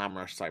be that Bomb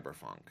Rush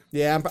Cyberpunk.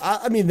 Yeah,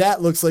 I mean,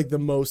 that looks like the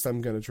most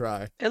I'm going to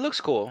try. It looks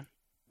cool.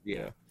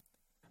 Yeah.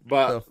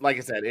 But like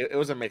I said, it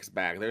was a mixed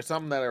bag. There's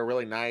some that are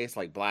really nice,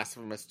 like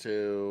Blasphemous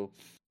 2,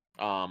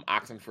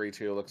 Oxenfree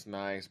 2 looks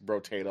nice,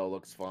 Brotato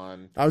looks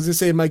fun. I was going to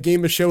say my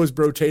game of show is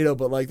Brotato,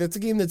 but like that's a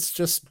game that's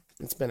just,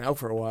 it's been out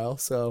for a while,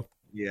 so.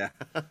 Yeah.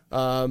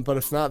 But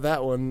if not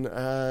that one,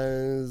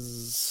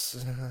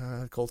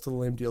 Cult of the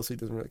Lamb DLC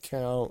doesn't really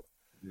count.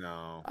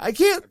 No. I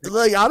can't,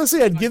 like,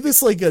 honestly, I'd give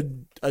this like a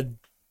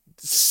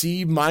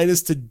C-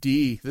 to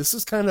D. This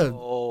is kind of,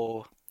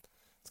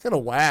 it's kind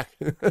of whack.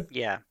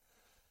 Yeah.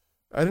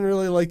 I didn't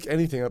really like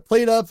anything.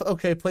 Played Up,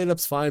 okay, Played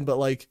Up's fine, but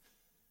like,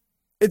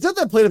 it's not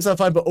that Played Up's not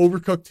fine, but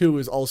Overcooked 2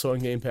 is also on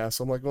Game Pass.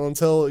 So I'm like, well,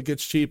 until it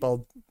gets cheap,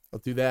 I'll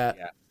do that.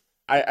 Yeah.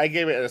 I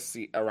gave it a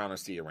C, around a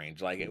C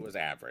range. Like, it was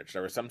average.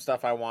 There was some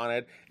stuff I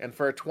wanted, and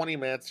for 20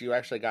 minutes, you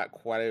actually got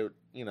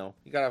you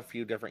got a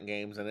few different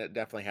games, and it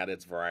definitely had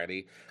its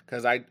variety.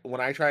 Because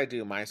when I try to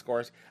do my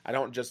scores, I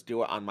don't just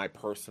do it on my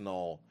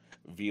personal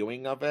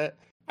viewing of it.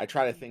 I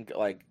try to think,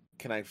 like,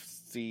 can I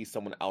see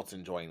someone else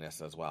enjoying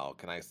this as well?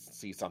 Can I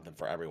see something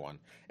for everyone?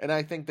 And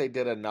I think they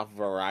did enough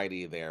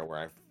variety there where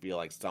I feel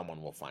like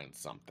someone will find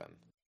something.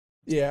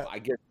 Yeah. So I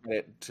give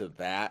credit to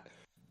that.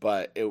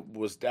 But it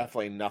was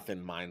definitely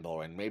nothing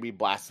mind-blowing. Maybe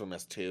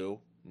Blasphemous 2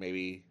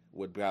 maybe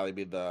would probably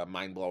be the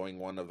mind-blowing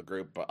one of the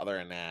group, but other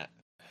than that,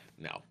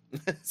 no.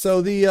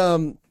 So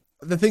the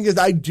thing is,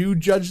 I do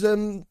judge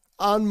them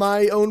on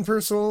my own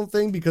personal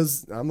thing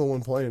because I'm the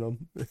one playing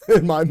them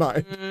in my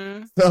mind.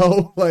 Mm-hmm.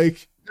 So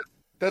like,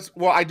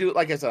 I do.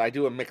 Like I said, I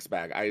do a mixed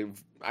bag.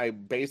 I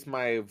base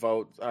my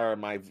vote or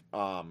my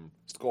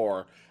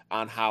score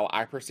on how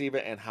I perceive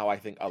it and how I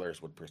think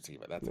others would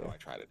perceive it. That's how I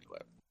try to do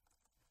it.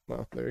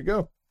 Well, there you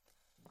go.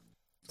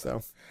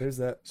 So there's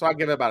that. So I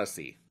give it about a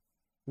C.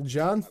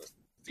 John?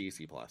 C+.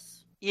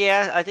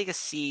 Yeah, I think a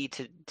C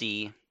to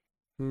D.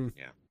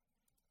 Yeah.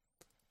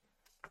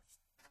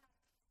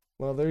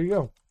 Well, there you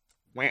go.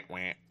 Wah,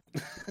 wah.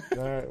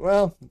 All right.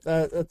 Well,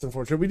 that's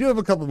unfortunate. We do have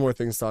a couple more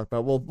things to talk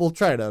about. We'll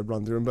try to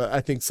run through them, but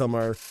I think some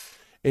are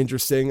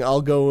interesting.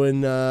 I'll go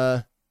in.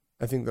 I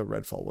think the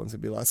Redfall ones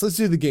would be last. Let's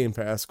do the Game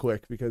Pass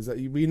quick because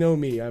we know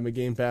me. I'm a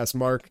Game Pass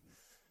mark.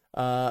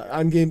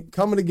 I'm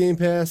coming to Game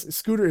Pass.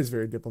 Scooter is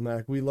very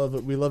diplomatic. We love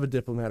it. We love a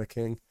diplomatic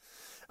king.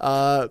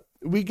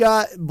 We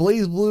got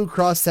Blaze Blue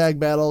Cross Tag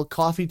Battle,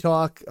 Coffee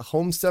Talk,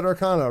 Homestead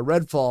Arcana,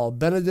 Redfall,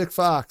 Benedict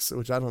Fox,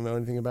 which I don't know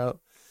anything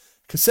about,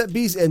 Cassette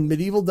Beast, and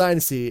Medieval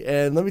Dynasty.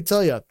 And let me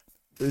tell you,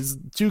 there's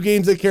 2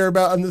 games I care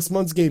about on this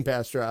month's Game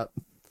Pass drop.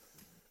 I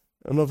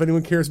don't know if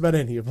anyone cares about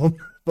any of them,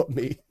 but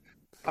me.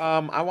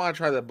 I want to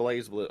try the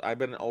Blaze Blue. I've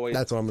been always.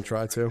 That's what I'm gonna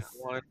try too.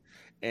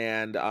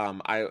 And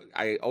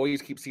I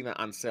always keep seeing it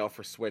on sale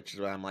for Switch,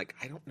 but I'm like,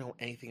 I don't know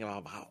anything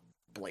about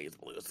Blaze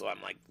Blue, so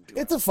I'm like,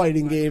 it's a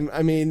fighting game.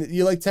 I mean,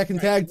 you like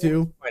Tekken Tag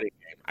too. Fighting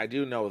game. I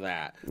do know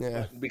that.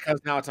 Yeah, But because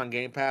now it's on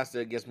Game Pass,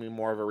 it gives me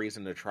more of a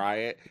reason to try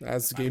it.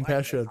 as the If I Game like Pass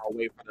it, should. I'll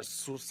wait for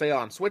the sale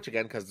on Switch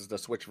again because the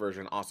Switch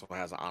version also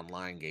has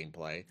online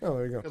gameplay. Oh,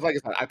 there you go. Because like I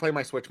said, I play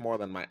my Switch more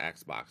than my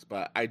Xbox,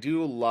 but I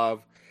do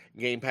love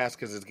Game Pass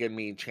because it's giving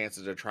me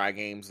chances to try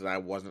games that I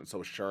wasn't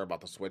so sure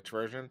about the Switch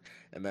version.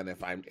 And then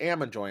if I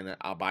am enjoying it,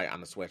 I'll buy it on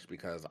the Switch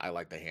because I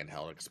like the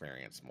handheld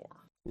experience more.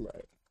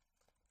 Right.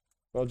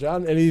 Well,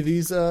 John, any of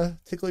these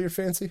tickle your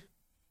fancy?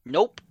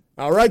 Nope.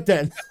 All right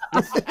then.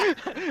 I'm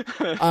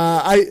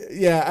kind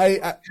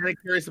of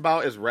curious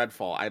about is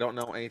Redfall. I don't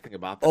know anything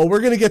about that. Oh, we're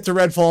gonna get to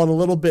Redfall in a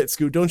little bit,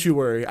 Scoot. Don't you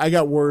worry. I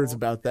got words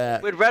about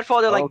that. With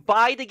Redfall, they're Oh. like,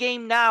 buy the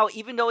game now,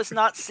 even though it's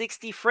not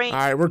 60 frames. All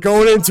right, we're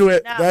going into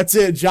it. Now. That's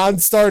it. John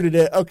started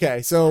it.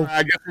 Okay, so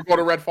I guess we'll go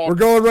to Redfall. we're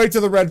going right to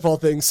the Redfall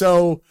thing.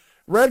 So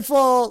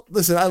Redfall,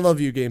 listen, I love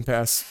you, Game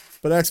Pass,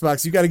 but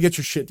Xbox, you got to get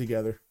your shit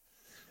together.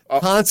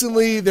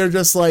 Constantly, they're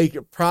just like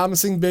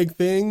promising big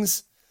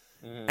things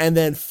and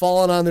then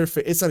falling on their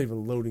face. It's not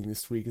even loading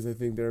this week because I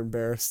think they're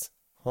embarrassed.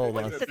 Hold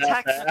What on. is the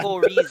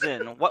technical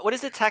reason? What is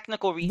the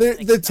technical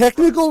reason? The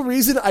technical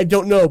reason I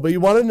don't know, but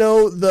you want to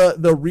know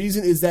the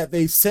reason is that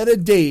they set a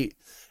date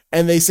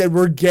and they said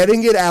we're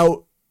getting it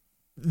out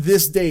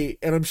this date,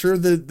 and I'm sure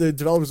the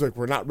developers are like,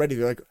 we're not ready.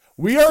 They're like,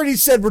 we already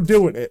said we're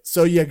doing it,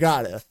 so you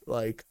gotta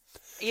like.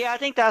 Yeah, I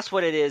think that's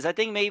what it is. I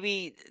think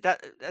maybe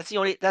that's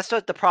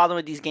what the problem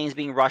with these games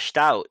being rushed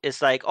out.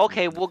 It's like,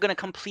 okay, we're gonna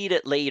complete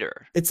it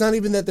later. It's not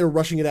even that they're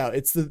rushing it out.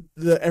 It's the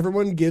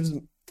everyone gives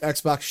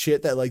Xbox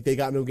shit that like they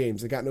got no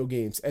games,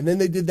 and then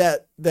they did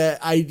that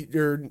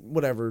or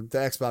whatever, the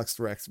Xbox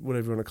Direct,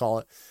 whatever you want to call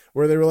it,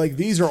 where they were like,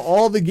 these are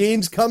all the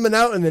games coming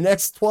out in the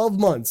next 12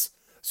 months.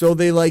 So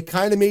they like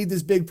kind of made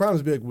this big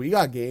promise, be like, we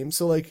got games.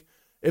 So like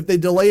if they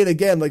delay it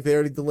again, like they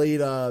already delayed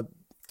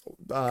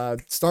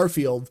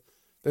Starfield,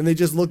 then they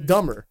just look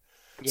dumber.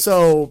 Yeah.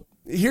 So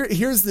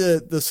here's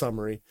the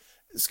summary,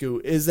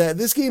 Scoot, is that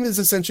this game is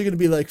essentially going to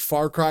be like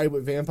Far Cry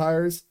with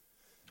vampires.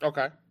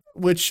 Okay.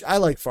 Which I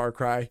like Far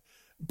Cry,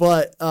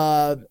 but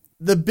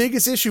the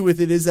biggest issue with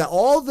it is that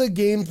all the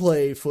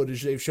gameplay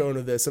footage they've shown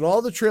of this and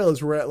all the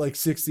trailers were at like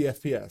 60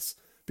 FPS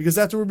because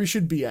that's where we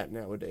should be at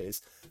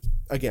nowadays.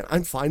 Again,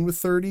 I'm fine with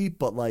 30,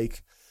 but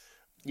like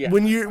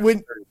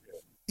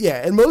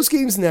and most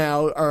games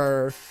now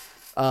are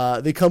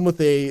they come with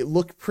a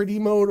look pretty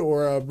mode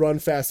or a run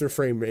faster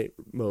frame rate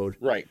mode.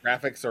 Right,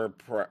 graphics are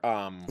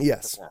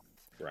yes.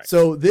 Right.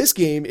 So this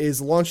game is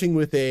launching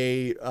with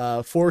a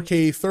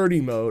 4K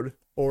 30 mode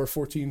or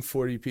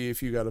 1440p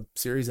if you got a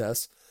Series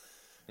S.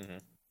 Mm-hmm.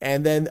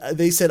 And then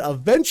they said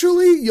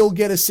eventually you'll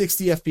get a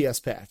 60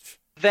 FPS patch.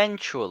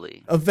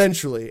 Eventually.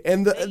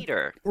 And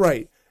later.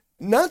 Right.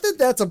 Not that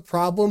that's a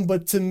problem,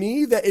 but to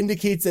me that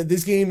indicates that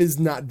this game is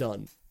not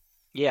done.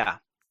 Yeah.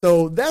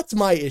 So that's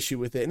my issue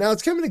with it. Now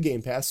it's coming to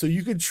Game Pass, so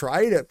you could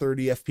try it at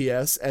 30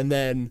 FPS and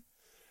then,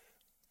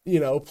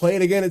 play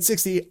it again at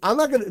 60.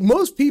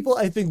 Most people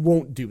I think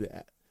won't do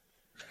that.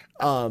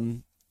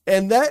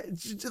 And that,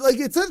 like,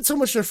 it's not so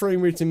much a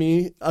frame rate to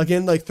me.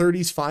 Again, like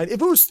 30's fine.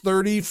 If it was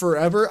 30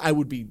 forever, I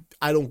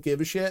don't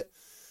give a shit.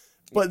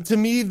 But to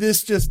me,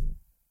 this just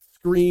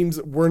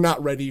screams we're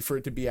not ready for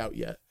it to be out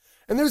yet.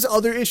 And there's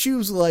other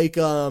issues like,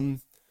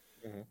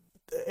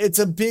 it's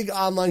a big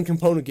online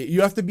component game.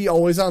 You have to be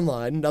always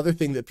online. Another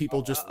thing that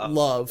people just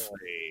love.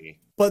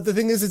 But the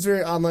thing is, it's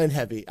very online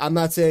heavy. I'm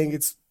not saying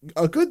it's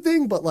a good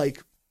thing, but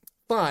like,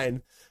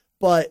 fine.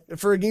 But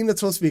for a game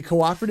that's supposed to be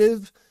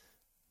cooperative,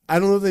 I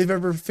don't know if they've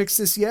ever fixed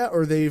this yet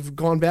or they've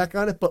gone back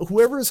on it, but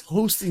whoever is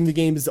hosting the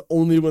game is the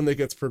only one that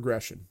gets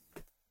progression.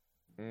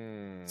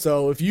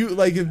 So if you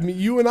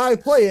and I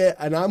play it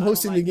and I'm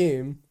hosting the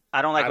game.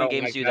 I don't like when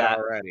games do that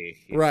already.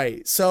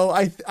 Right. So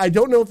I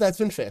don't know if that's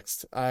been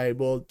fixed. I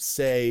will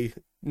say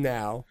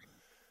now.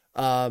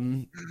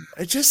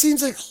 It just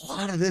seems like a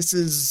lot of this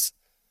is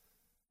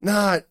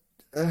not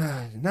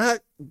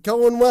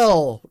going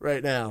well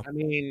right now. I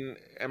mean,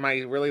 am I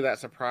really that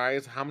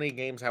surprised? How many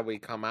games have we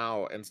come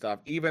out and stuff,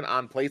 even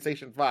on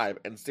PlayStation 5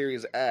 and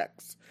Series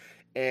X?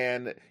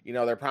 And,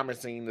 they're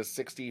promising the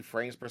 60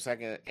 frames per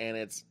second, and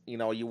it's,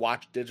 you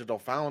watch Digital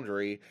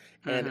Foundry,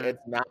 and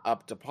it's not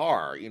up to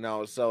par,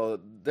 So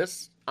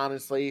this,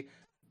 honestly,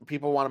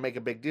 people want to make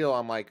a big deal.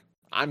 I'm like,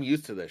 I'm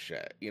used to this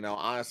shit,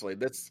 honestly.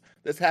 This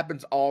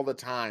happens all the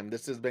time.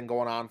 This has been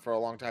going on for a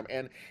long time.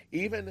 And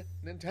even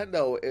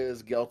Nintendo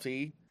is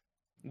guilty.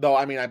 Though,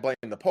 I mean, I blame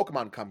the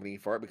Pokemon company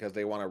for it because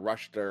they want to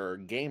rush their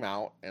game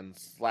out and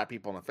slap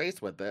people in the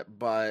face with it.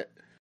 But,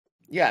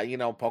 yeah,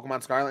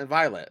 Pokemon Scarlet and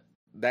Violet.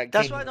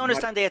 That's why I don't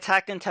understand they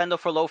attack Nintendo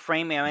for low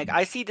frame rate. Like,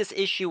 I see this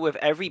issue with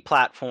every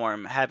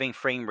platform having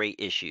frame rate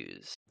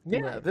issues.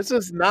 Yeah, this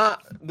is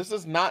not just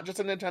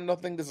a Nintendo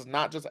thing. This is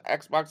not just an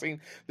Xbox thing.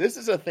 This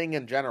is a thing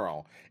in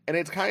general. And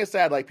it's kind of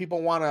sad. Like,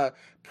 people want to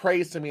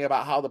praise to me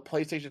about how the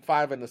PlayStation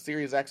 5 and the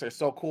Series X are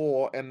so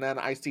cool, and then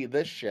I see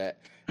this shit,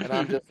 and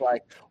I'm just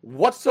like,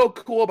 what's so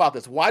cool about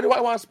this? Why do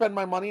I want to spend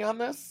my money on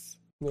this?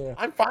 Yeah.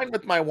 I'm fine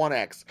with my One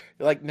X.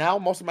 Like, now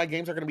most of my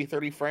games are going to be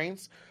 30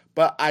 frames,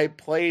 but I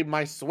play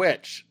my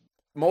Switch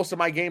most of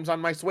my games on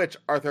my Switch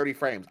are 30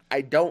 frames.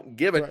 I don't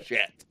give a Right.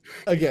 shit.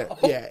 Again,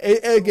 yeah.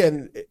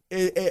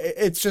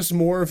 It's just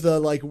more of the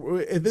like,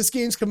 this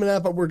game's coming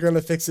out, but we're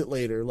gonna fix it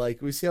later.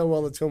 Like we see how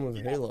well it's going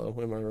with Halo.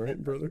 Am I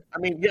right, brother? I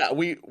mean, yeah,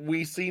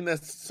 we seen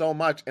this so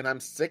much, and I'm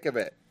sick of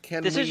it.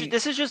 This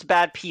is just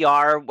bad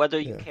PR, whether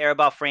you Yeah. care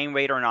about frame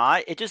rate or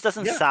not. It just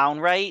doesn't Yeah.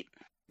 sound right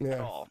at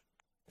Yeah. all.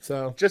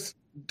 So just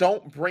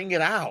don't bring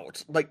it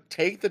out. Like,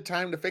 take the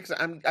time to fix it.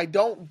 I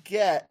don't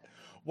get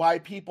why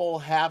people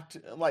have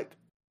to like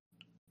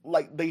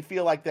they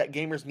feel like that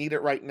gamers need it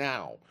right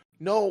now.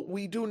 No,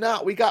 we do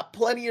not. We got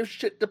plenty of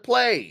shit to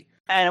play.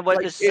 And what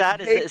Like, is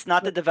sad is that takes- it's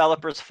not the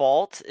developer's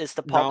fault. It's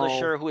the No.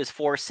 publisher who is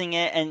forcing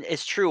it. And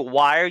it's true.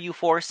 Why are you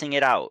forcing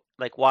it out?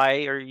 Like,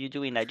 why are you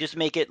doing that? Just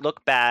make it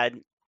look bad.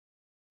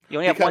 You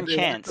only have Because one they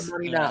chance. Want the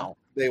money you know? now.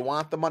 They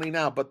want the money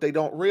now, but they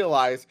don't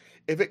realize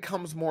if it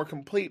comes more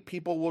complete,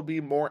 people will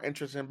be more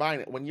interested in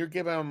buying it. When you're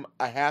giving them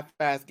a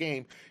half-assed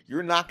game,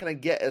 you're not going to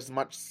get as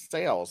much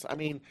sales. I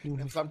mean,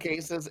 in some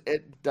cases,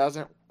 it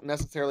doesn't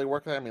necessarily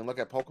work. I mean, look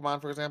at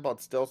Pokemon, for example.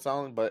 It's still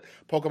selling, but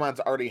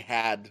Pokemon's already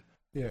had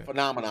yeah.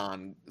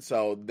 phenomenon,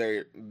 so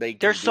they can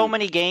There's so do-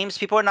 many games.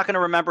 People are not going to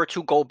remember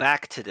to go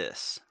back to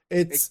this.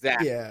 It's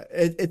Exactly. yeah,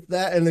 it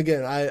that, and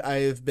again,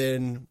 I have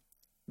been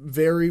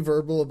very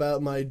verbal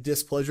about my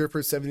displeasure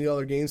for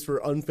 $70 games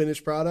for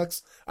unfinished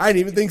products. I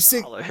didn't even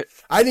think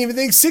I didn't even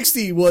think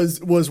 60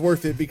 was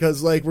worth it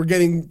because like we're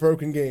getting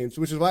broken games,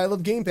 which is why I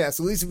love Game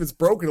Pass. At least if it's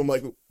broken, I'm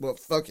like, well,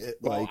 fuck it.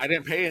 Well, Like, I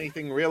didn't pay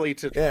anything really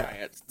to try Yeah.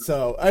 it.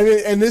 so I mean,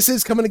 and this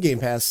is coming to Game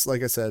Pass,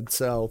 like I said.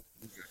 So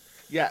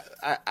Yeah,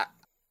 I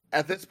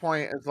at this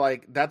point, it's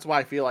like that's why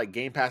I feel like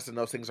Game Pass and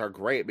those things are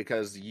great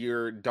because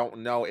you don't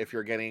know if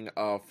you're getting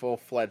a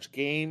full-fledged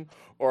game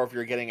or if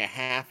you're getting a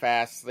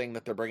half-ass thing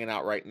that they're bringing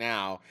out right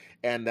now,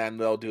 and then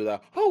they'll do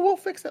we'll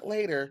fix it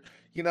later.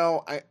 You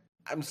know,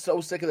 I'm so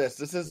sick of this.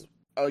 This is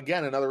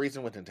again another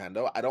reason with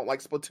Nintendo. I don't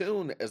like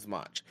Splatoon as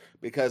much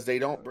because they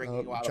don't bring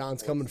you out.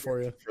 John's coming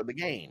for you for the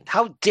game.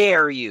 How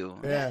dare you?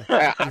 Yeah,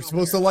 I you're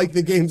supposed to like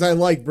the games I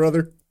like,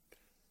 brother.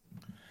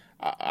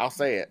 I'll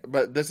say it,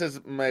 but this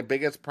is my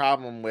biggest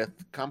problem with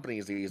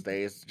companies these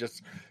days.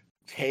 Just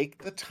take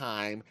the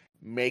time,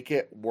 make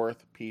it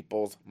worth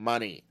people's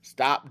money.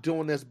 Stop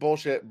doing this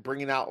bullshit,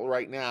 bringing out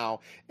right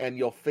now, and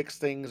you'll fix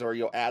things or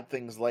you'll add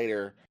things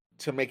later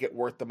to make it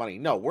worth the money.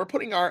 No, we're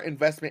putting our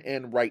investment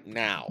in right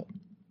now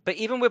But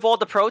even with all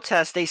the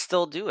protests, they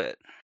still do it.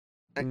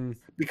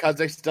 because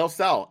they still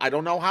sell. I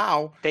don't know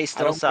how. They I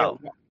still don't sell.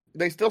 care.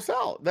 They still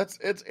sell.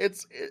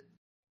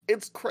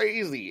 It's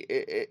crazy.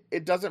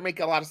 It doesn't make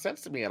a lot of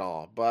sense to me at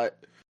all.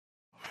 But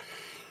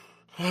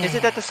Is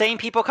it that the same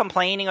people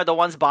complaining are the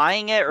ones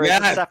buying it, or is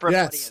it Yes, a separate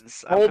yes.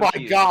 audience? I'm Oh my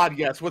confused. God,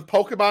 yes. With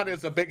Pokemon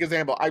is a big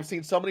example. I've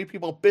seen so many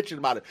people bitching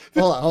about it.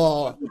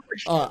 Hold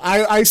on.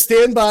 I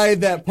stand by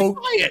that. Buy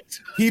it.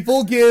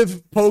 People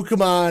give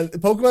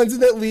Pokemon's in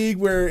that league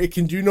where it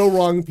can do no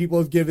wrong. People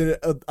have given it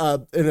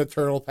an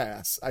eternal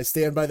pass. I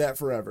stand by that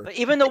forever. But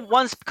even the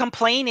ones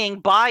complaining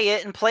buy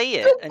it and play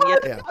it, and yet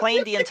Yeah.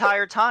 complain the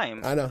entire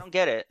time. I know. I don't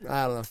get it.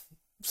 I don't know.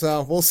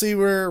 So we'll see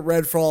where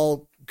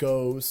Redfall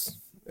goes.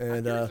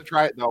 And To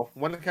try it though.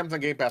 When it comes on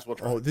Game Pass, we'll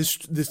try. oh, it. this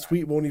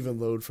tweet won't even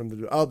load from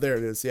the. Oh, there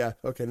it is. Yeah.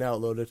 Okay, now it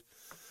loaded.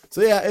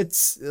 So yeah,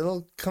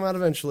 it'll come out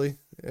eventually.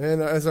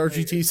 And as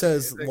RGT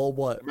says, lol,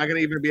 what? Am I gonna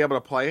even be able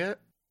to play it?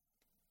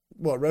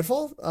 What,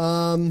 Redfall?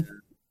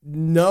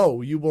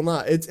 No, you will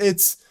not. It's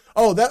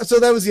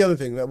that was the other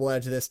thing that we'll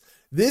add to this.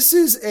 This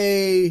is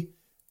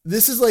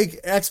like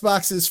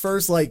Xbox's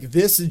first like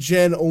this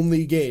gen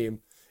only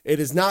game. It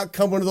is not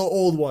come one of the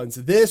old ones.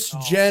 This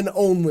gen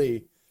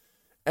only.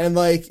 And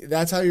like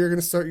that's how you're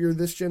gonna start your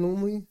this gen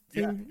only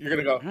Yeah, thing? you're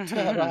gonna go.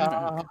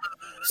 Ta-da.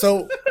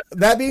 So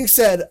that being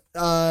said,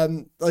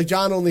 like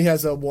John only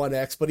has a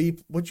 1X,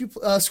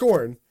 but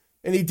Scorn,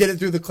 and he did it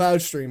through the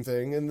cloud stream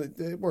thing, and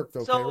it worked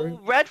okay, So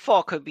right?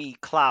 Redfall could be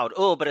cloud.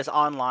 Oh, but it's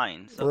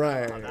online. So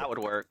Right. that would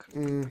work.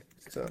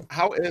 So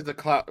How is the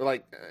cloud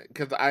like?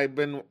 Because I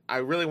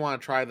really want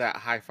to try that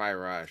Hi-Fi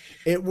Rush.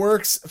 it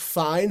works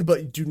fine,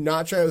 but do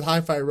not try it with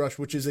Hi-Fi Rush,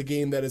 which is a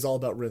game that is all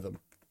about rhythm.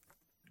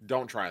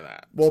 Don't try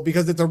that. Well,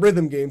 because it's a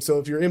rhythm game, so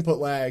if your input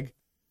lag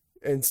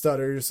and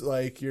stutters,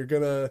 like you're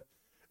gonna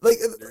like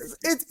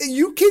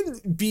you can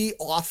be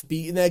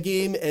offbeat in that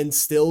game and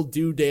still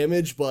do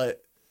damage,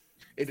 but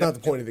it's not the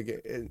point of the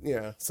game.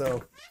 Yeah,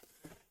 so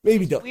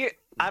maybe don't. Weird.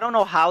 I don't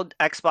know how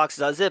Xbox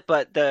does it,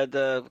 but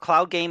the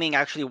cloud gaming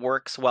actually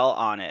works well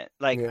on it.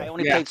 Like Yeah. I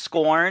only Yeah. played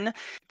Scorn.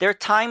 There are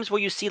times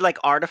where you see like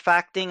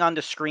artifacting on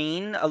the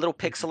screen, a little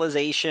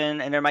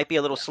pixelization, and there might be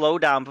a little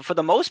slowdown, but for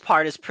the most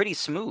part, it's pretty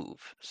smooth.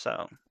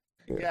 So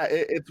Yeah,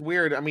 it's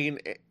weird. I mean,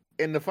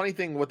 and the funny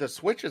thing with the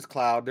Switch's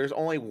cloud, there's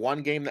only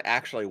one game that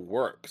actually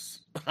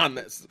works on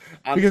this.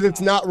 Because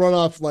it's not run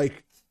off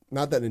like,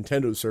 not that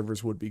Nintendo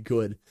servers would be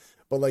good,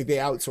 but like they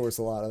outsource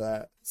a lot of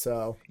that.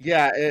 So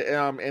Yeah,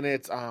 and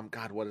it's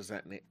God, what is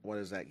that? What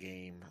is that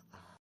game?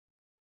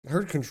 I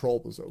heard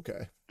Control was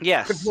okay.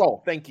 yes,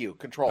 Control. Thank you,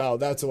 Control. Oh,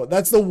 that's the one.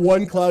 That's the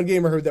one cloud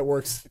game I heard that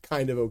works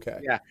kind of okay.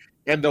 Yeah.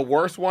 And the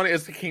worst one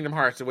is the Kingdom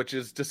Hearts, which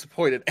is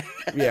disappointed.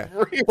 Yeah.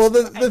 everyone. Well,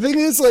 the thing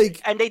is, like,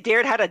 And they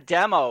dared had a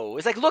demo.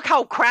 It's like, look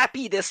how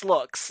crappy this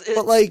looks.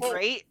 But, like- It's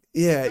great.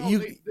 yeah, No,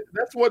 you.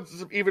 that's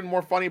what's even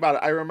more funny about it.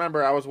 I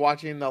remember I was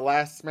watching the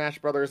last Smash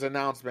Brothers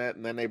announcement,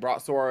 and then they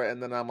brought Sora,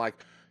 and then I'm like,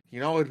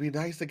 it'd be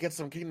nice to get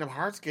some Kingdom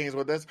Hearts games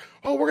with this.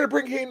 Oh, we're gonna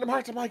bring Kingdom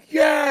Hearts. I'm like,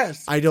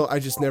 yes. I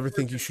just never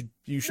think you should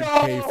you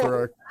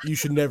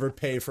should never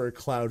pay for a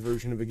cloud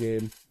version of a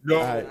game. No,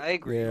 I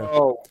agree. Yeah.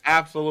 no,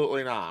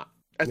 absolutely not.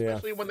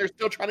 Especially when they're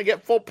still trying to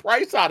get full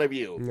price out of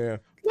you. Yeah.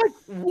 Like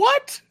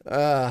what?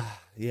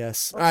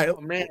 Yes. All right. Oh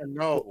man,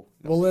 no.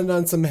 We'll end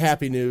on some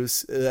happy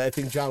news. I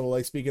think John will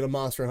like. Speaking of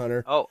Monster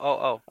Hunter.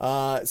 Oh.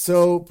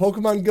 So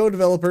Pokemon Go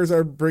developers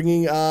are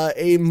bringing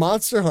a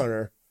Monster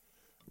Hunter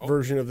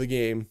version of the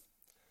game.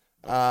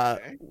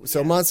 Okay.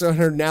 So Monster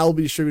Hunter now will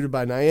be distributed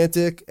by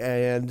Niantic,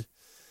 and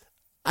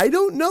I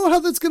don't know how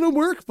that's going to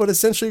work, but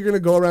essentially you're going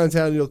to go around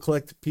town and you'll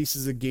collect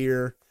pieces of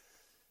gear.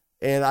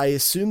 And I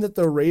assume that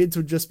the raids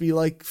would just be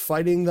like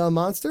fighting the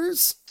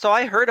monsters. So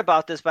I heard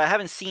about this, but I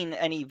haven't seen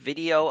any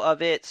video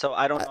of it, so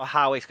I don't know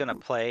how it's gonna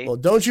play. Well,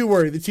 don't you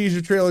worry. The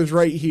teaser trailer's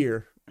right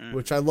here,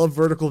 which I love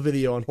vertical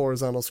video on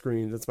horizontal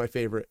screen. That's my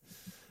favorite.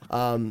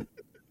 I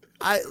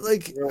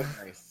like. Real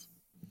nice.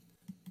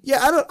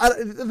 Yeah,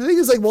 the thing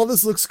is, like, while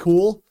this looks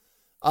cool,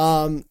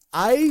 I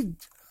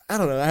don't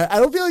know. I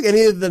don't feel like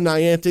any of the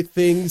Niantic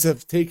things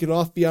have taken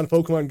off beyond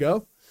Pokemon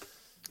Go.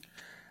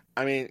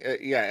 I mean,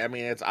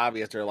 it's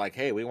obvious. They're like,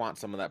 hey, we want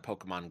some of that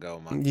Pokemon Go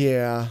money.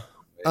 Yeah.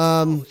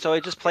 So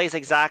it just plays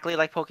exactly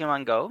like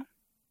Pokemon Go?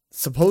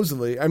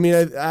 Supposedly. I mean,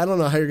 I don't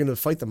know how you're going to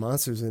fight the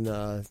monsters in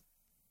Pokemon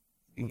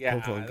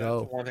That's Go.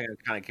 the one thing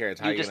I kind of care.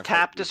 How You just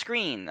tap the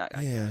screen.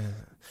 Yeah.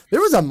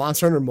 There was a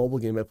Monster Hunter mobile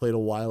game I played a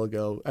while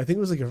ago. I think it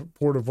was like a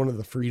port of one of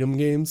the Freedom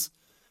games.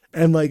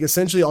 And like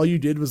essentially all you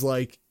did was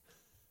like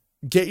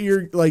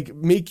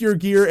make your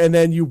gear and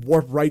then you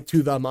warp right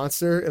to the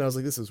monster. And I was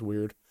like, this is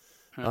weird.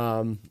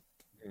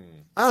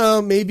 I don't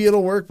know, maybe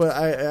it'll work, but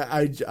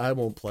I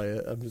won't play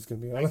it. I'm just gonna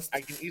be honest.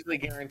 I can easily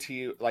guarantee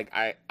you, like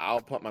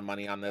I'll put my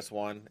money on this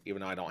one,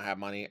 even though I don't have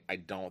money. I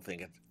don't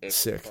think it's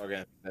Sick.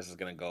 This is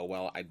gonna go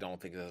well. I don't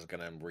think this is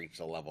gonna reach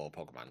the level of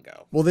Pokemon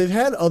Go. Well, they've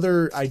had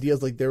other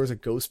ideas, like there was a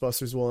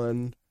Ghostbusters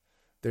one,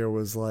 there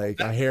was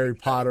like a Harry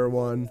Potter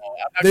one.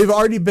 They've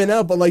already been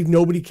out, but like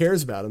nobody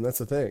cares about them. That's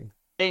the thing.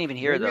 I didn't even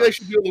hear Maybe those. they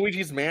should do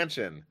Luigi's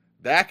Mansion.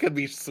 That could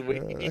be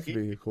sweet. That could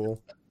be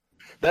cool.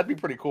 That'd be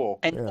pretty cool.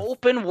 An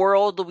open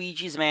world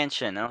Luigi's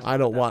Mansion. I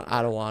don't want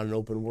an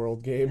open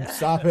world game.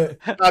 Stop it.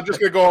 I'm just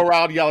gonna go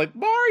around yelling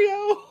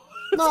Mario.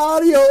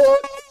 Mario.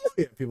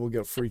 Yeah, people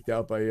get freaked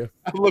out by you.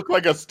 I look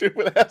like a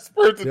stupid ass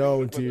person.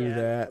 Don't do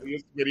that.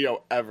 Biggest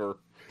video ever.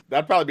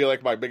 That'd probably be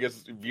like my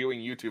biggest viewing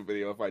YouTube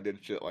video if I did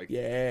shit like that.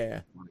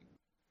 Yeah.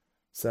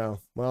 So,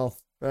 well,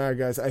 all right,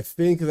 guys. I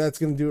think that's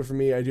gonna do it for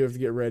me. I do have to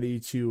get ready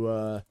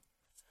to.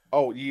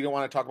 Oh, you don't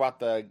want to talk about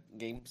the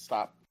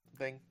GameStop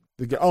thing?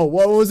 What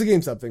was the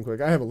GameStop thing?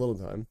 Quick, I have a little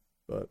time,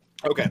 but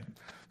Okay.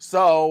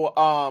 So,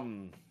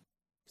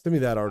 send me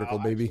that article,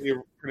 baby.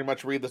 you pretty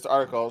much read this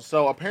article.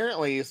 So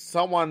apparently,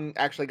 someone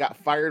actually got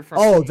fired from.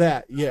 Oh,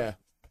 that, yeah.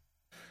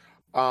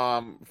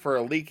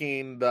 For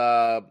leaking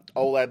the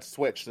OLED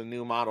Switch, the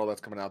new model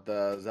that's coming out,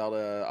 the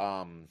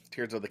Zelda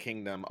Tears of the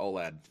Kingdom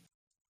OLED.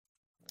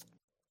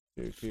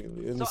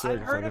 So I've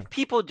heard of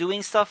people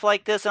doing stuff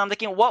like this, and I'm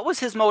thinking, what was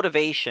his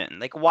motivation?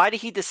 Like, why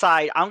did he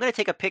decide, I'm going to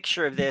take a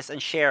picture of this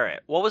and share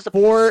it? What was the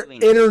point for of doing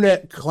this?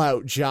 internet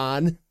clout,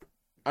 John?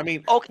 I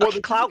mean,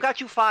 Okay, Cloud got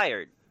you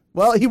fired.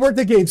 Well, he worked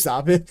at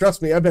GameStop.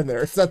 Trust me, I've been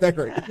there. It's not that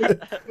great.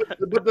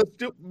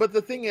 but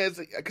the thing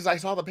is, because I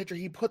saw the picture,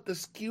 he put the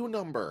SKU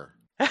number.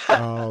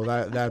 Oh,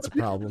 that's a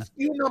problem.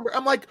 SKU number.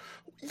 I'm like,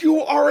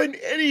 you are an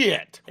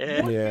idiot.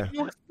 Yeah. What Yeah. do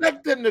you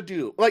expect them to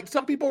do? Like,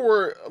 some people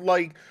were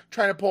like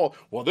trying to pull,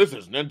 well, this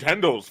is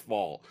Nintendo's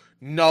fault.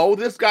 No,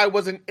 this guy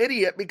was an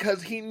idiot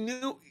because he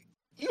knew.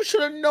 You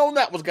should have known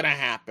that was going to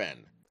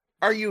happen.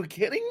 Are you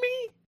kidding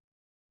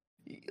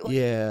me? Like,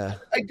 Yeah.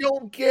 I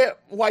don't get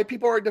why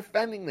people are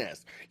defending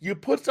this. You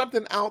put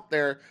something out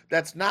there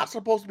that's not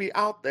supposed to be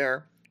out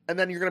there, and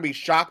then you're going to be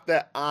shocked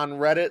that on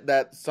Reddit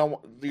that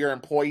your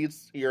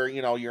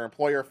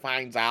employer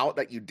finds out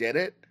that you did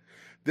it.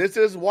 This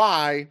is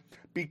why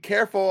be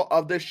careful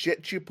of the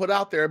shit you put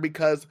out there,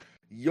 because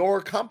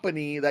your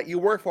company that you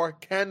work for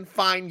can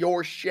find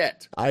your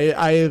shit. I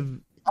have.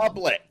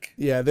 Public.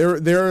 Yeah, there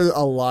are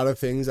a lot of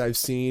things I've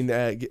seen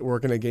at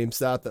working at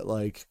GameStop that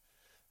like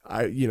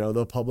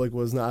the public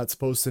was not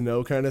supposed to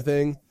know, kind of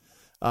thing.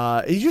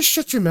 You just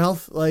shut your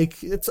mouth.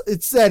 Like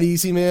it's that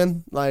easy,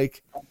 man.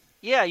 Like,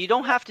 Yeah, you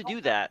don't have to do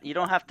that. You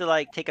don't have to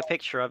like take a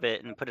picture of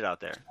it and put it out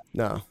there.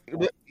 no.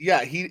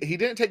 Yeah, he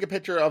didn't take a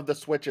picture of the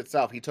Switch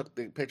itself. He took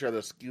the picture of the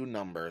SKU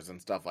numbers and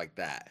stuff like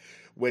that,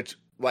 which,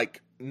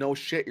 like, no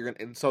shit, you're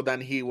gonna. And so then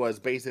he was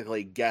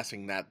basically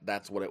guessing that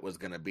that's what it was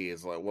gonna be.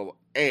 It's like, well,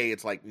 A,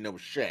 it's like no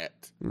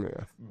shit.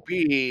 Yeah.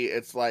 B,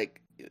 it's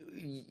like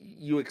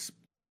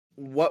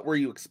what were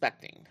you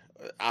expecting?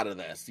 out of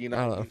this. You I don't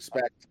know, know. you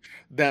expect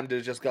them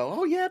to just go,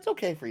 "Oh yeah, it's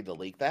okay for you to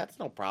leak that. It's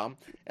no problem."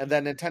 And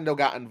then Nintendo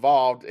got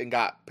involved and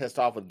got pissed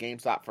off with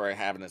GameStop for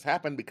having this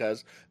happen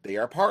because they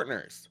are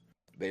partners.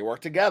 They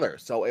work together,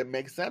 so it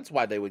makes sense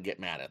why they would get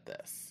mad at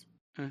this.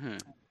 Mm-hmm.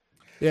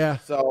 Yeah.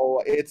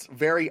 So it's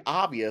very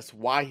obvious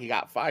why he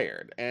got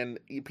fired, and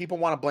people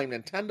want to blame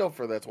Nintendo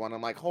for this one.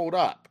 I'm like, hold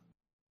up.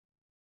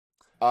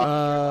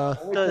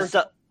 Only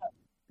person-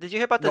 Did you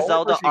hear about the the only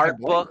Zelda person you can art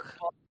blame- book?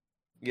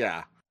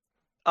 Yeah.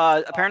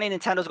 Apparently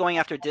Nintendo's going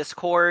after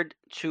Discord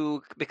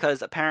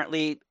because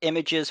apparently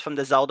images from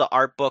the Zelda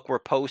art book were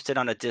posted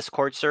on a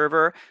Discord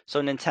server.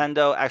 So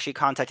Nintendo actually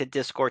contacted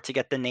Discord to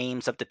get the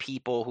names of the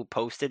people who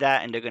posted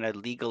that, and they're gonna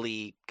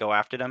legally go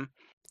after them.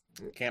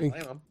 Can't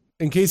blame him.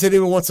 In case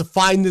anyone wants to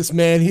find this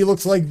man, he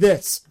looks like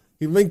this.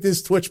 He linked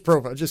his Twitch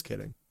profile. Just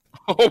kidding.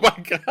 Oh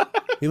my god.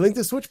 He linked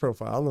his Twitch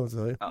profile. I don't know what to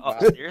tell you.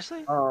 Oh,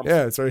 seriously?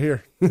 Yeah, it's right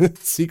here.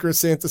 Secret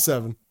Santa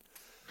 7.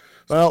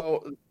 Well,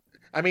 So,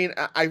 I mean,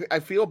 I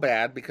feel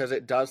bad because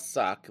it does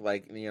suck.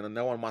 Like, you know,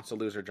 no one wants to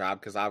lose their job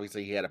because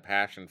obviously he had a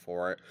passion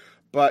for it.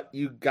 But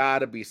you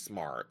gotta be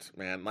smart,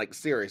 man. Like,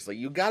 seriously,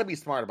 you gotta be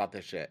smart about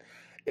this shit.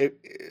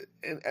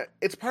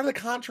 It's part of the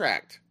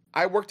contract.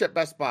 I worked at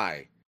Best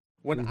Buy.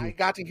 When I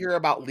got to hear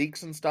about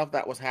leaks and stuff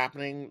that was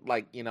happening,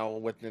 like, you know,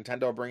 with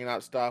Nintendo bringing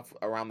out stuff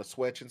around the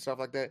Switch and stuff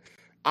like that,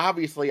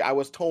 obviously I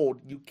was told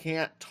you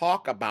can't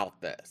talk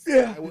about this.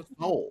 Yeah. I was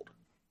told.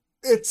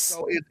 it's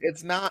So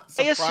it's not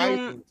I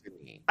surprising to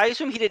me. I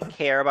assume he didn't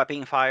care about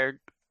being fired.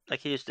 Like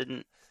he just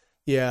didn't.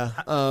 yeah.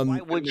 Why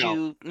would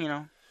no. you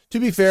know? To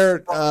be fair,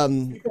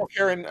 People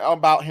caring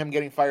about him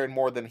getting fired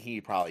more than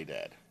he probably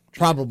did.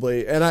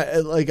 probably. And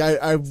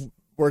I've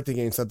worked at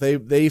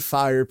GameStop. They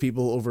fire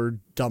people over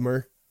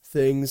dumber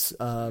things.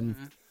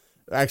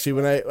 Actually,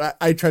 when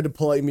I tried to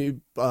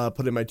politely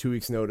put in my 2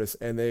 weeks notice,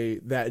 and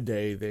that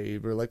day they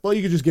were like, "Well,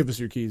 you could just give us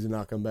your keys and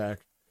not come back."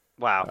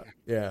 Wow.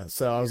 Yeah,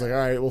 so I was like, "All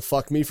right, well,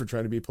 fuck me for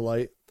trying to be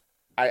polite."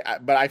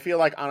 But I feel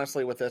like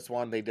honestly with this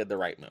one they did the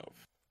right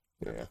move.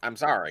 Yeah, I'm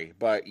sorry,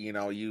 but you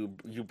know you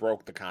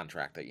broke the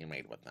contract that you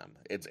made with them.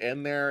 It's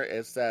in there.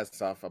 It says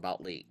stuff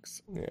about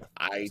leaks. yeah.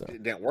 I So-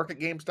 didn't work at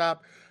GameStop,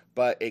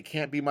 but it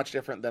can't be much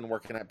different than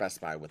working at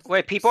Best Buy with. Wait,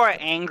 leaks. people are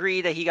angry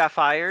that he got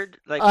fired.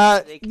 Like,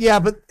 Yeah,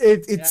 but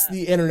it's Yeah.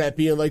 the internet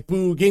being like,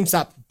 "Boo,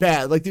 GameStop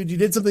bad." Like, dude, you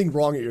did something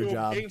wrong at your Ooh,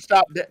 job.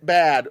 GameStop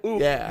bad. Ooh,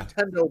 Yeah.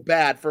 Nintendo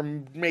bad for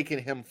making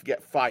him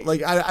get fired.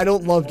 Like, I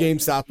don't love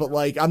GameStop, but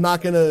like, I'm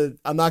not gonna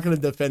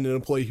defend an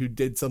employee who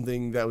did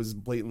something that was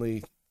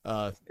blatantly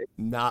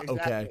not okay.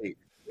 Exactly.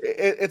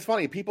 It's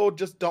funny. People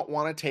just don't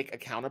want to take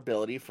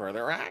accountability for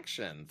their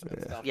actions and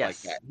stuff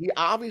Yes. like that. He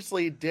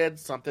obviously did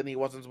something he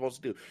wasn't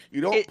supposed to do. You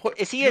don't put.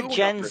 Is he a two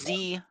Gen numbers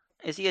Z?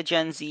 Is he a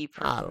Gen Z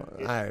person?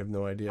 I have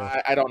no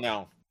idea. I don't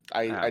know.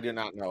 I Oh. do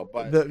not know.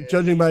 But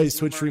Judging by his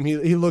Twitch stream,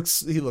 he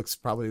looks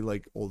probably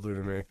like older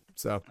than me.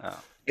 So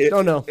Oh.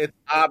 don't know. It's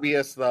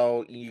obvious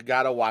though. You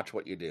got to watch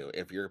what you do.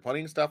 If you're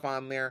putting stuff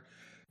on there,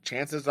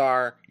 chances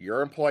are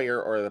your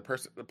employer or the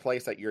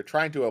place that you're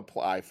trying to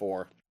apply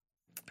for,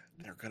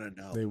 they're gonna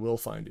know. They will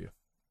find you.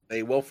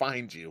 They will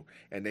find you,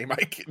 and they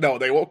might. No,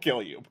 they won't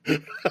kill you.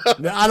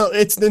 No, I don't.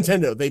 It's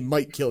Nintendo. They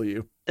might kill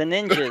you. The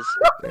ninjas.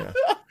 Yeah.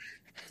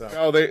 So,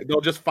 No, they'll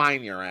just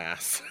fine your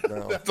ass.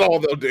 no. That's all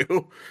they'll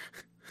do.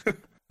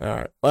 All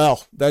right.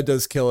 Well, that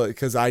does kill it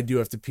because I do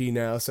have to pee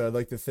now. So I'd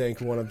like to thank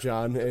One Up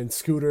John and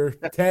Scooter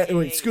 10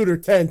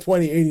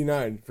 20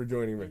 89 for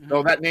joining me.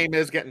 No, that name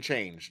is getting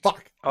changed.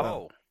 Fuck.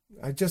 Oh.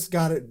 I just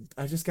got it.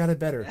 I just got it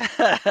better.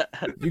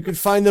 You can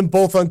find them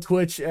both on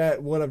Twitch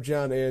at One Up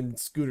John and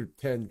Scooter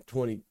 10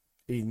 20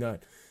 89.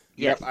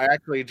 Yes. Yep, I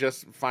actually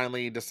just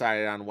finally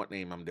decided on what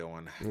name I'm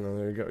doing. Well,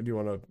 there you go. Do you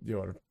want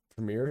to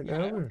premiere it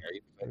now?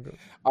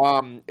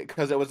 or-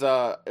 Because it was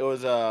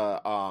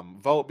a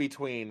vote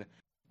between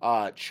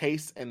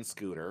Chase and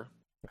Scooter.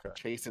 Okay.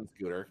 Chase and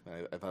Scooter.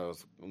 I thought it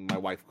was, my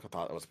wife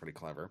thought it was pretty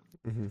clever.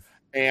 Mhm.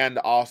 And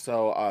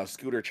also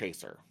Scooter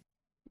Chaser.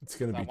 It's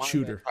gonna I be wanted to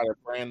Shooter. try to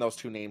brand those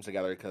two names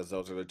together because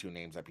those are the two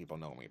names that people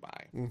know me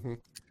by. Mm-hmm.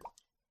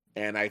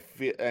 And I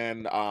feel,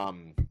 and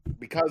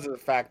because of the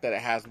fact that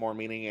it has more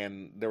meaning,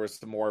 and there was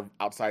some more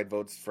outside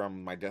votes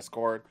from my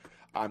Discord,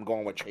 I'm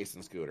going with Chase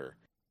and Scooter.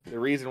 The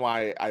reason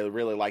why I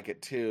really like it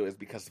too is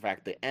because the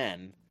fact the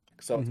N,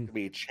 so it's Mhm. gonna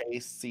be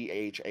Chase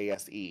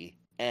Chase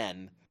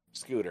N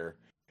Scooter,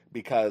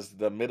 because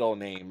the middle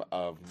name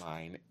of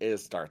mine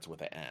starts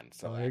with an N.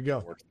 So Oh, there you that go.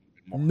 works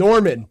even more.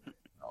 Norman.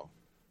 Oh.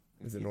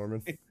 Is it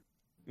Norman?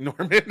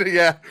 Norman,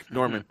 yeah,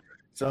 Norman.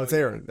 So it's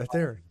Aaron. That's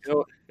Aaron.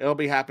 It'll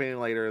be happening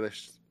later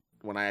this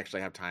when I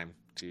actually have time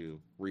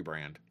to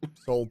rebrand.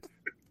 Sold.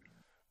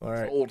 All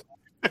right. Old.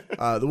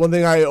 The one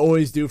thing I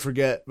always do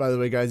forget, by the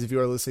way, guys, if you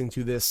are listening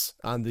to this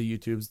on the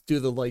YouTubes, do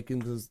the like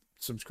and the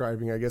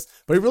subscribing, I guess.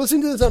 But if you're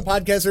listening to this on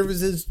podcast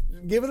services,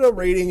 give it a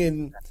rating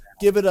and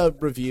give it a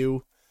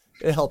review.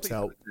 It helps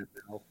out.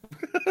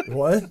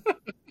 What?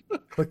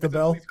 Click the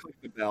bell? Please click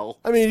the bell.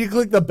 I mean, you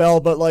click the bell,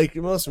 but like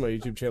most of my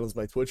YouTube channels,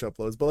 my Twitch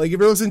uploads. But like, if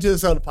you're listening to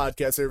this on a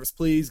podcast service,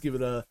 please give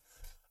it a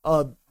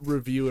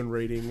review and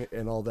rating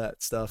and all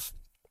that stuff.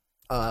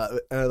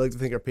 And I'd like to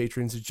thank our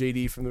patrons,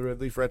 JD from the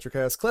Red Leaf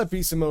Retrocast,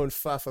 Cleppy, Simone,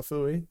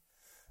 Fafafui.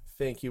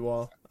 Thank you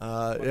all.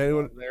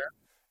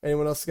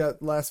 Anyone else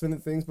got last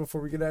minute things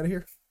before we get out of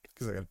here?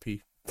 Because I got to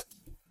pee.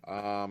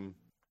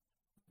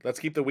 Let's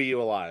keep the Wii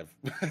U alive.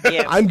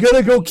 Yeah. I'm going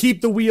to go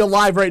keep the Wii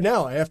alive right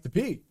now. I have to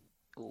pee.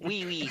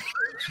 Wee.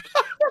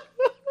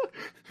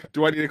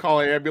 Do I need to call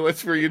an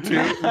ambulance for you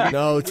too?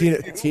 No,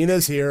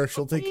 Tina's here.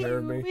 She'll take care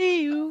of me.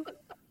 Wee. All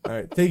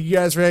right. Thank you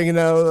guys for hanging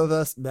out with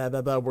us. Blah,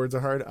 blah, blah. Words are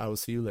hard. I will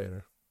see you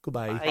later.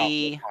 Goodbye.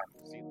 Bye.